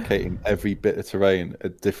that Yeah. allocating every bit of terrain a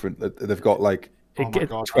different. They've got like Oh my get-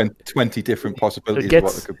 God. 20 different possibilities it of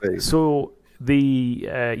what gets it could be. so the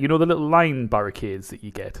the little line barricades that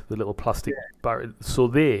you get, the little plastic so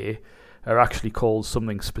they are actually called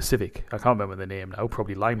something specific. I can't remember the name now,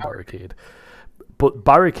 probably line barricade. But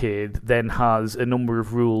barricade then has a number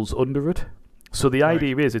of rules under it. So the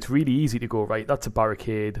idea is it's really easy to go, right, that's a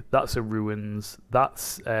barricade, that's a ruins,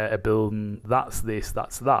 that's a building, that's this,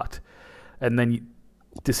 that's that. And then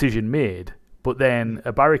decision made. But then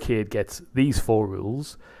a barricade gets these 4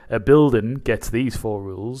 rules, a building gets these 4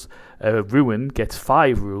 rules, a ruin gets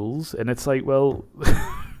 5 rules, and it's like, well,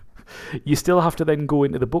 you still have to then go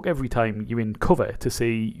into the book every time you're in cover to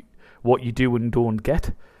see what you do and don't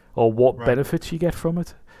get, or what benefits you get from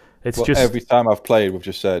it. It's Well, just every time I've played, we've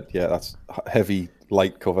just said, yeah, that's heavy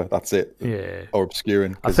light cover. That's it. yeah. Or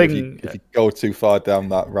obscuring. I 'Cause think- if you go too far down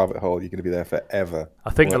that rabbit hole, you're going to be there forever.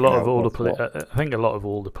 I think a working lot out of older what's what. I think a lot of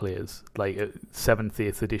older players, like 7th,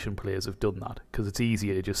 8th edition players, have done that because it's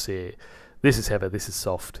easier to just say, "This is heavy, this is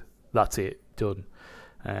soft, that's it, done."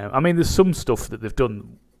 I mean, there's some stuff that they've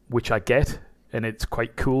done which I get, and it's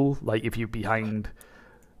quite cool. Like if you're behind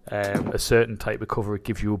a certain type of cover, it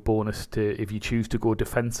gives you a bonus to if you choose to go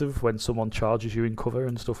defensive when someone charges you in cover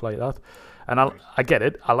and stuff like that. And I get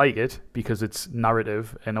it, I like it because it's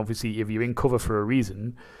narrative, and obviously if you're in cover for a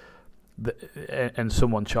reason. And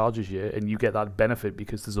someone charges you, and you get that benefit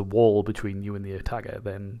because there's a wall between you and the attacker.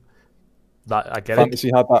 Then that I get Fantasy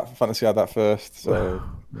had that first. So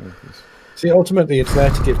See, ultimately, it's there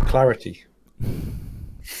to give clarity.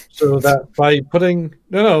 So that by putting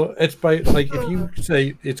it's by like if you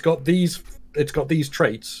say it's got these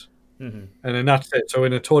traits, Mhm. and then that's it. So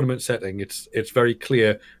in a tournament setting, it's very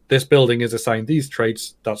clear this building is assigned these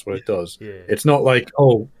traits. That's what it does. Yeah. It's not like,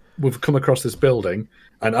 oh, we've come across this building,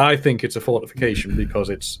 and I think it's a fortification because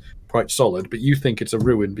it's quite solid, but you think it's a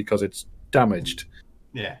ruin because it's damaged.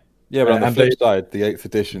 Yeah. yeah, but on the And flip side, the 8th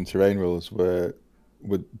edition terrain rules were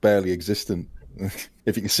barely existent.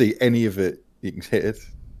 If you can see any of it, you can hit it.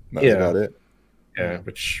 That's Yeah. about it. Yeah,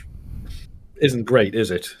 which isn't great,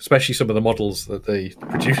 is it? Especially some of the models that they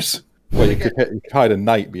produce. Well, you could hide a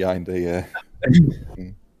knight behind the.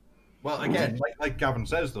 Well, again, like Gavin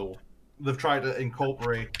says, though, they've tried to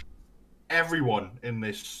incorporate everyone in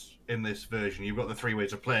this version. You've got the 3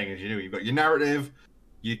 ways of playing, as you do. You've got your narrative,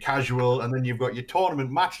 your casual, and then you've got your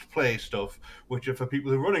tournament matched play stuff, which are for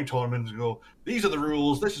people who are running tournaments and go, these are the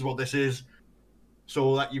rules, this is what this is.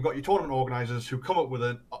 So that you've got your tournament organizers who come up with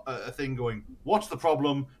a thing going, what's the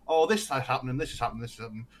problem? Oh, this is happening, this is happening, this is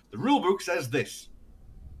happening. The rule book says this.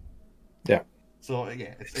 Yeah. So,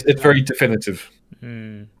 yeah. It's very definitive.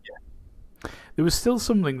 Yeah. There was still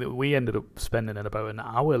something that we ended up spending in about an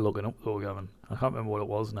hour looking up, though, Gavin. I can't remember what it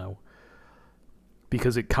was now.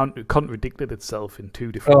 Because it contradicted itself in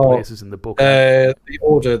 2 different places in the book. The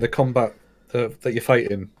order, the combat that you're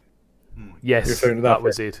fighting. Yes, that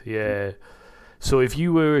was it, yeah. So if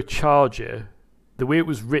you were a charger, the way it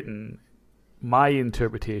was written, my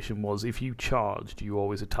interpretation was if you charged, you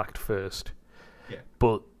always attacked first. Yeah.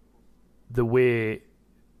 But the way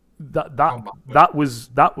that was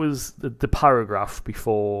the paragraph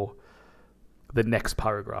before the next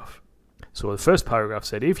paragraph. So the first paragraph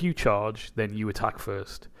said if you charge, then you attack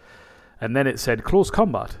first. And then it said close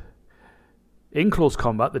combat. In close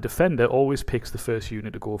combat, the defender always picks the first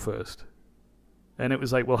unit to go first. And it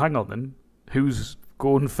was like, well, hang on then. Who's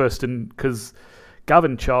going first? And because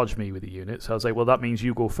Gavin charged me with a unit, so I was like, well, that means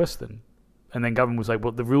you go first then. And then Gavin was like,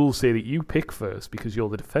 well, the rules say that you pick first because you're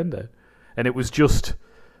the defender. And it was just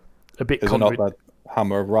a bit... Is it not that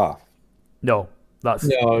Hammer of Wrath? No, that's...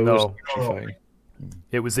 No.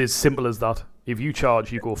 It was as simple as that. If you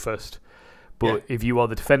charge, you go first. But if you are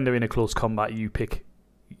the defender in a close combat, you pick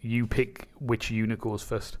which unit goes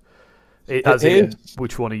first.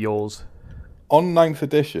 Which one of yours. On 9th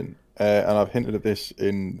edition, and I've hinted at this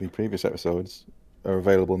in the previous episodes, are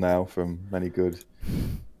available now from many good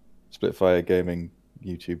Splitfire Gaming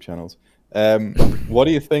YouTube channels. What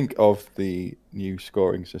do you think of the new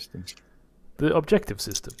scoring system? The objective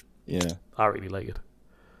system? Yeah. I really like it.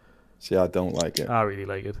 See, I don't like it. I really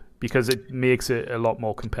like it because it makes it a lot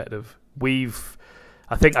more competitive. I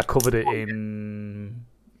think I covered it in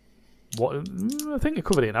our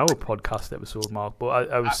podcast episode, Mark.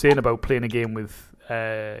 But I was saying about playing a game with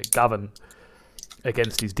Gavin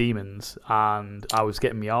against his demons, and I was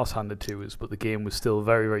getting my arse handed to us, but the game was still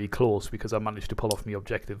very, very close because I managed to pull off my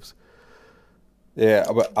objectives. Yeah,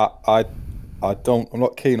 but I'm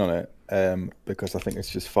not keen on it because I think it's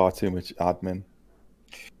just far too much admin.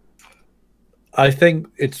 I think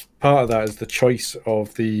it's part of that is the choice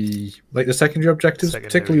of the secondary objectives,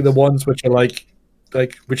 particularly the ones which are like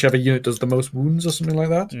whichever unit does the most wounds or something like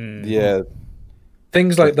that. Yeah,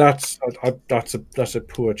 things like that. That's a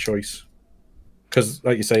poor choice because,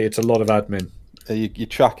 like you say, it's a lot of admin. You're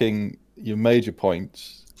tracking your major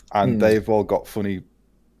points, and they've all got funny.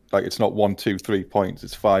 Like it's not 1, 2, 3 points.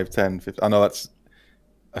 It's 5, 10, 15. I know that's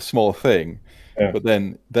a small thing. Yeah. But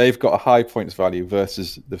then they've got a high points value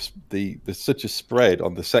versus there's such a spread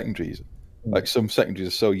on the secondaries. Like some secondaries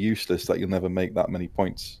are so useless that you'll never make that many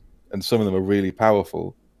points, and some of them are really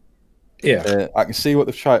powerful. Yeah, I can see what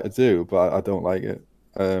they've tried to do, but I don't like it.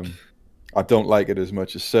 I don't like it as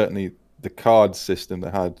much as certainly the card system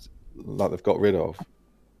that they've got rid of.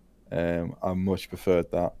 I much preferred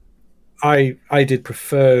that. I did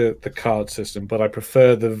prefer the card system, but I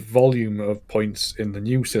prefer the volume of points in the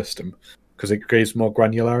new system. Because it gives more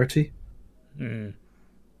granularity.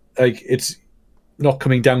 Like it's not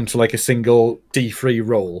coming down to like a single D3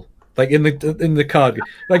 roll. Like in the card,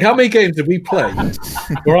 like how many games did we play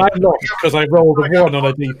where I lost because I rolled a 1 on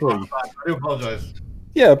a D3? I do apologize.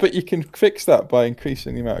 Yeah, but you can fix that by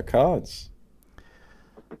increasing the amount of cards.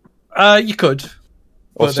 You could.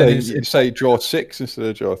 Or say draw 6 instead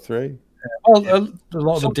of draw 3. Well, a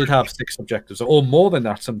lot of them did have 6 objectives, or more than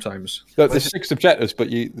that sometimes. There's 6 objectives,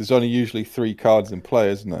 but there's only usually 3 cards in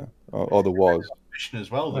play, isn't there? Or there was.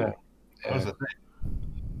 As well, though. That was the thing.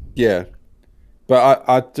 Yeah, but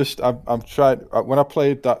I'm trying. When I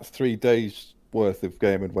played that 3 days worth of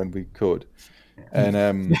gaming when we could,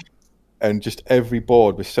 and just every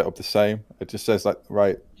board was set up the same. It just says like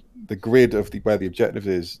the grid of where the objective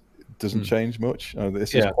is doesn't change much.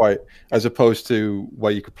 This is quite, as opposed to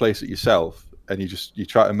where you could place it yourself and you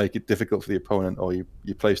try to make it difficult for the opponent, or you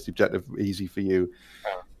place the objective easy for you.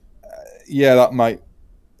 That might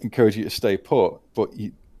encourage you to stay put, but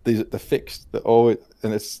they're fixed. They're always,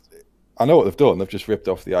 and I know what they've done. They've just ripped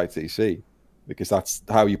off the ITC because that's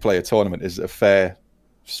how you play a tournament, is a fair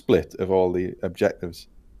split of all the objectives.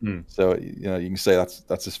 So you can say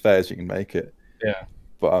that's as fair as you can make it. Yeah.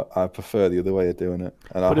 But I prefer the other way of doing it.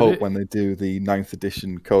 And I hope when they do the 9th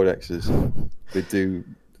edition codexes, they do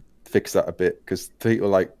fix that a bit. Because people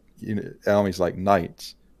like armies like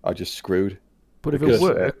knights are just screwed. But if it Because,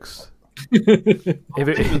 works, if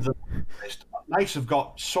it, Knights have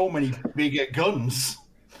got so many bigger guns.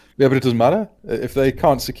 Yeah, but it doesn't matter if they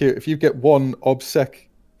can't secure. If you get one obsec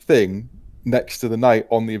thing next to the knight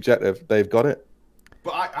on the objective, they've got it.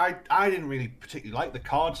 But I didn't really particularly like the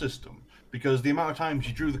card system because the amount of times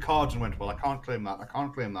you drew the cards and went, well, I can't claim that. I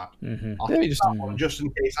can't claim that. I'll Yeah, you take just- that one just in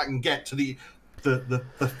case I can get to the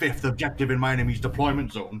fifth objective in my enemy's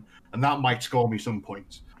deployment zone, and that might score me some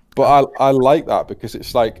points. But I like that because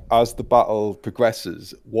it's like as the battle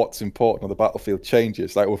progresses, what's important on the battlefield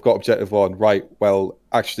changes. Like we've got objective 1, right? Well,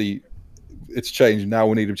 actually, it's changed. Now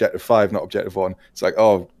we need objective 5, not objective 1. It's like,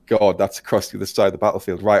 oh god, that's across the other side of the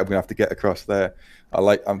battlefield. Right, I'm gonna have to get across there.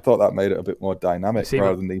 I thought that made it a bit more dynamic See,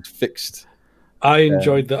 rather than these fixed. I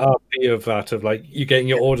enjoyed the RP of that, of like you getting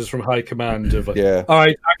your orders from high command of like, Yeah. all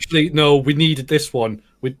right, actually, no, we needed this one.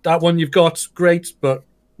 With that one you've got, great, but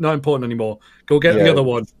not important anymore. Go get Yeah. the other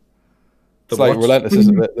one. It's like relentless,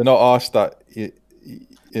 isn't it? They're not asked that.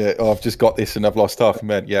 Yeah, oh, I've just got this and I've lost half a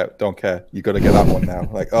men. Yeah, don't care. You got to get that one now.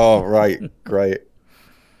 Like, oh right, great.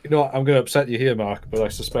 You know what, I'm going to upset you here, Mark, but I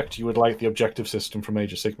suspect you would like the objective system from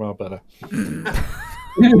Age of Sigmar better.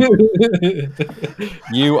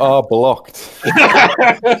 You are blocked.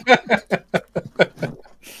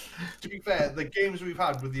 To be fair, the games we've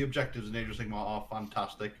had with the objectives in Age of Sigmar are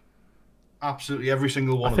fantastic. Absolutely, every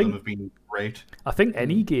single one of them have been great. I think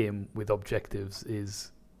any game with objectives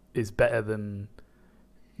is better than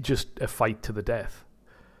just a fight to the death.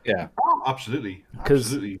 Yeah. Oh, absolutely. Because,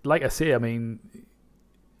 Absolutely. like I say, I mean,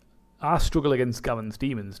 I struggle against Gavin's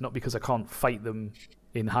demons not because I can't fight them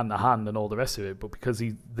in hand to hand and all the rest of it, but because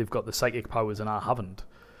they've got the psychic powers and I haven't.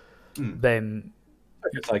 Then,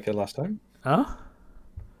 You took a Psyker last time. huh?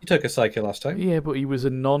 You took a Psyker last time. Yeah, but he was a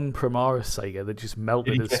non-Primaris Psyker that just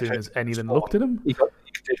melted Did he as get soon turned as into a anything spawn? looked at him. He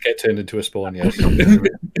did get turned into a spawn, yes.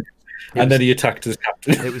 And then he attacked his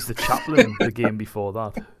captain. It was the chaplain the game before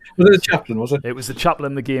that. Was it the chaplain, was it? It was the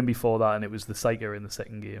chaplain the game before that, and it was the Psyker in the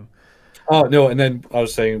second game. Oh, no, and then I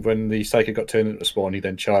was saying when the Psyker got turned into a spawn, he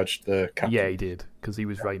then charged the captain. Yeah, he did, because he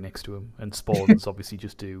was right next to him. And spawns obviously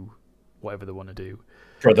just do whatever they want to do.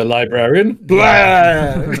 Brother Librarian.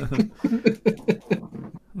 Blah!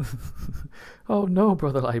 Oh no,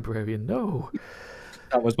 brother librarian, no.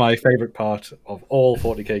 That was my favourite part of all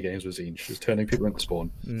 40k games with Zinj, was turning people into spawn.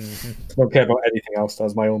 I don't care about anything else, that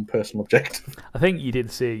was my own personal objective. I think you did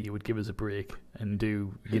say you would give us a break and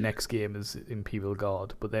do your next game as Imperial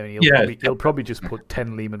Guard, but then he'll probably just put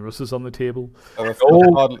 10 Lehman Russes on the table.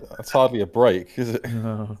 That's hardly a break, is it?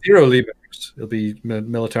 0 Lemurs. It'll be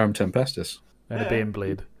Militarum Tempestus. And a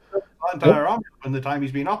Baneblade. The entire army from the time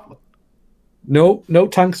he's been up. No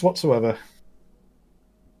tanks whatsoever.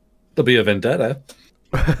 There'll be a Vendetta.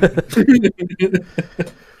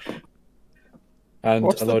 And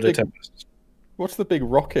What's a the load big- of Tempests. What's the big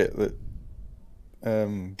rocket that?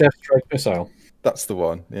 Death Strike Missile. That's the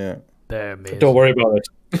one. Yeah. They're amazing. Don't worry about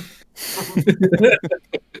it.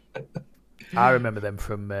 I remember them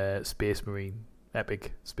from Space Marine,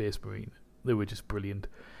 Epic Space Marine. They were just brilliant.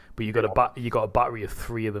 But you got a battery of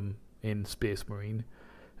 3 of them in Space Marine,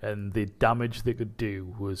 and the damage they could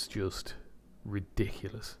do was just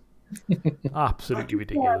ridiculous. Absolutely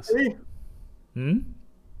ridiculous.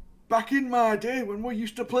 Back in my day when we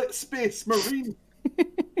used to play Space Marine.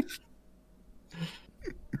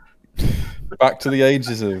 Back to the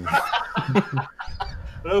ageism.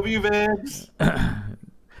 Love you, Vince.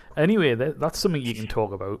 Anyway, that's something you can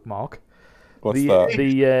talk about, Mark. What's the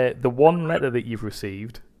that? the one letter that you've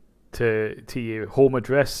received to your home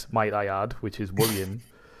address, might I add, which is worrying,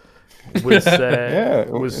 was Yeah,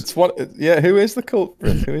 was it's what. Yeah, who is the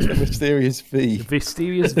culprit? Who is the mysterious V?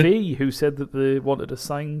 Mysterious V, who said that they wanted a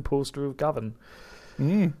signed poster of Gavin,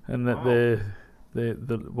 and that the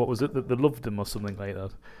what was it, that they loved him or something like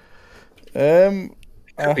that.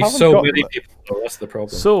 I Be haven't so got many that. people, though, that's the problem.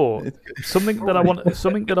 So something that I want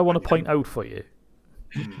to point out for you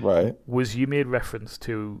Right. was you made reference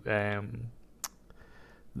to an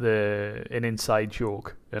inside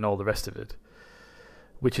joke and all the rest of it,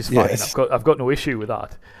 which is fine. Yes. I've got no issue with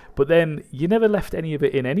that. But then you never left any of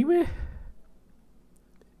it in anyway.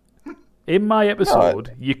 In my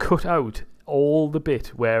episode, you cut out all the bit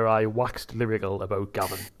where I waxed lyrical about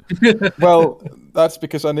Gavin. Well, that's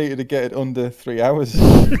because I needed to get it under 3 hours.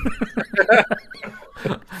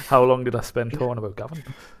 How long did I spend talking about Gavin?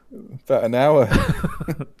 About an hour.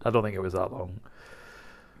 I don't think it was that long.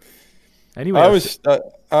 Anyway, I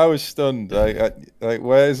was stunned. Like,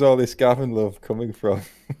 where's all this Gavin love coming from?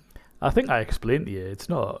 I think I explained to you. It's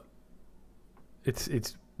not. It's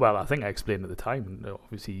well, I think I explained at the time, and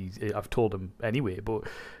obviously I've told him anyway, but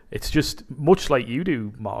it's just much like you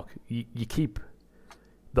do, Mark. You keep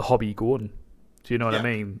the hobby going. Do you know what I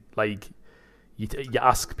mean? Like, you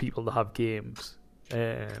ask people to have games.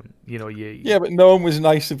 Yeah, but no one was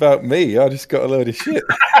nice about me. I just got a load of shit.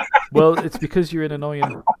 Well, it's because you're an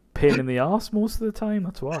annoying pain in the arse most of the time.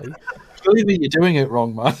 That's why. Clearly, you're doing it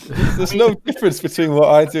wrong, man. There's no difference between what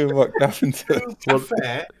I do and what Gavin does. To be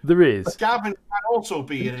fair, There is. Gavin can also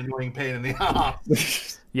be an annoying pain in the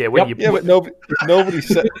ass. Yeah, when you. Yeah, but nobody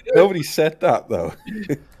said that though.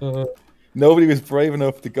 Nobody was brave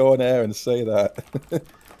enough to go on air and say that.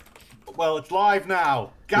 Well, it's live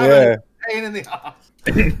now. Gavin Yeah. is a pain in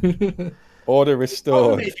the ass. Order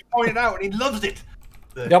restored. He pointed out, and he loves it.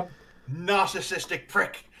 The Yep. narcissistic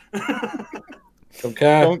prick. Don't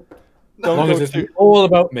care. Don't As long go as it's too, all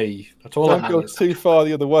about me. That's all don't that go matters. too far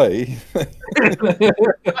the other way.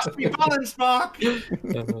 Must be balanced, Mark.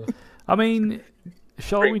 I mean,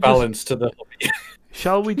 shall Bring we balance to the hobby.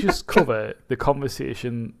 Shall we just cover the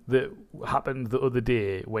conversation that happened the other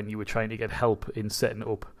day when you were trying to get help in setting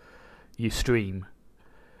up your stream?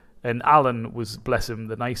 And Alan was, bless him,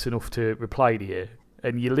 nice enough to reply to you.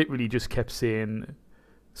 And you literally just kept saying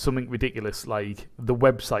something ridiculous like, the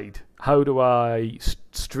website. How do I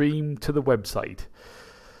stream to the website?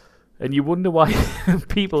 And you wonder why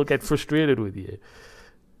people get frustrated with you.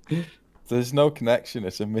 There's no connection.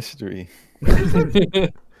 It's a mystery.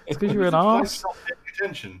 It's because you're an I arse. just not paying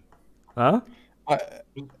attention. Huh?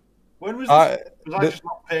 When was this? I, Was I just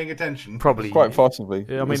not paying attention? Probably. quite possibly.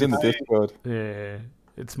 Yeah, I It was mean, in the Discord. Yeah.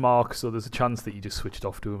 It's Mark, so there's a chance that you just switched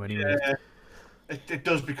off to him anyway. Yeah. It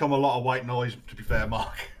does become a lot of white noise, to be fair,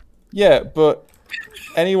 Mark. Yeah, but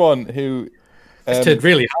anyone who It's turned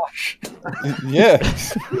really harsh. yeah.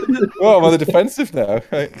 Well, I'm on the defensive now.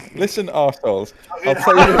 Right. Listen, arseholes. I'll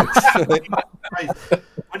tell you this. Right.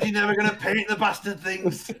 But you're never going to paint the bastard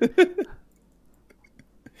things.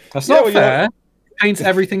 That's Yeah, not well, fair. Paints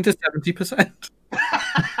everything to 70%.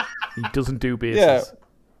 He doesn't do bases. Yeah.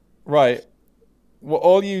 Right. Well,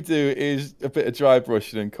 all you do is a bit of dry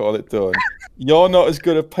brushing and call it done. You're not as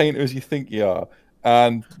good a painter as you think you are.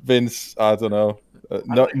 And Vince, I don't know,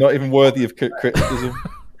 not even worthy of criticism.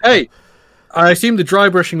 Hey, I assume the dry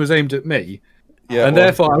brushing was aimed at me. Yeah, And well,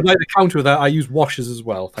 therefore, I would like to counter with that. I use washes as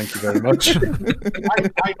well. Thank you very much.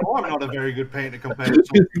 I know I'm not a very good painter compared to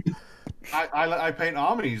some. I paint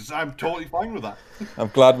armies. I'm totally fine with that. I'm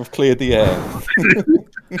glad we've cleared the air.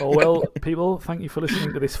 Oh, well, people, thank you for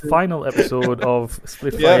listening to this final episode of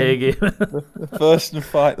Split Yeah. Fire Game. First and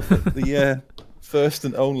first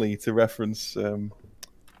and only to reference No.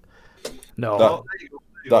 That- Well, there you go,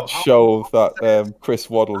 there you go. that show that Chris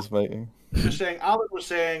Waddle's making. Just saying, Alan was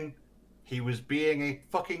saying he was being a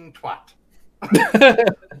fucking twat.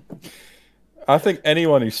 I think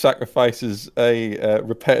anyone who sacrifices a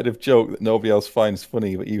repetitive joke that nobody else finds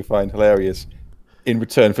funny but you find hilarious in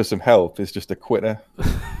return for some help is just a quitter.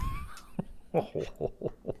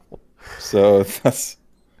 So that's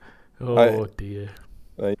Oh, dear.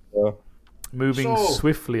 there you go. Moving So-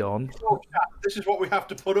 swiftly on. So, chat, this is what we have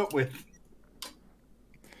to put up with.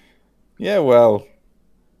 Yeah, well,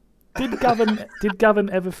 Did Gavin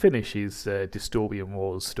ever finish his Dystopian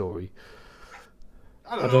Wars story?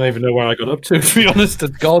 I don't even know where I got up to be honest.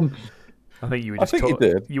 It's gone. I think you were I just think you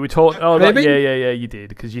did. You were talking. Oh, Maybe? yeah, you did,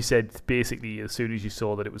 because you said basically as soon as you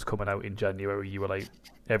saw that it was coming out in January, you were like,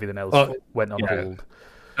 everything else went on yeah. hold.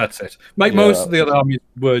 That's it. Like Yeah. most of the other armies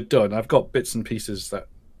were done. I've got bits and pieces that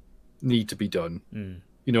need to be done. Mm.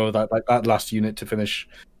 You know, that last unit to finish.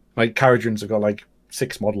 My Caradrins have got like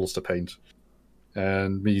 6 models to paint.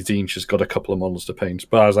 And me, Zinch has got a couple of models to paint.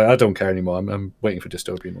 But I was like, I don't care anymore. I'm waiting for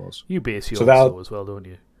Dystopian Wars. You base yours So that- as well, don't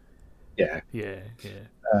you? Yeah. Yeah.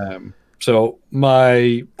 So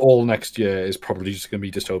my all next year is probably just going to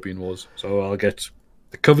be Dystopian Wars. So I'll get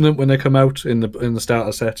the Covenant when they come out in the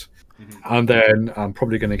starter set, and then I'm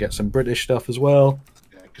probably going to get some British stuff as well.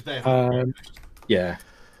 Yeah, 'cause they have Yeah,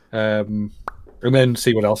 and then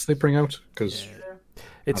see what else they bring out because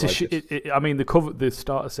It's I a. like I mean, the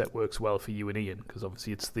starter set works well for you and Ian because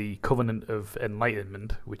obviously it's the Covenant of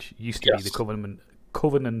Enlightenment, which used to be the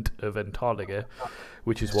Covenant of Antarctica,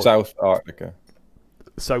 which is what South Arctica.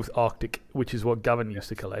 South Arctic, which is what Gavin used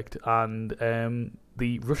to collect, and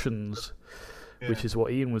the Russians, which is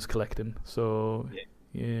what Ian was collecting. So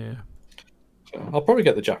yeah. so I'll probably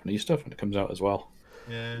get the Japanese stuff when it comes out as well.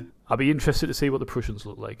 Yeah. I'd be interested to see what the Prussians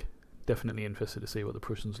look like. Definitely interested to see what the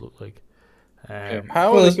Prussians look like.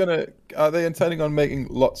 How are they gonna? Are they intending on making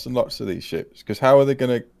lots and lots of these ships? Because how are they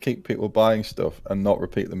gonna keep people buying stuff and not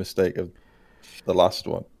repeat the mistake of the last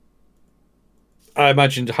one? I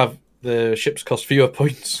imagine to have the ships cost fewer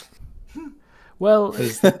points. Well, Oh,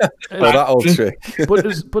 that old trick.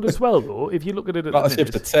 but as well though, if you look at it at the Battleship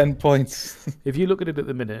for minute, 10 points. if you look at it at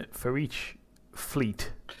the minute, for each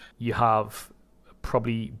fleet, you have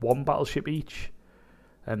probably one battleship each,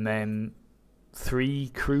 and then 3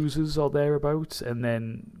 cruisers or thereabouts, and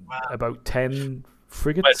then about 10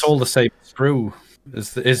 frigates. But it's all the same sprue.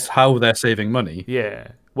 Is how they're saving money.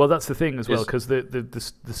 Yeah. Well, that's the thing as well, because the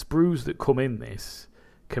sprues that come in this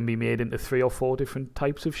can be made into 3 or 4 different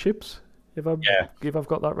types of ships. If I've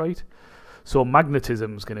got that right. So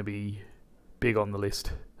magnetism's going to be big on the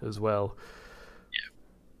list as well.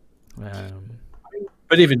 Yeah.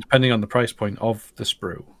 But even depending on the price point of the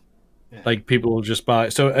sprue, like people will just buy.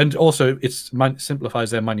 So and also it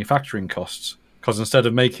simplifies their manufacturing costs, because instead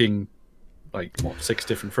of making like 6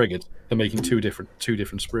 different frigates, they're making two different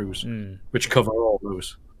sprues, which cover all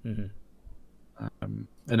those, and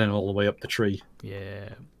then all the way up the tree. Yeah.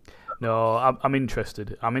 No, I'm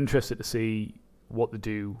interested. I'm interested to see what they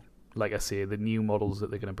do. Like I say, the new models that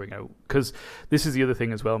they're going to bring out. Because this is the other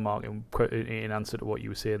thing as well, Mark, in answer to what you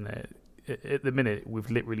were saying there. At the minute, we've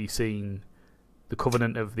literally seen the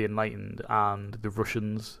Covenant of the Enlightened and the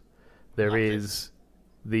Russians. There is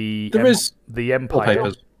the Empire.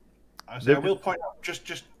 Wallpapers. I will point out, just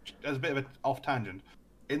as a bit of an off tangent,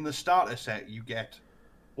 in the starter set you get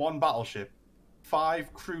 1 battleship,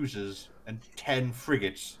 5 cruisers, and 10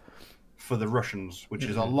 frigates for the Russians, which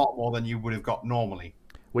is a lot more than you would have got normally.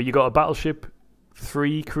 Well, you got a battleship,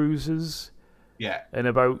 3 cruisers, Yeah. and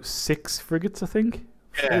about 6 frigates, I think,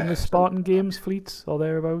 Yeah. in the Spartan Games fleets or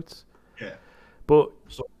thereabouts. Yeah. But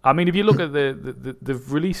So- I mean, if you look at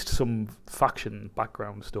they've released some faction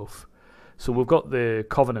background stuff. So we've got the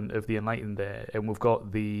Covenant of the Enlightened there, and we've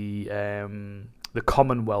got the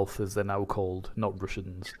Commonwealth, as they're now called, not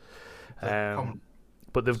Russians.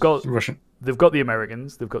 But they've got Russian. They've got the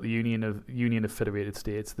Americans. They've got the Union of Federated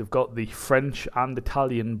States. They've got the French and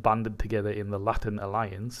Italian banded together in the Latin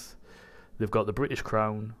Alliance. They've got the British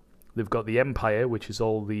Crown. They've got the Empire, which is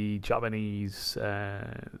all the Japanese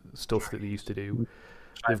stuff that they used to do.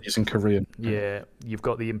 Chinese and Korean. Yeah, you've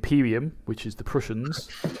got the Imperium, which is the Prussians,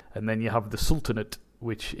 and then you have the Sultanate,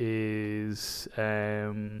 which is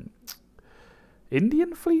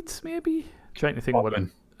Indian fleets, maybe. Trying to think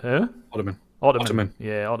Ottoman. Ottoman.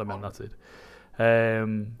 Yeah, Ottoman. That's it.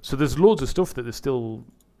 So there's loads of stuff that there's still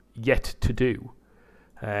yet to do,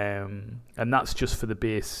 and that's just for the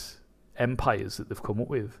base empires that they've come up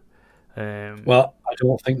with. Well, I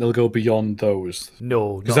don't think they'll go beyond those.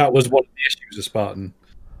 No, because that was one of the issues of Spartan,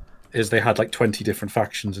 is they had like 20 different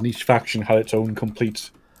factions, and each faction had its own complete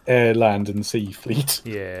air, land, and sea fleet.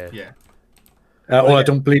 Yeah. Yeah. Well, I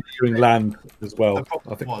don't believe they're doing land as well. The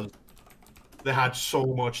problem was they had so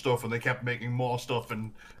much stuff, and they kept making more stuff,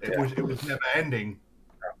 and it was never ending.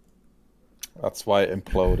 That's why it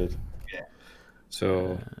imploded. Yeah.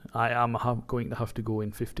 So I am going to have to go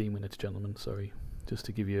in 15 minutes, gentlemen. Sorry, just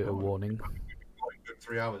to give you a warning. Going good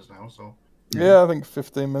 3 hours now, so Yeah, I think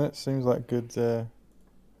 15 minutes seems like good. yeah.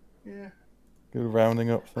 Good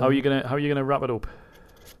rounding up. Thing. How are you gonna wrap it up?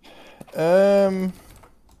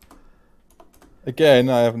 Again,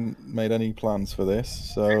 I haven't made any plans for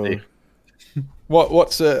this. So,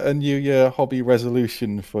 what's a New Year hobby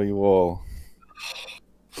resolution for you all?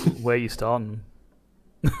 Where you starting?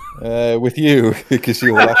 With you, because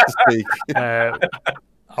you will have to speak. I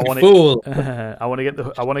want fool. I want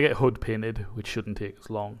to get HUD painted, which shouldn't take as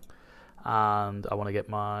long, and I want to get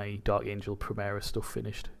my Dark Angel Primera stuff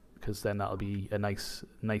finished, because then that'll be a nice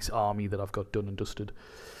army that I've got done and dusted.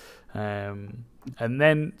 And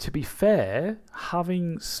then, to be fair,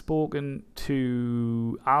 having spoken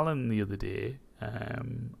to Alan the other day,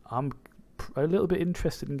 I'm a little bit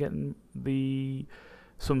interested in getting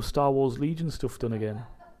some Star Wars Legion stuff done again.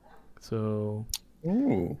 So,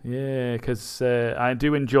 Ooh. yeah, because I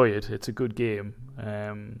do enjoy it. It's a good game.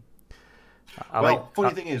 Funny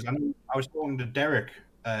thing is, I was talking to Derek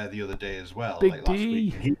the other day as well, Big like last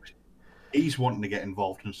D. week. He's wanting to get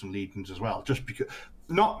involved in some Legions as well, just because,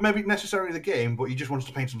 not maybe necessarily the game, but he just wants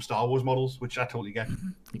to paint some Star Wars models, which I totally get.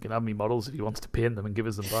 You can have me models if he wants to paint them and give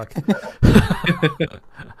us them back.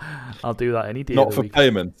 I'll do that any day. Not of the for week.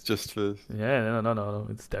 payment, just for. Yeah, no.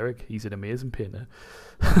 It's Derek. He's an amazing painter.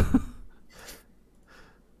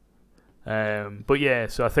 But yeah,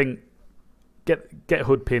 so I think get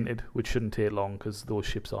HUD painted, which shouldn't take long because those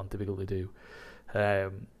ships aren't difficult to do.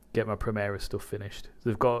 Get my Primera stuff finished.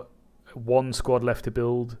 They've got 1 squad left to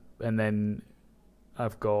build, and then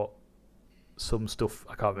I've got some stuff.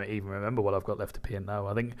 I can't even remember what I've got left to paint now.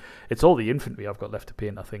 I think it's all the infantry I've got left to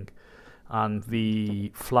paint, I think, and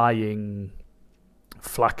the flying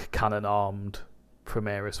flak cannon armed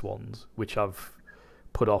Primaris ones, which I've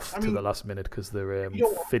put off to the last minute because they're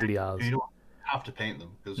fiddly as. You don't have to paint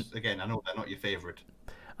them because, again, I know they're not your favourite.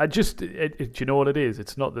 Do you know what it is?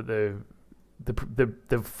 It's not that they're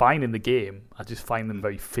fine in the game. I just find them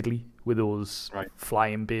very fiddly with those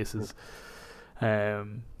flying bases.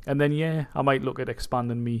 And then I might look at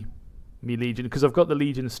expanding me Legion, because I've got the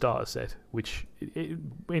Legion starter set, which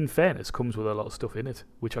in fairness comes with a lot of stuff in it,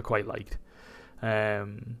 which I quite liked.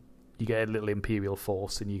 You get a little Imperial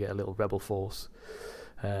force and you get a little Rebel force,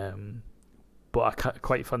 but I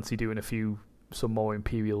quite fancy doing some more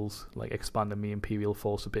Imperials, like expanding me Imperial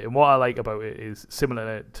force a bit. And what I like about it is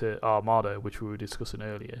similar to Armada, which we were discussing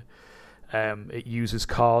earlier. It uses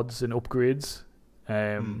cards and upgrades,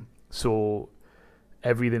 so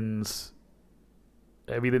everything's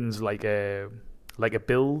like a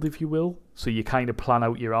build, if you will. So you kind of plan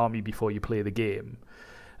out your army before you play the game,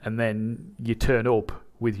 and then you turn up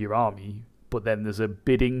with your army. But then there's a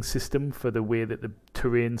bidding system for the way that the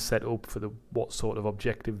terrain's set up for what sort of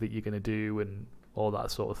objective that you're going to do and all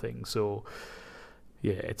that sort of thing. So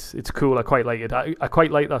yeah, it's cool. I quite like it. I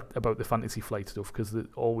quite like that about the Fantasy Flight stuff, because they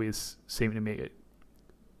always seem to make it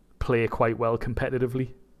play quite well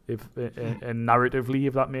competitively, and narratively,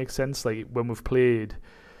 if that makes sense. Like when we've played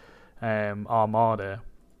Armada,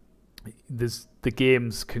 the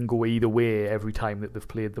games can go either way every time that they've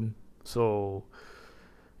played them. So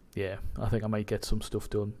yeah, I think I might get some stuff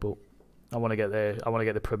done, but I want to get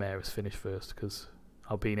the Primaris finished first, because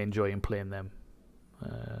I've been enjoying playing them.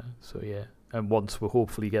 So yeah, and once we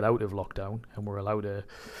hopefully get out of lockdown and we're allowed to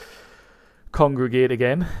congregate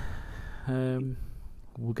again,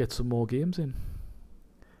 we'll get some more games in.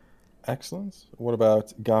 Excellent. What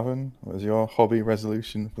about Gavin? What is your hobby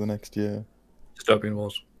resolution for the next year? Dystopian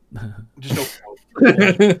Wars.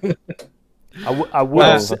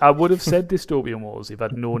 I would have said Dystopian Wars if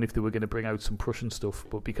I'd known if they were going to bring out some Prussian stuff,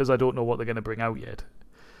 but because I don't know what they're going to bring out yet,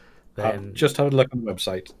 then just have a look on the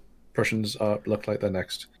website. Prussians look like they're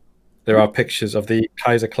next. There are pictures of the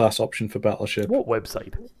Kaiser class option for Battleship. What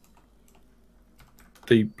website?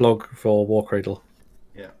 The blog for War Cradle.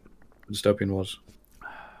 Yeah. Dystopian Wars.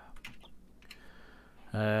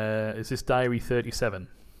 Is this Diary 37?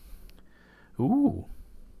 Ooh.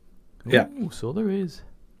 Yeah. So there is.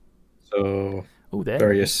 So there.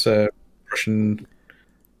 Various Prussian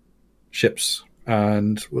ships,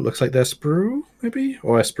 and what looks like they're sprue, maybe?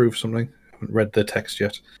 Or a sprue for something. I haven't read the text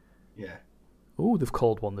yet. Yeah. Oh, they've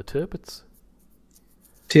called one the Tirpitz.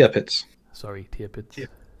 Tirpitz. Sorry, Tirpitz. Get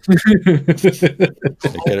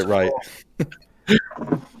it right.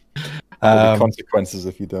 There'll be consequences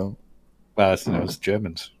if you don't. Well, it's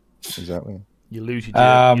Germans. Exactly. You lose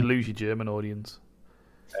your German audience.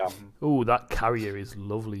 Yeah. Oh, that carrier is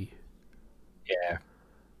lovely. Yeah.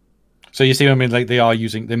 So you see what I mean? Like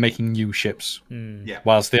they're making new ships. Yeah.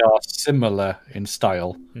 Whilst they are similar in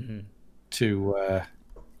style to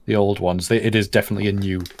the old ones, it is definitely a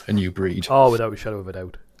new breed. Oh, without a shadow of a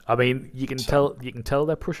doubt. I mean, you can tell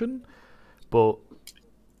they're Prussian, but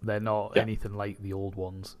they're not anything like the old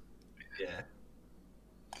ones. Yeah.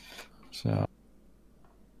 So,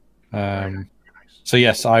 so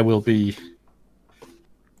yes, I will be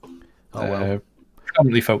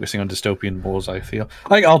predominantly focusing on Dystopian Wars. I feel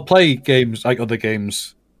like I'll play games like other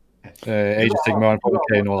games, Age of Sigmar and Provoke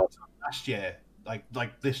and all that. Last year,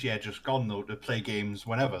 like this year just gone though, to play games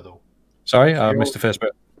whenever though. Sorry, I missed the first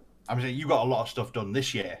bit. I'm saying you got a lot of stuff done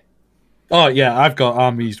this year. Oh yeah, I've got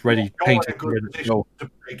armies ready, painted, good ready to go. to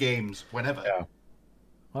play games whenever. Yeah.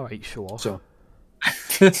 All right, show off. So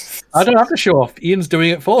I don't have to show off. Ian's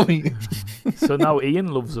doing it for me. So now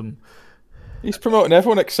Ian loves them. He's promoting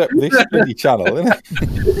everyone except this bloody channel, isn't it? I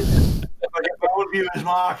get my own viewers,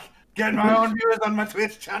 Mark. Get my own viewers on my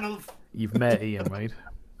Twitch channels. You've met Ian, right?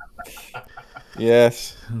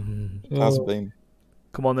 Yes. It has been.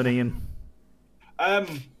 Come on then, Ian. Don't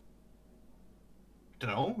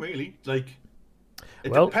know, really. Like,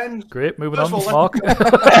 it well, depends. Great. Moving First on, of all, Mark.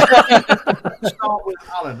 Let's start with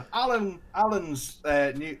Alan. Alan's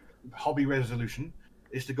new hobby resolution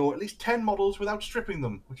is to go at least 10 models without stripping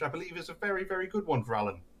them, which I believe is a very, very good one for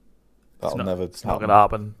Alan. That'll never It's not going to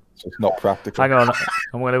happen. It's not practical. Hang on.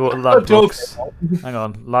 I'm going to go to Ladbrokes. Hang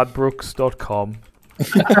on. Ladbrokes.com.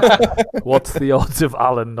 What's the odds of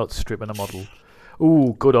Alan not stripping a model?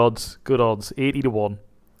 Ooh, good odds. Good odds. 80 to 1.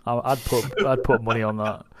 I'd put money on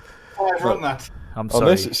that. I've run that. I'm sorry. On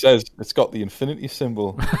this it says it's got the infinity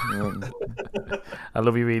symbol. I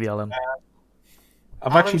love you really, Alan.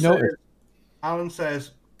 I've actually noticed. Alan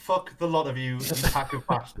says, "Fuck the lot of you, you pack of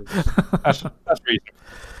bastards." That's reasonable.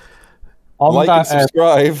 Like and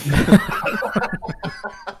subscribe.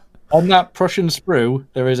 On that Prussian sprue,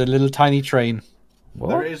 there is a little tiny train. What?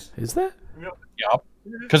 There is. Is there? Yeah,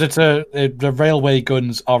 because it's the railway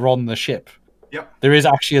guns are on the ship. Yep. There is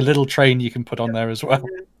actually a little train you can put on there as well.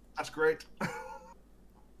 That's great.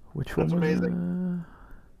 Which one? That's Was amazing.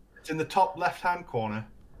 It's in the top left-hand corner.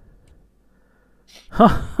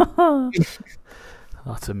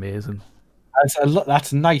 That's amazing.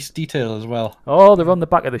 That's nice detail as well. Oh, they're on the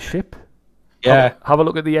back of the ship. Yeah. Have a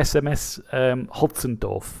look at the SMS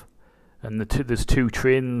Hudsondorf, and there's two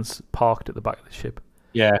trains parked at the back of the ship.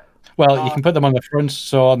 Yeah. Well, you can put them on the front.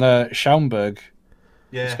 So on the Schaumburg,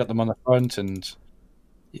 Yeah. it's got them on the front, and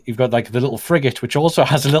you've got like the little frigate, which also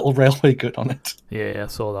has a little railway gun on it. Yeah, I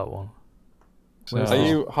saw that one. So, Are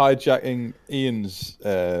you hijacking Ian's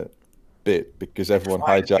bit because everyone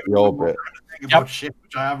hijacked your bit? About shit,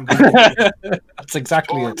 which I haven't got. That's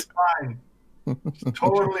exactly Totally it. fine.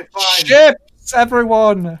 Totally fine. Ships,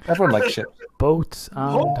 everyone likes ships. Boats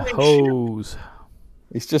and Holy hose.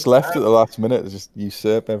 He's just left at the last minute to just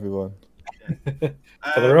usurp everyone. For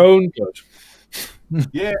their own good.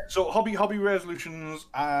 Yeah, so hobby resolutions.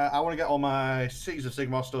 I want to get all my Cities of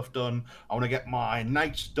Sigmar stuff done. I want to get my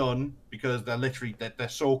Knights done because they're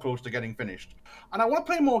so close to getting finished. And I want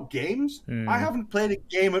to play more games. I haven't played a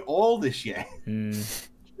game at all this year.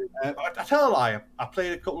 I tell a lie. I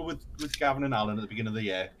played a couple with Gavin and Alan at the beginning of the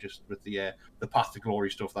year, just with the Path to Glory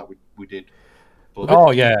stuff that we did. But,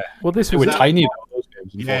 Oh yeah. Well, this They was were tiny though, those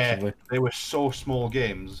games, yeah, unfortunately. they were so small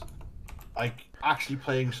games. Like actually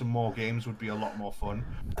playing some more games would be a lot more fun.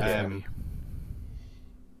 definitely.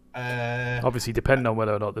 Obviously, depending on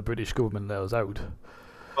whether or not the British government let us out.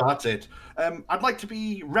 Well, that's it. I'd like to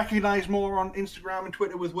be recognised more on Instagram and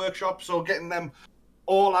Twitter with workshops, so getting them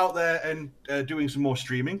all out there and doing some more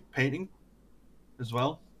streaming, painting, as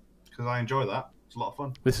well, because I enjoy that. It's a lot of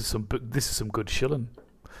fun. This is some good shilling.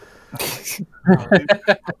 This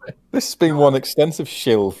has been one extensive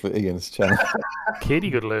shill for Ian's channel. Katie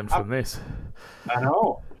could learn from this. I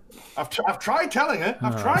know. I've tried telling her.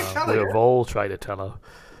 I've tried telling We her. have all tried to tell her.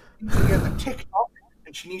 She needs to get a TikTok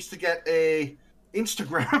and she needs to get a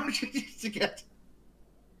Instagram. She needs to get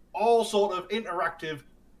all sort of interactive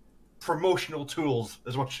promotional tools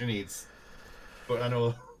is what she needs. But I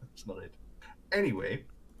know that's not it. Anyway,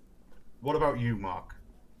 what about you, Mark?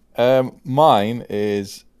 Mine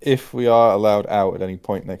is, if we are allowed out at any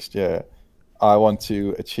point next year, I want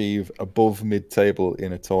to achieve above mid-table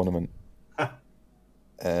in a tournament.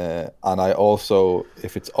 And I also,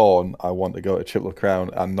 if it's on, I want to go to Triple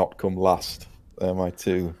Crown and not come last. They're my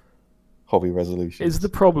two hobby resolutions. Is the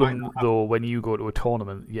problem, though, when you go to a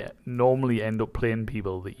tournament, normally end up playing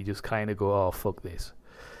people that you just kind of go, oh, fuck this.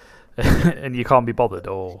 And you can't be bothered,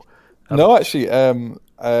 or... No, actually,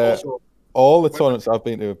 Also, all the tournaments I've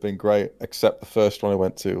been to have been great, except the first one I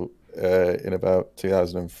went to in about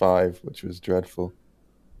 2005, which was dreadful.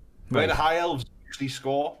 where the High Elves usually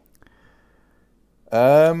score?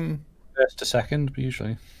 First to second,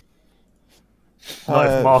 usually. Not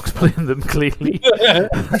if Mark's playing them, clearly.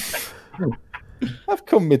 I've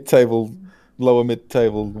come mid-table, lower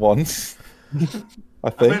mid-table once, I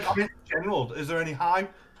think. I mean, in general, is there any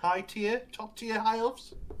top tier High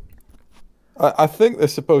Elves? I think they're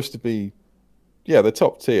supposed to be, yeah, the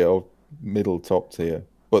top tier or middle top tier,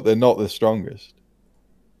 but they're not the strongest.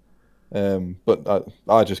 But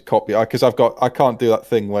I just copy because I can't do that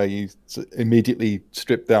thing where you immediately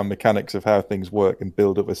strip down mechanics of how things work and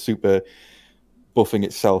build up a super buffing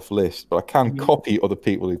itself list. But I can copy other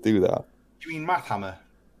people who do that. Do you mean Math Hammer?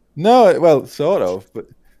 No, well, sort of, but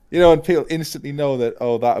and people instantly know that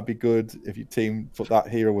that would be good if your team put that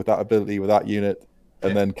hero with that ability with that unit,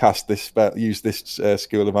 and then cast this spell, use this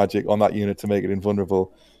school of magic on that unit to make it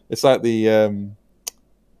invulnerable. It's like the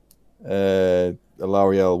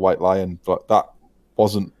Alariel White Lion, but that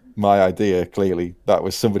wasn't my idea. Clearly, that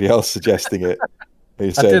was somebody else suggesting it.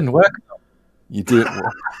 That didn't work. You didn't.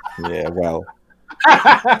 Yeah, well,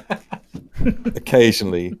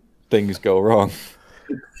 occasionally things go wrong,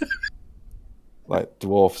 like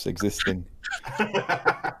dwarfs existing.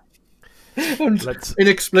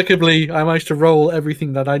 Inexplicably, I managed to roll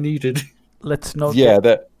everything that I needed. Let's not Yeah,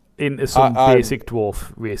 get into some I- basic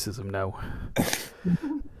dwarf racism now.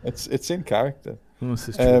 it's in character. This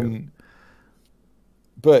is true.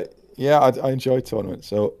 But yeah, I enjoy tournaments,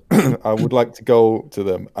 so I would like to go to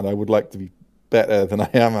them, and I would like to be better than I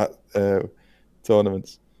am at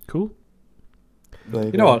tournaments. Cool. There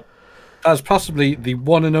You know what? That's possibly the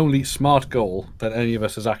one and only smart goal that any of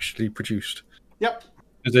us has actually produced. Yep.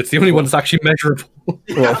 Because it's the only one that's actually measurable.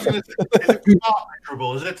 Yeah, is it not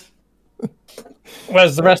measurable, is it?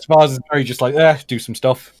 Whereas the rest of ours is very just like, do some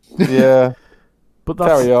stuff. Yeah, But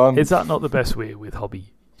that's, carry on. is that not the best way with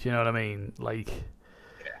hobby? Do you know what I mean? Like,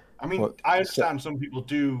 I mean, What- I understand some people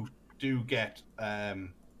do get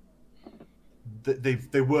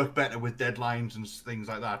they work better with deadlines and things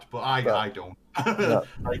like that, but I don't. No,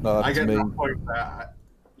 no, I that's get me. to that point where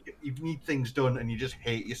you need things done and you just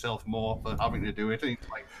hate yourself more for having to do it. And it's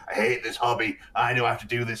like, I hate this hobby. I know I have to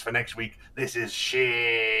do this for next week. This is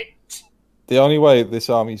shit. The only way this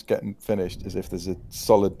army's getting finished is if there's a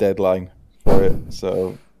solid deadline for it.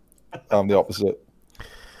 So I'm the opposite.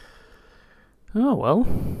 Oh well,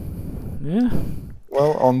 yeah.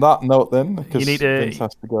 Well, on that note, then, because need to- Vince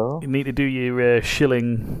has to go. You need to do your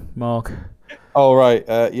shilling, Mark. Oh right,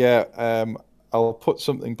 yeah. I'll put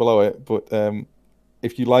something below it, but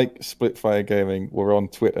if you like Splitfire Gaming, we're on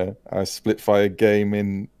Twitter as Splitfire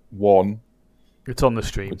Gaming 1. It's on the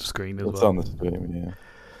stream screen as It's well. on the stream,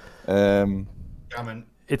 yeah. I mean,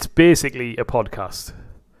 It's basically a podcast.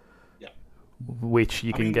 Yeah. Which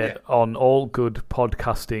you I can mean, get on all good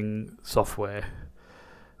podcasting software.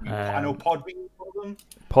 I know Podbean for them.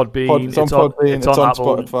 Podbean. It's on Podbean, it's on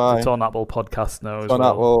Apple, Spotify. It's on Apple Podcasts now It's as on well.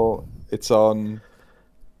 Apple. It's on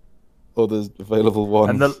other available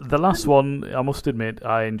ones. And the last one, I must admit,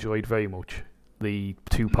 I enjoyed very much. The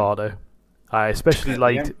two-parter. I especially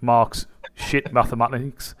liked Mark's shit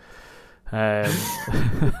mathematics.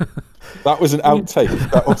 That was an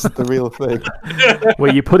outtake. That wasn't the real thing.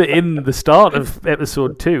 Where you put it in the start of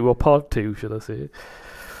episode 2, or part 2, should I say?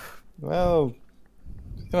 Well,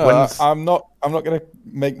 you know, When's- I'm not going to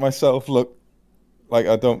make myself look like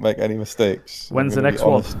I don't make any mistakes. I'm When's the gonna be next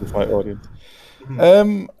one? honest with my audience.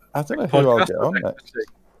 I don't know who I'll get on next.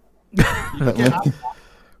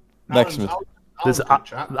 Next month. There's Alan's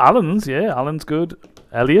good chat. Alan's, yeah, Alan's good.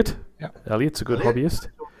 Elliot, Yeah. Elliot's a good Elliot? hobbyist.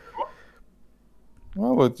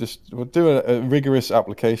 Well, we'll do a rigorous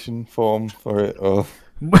application form for it, or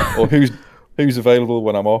who's available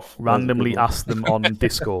when I'm off. Randomly ask them on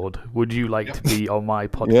Discord, would you like to be on my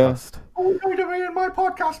podcast? Oh, no, to be in my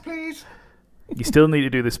podcast, please. You still need to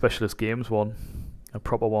do the specialist games one, a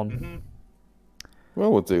proper one.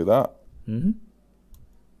 Well, we'll do that. Hmm.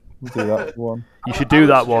 We'll do that one. You should do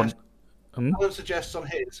that one. Alan suggests on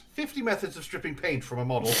his 50 methods of stripping paint from a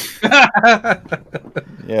model.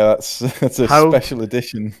 Yeah, that's a How- special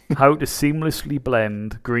edition. How to seamlessly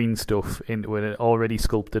blend green stuff into an already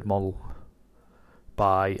sculpted model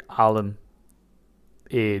by Alan,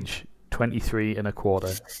 age 23 and a quarter.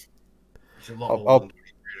 It's a lot I'll- older than 3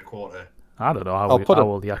 and a quarter. I don't know how, I'll put how a-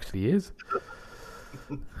 old he actually is.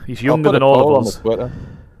 He's I'll younger put than a all poll of on us the Twitter.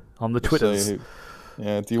 on the to say Twitters. who-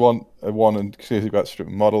 Yeah, do you want a one exclusively about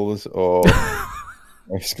stripping models or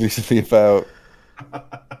exclusively about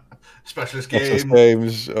Specialist specialist game.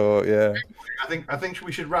 games? Or yeah, I think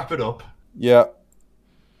we should wrap it up. yeah.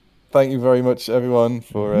 Thank you very much, everyone,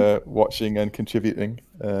 for watching and contributing.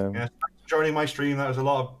 Yeah. Thanks for joining my stream. That was a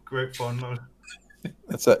lot of great fun. That was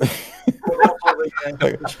That's it. also the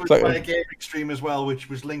Sorry. Splitfire Gaming stream as well, which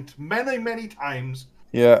was linked many times.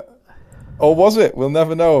 Yeah. Or was it? We'll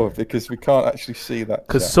never know because we can't actually see that.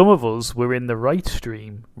 Because chat. some of us were in the right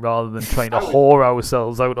stream rather than trying to whore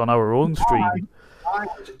ourselves out on our own stream. I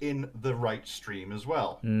was in the right stream as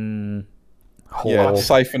well. Mm, Yeah, whore.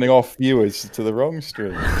 siphoning off viewers to the wrong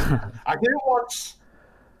stream. I did it once.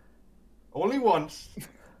 Only once.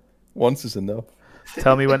 Once is enough.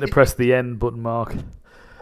 Tell me when to press the end button, Mark.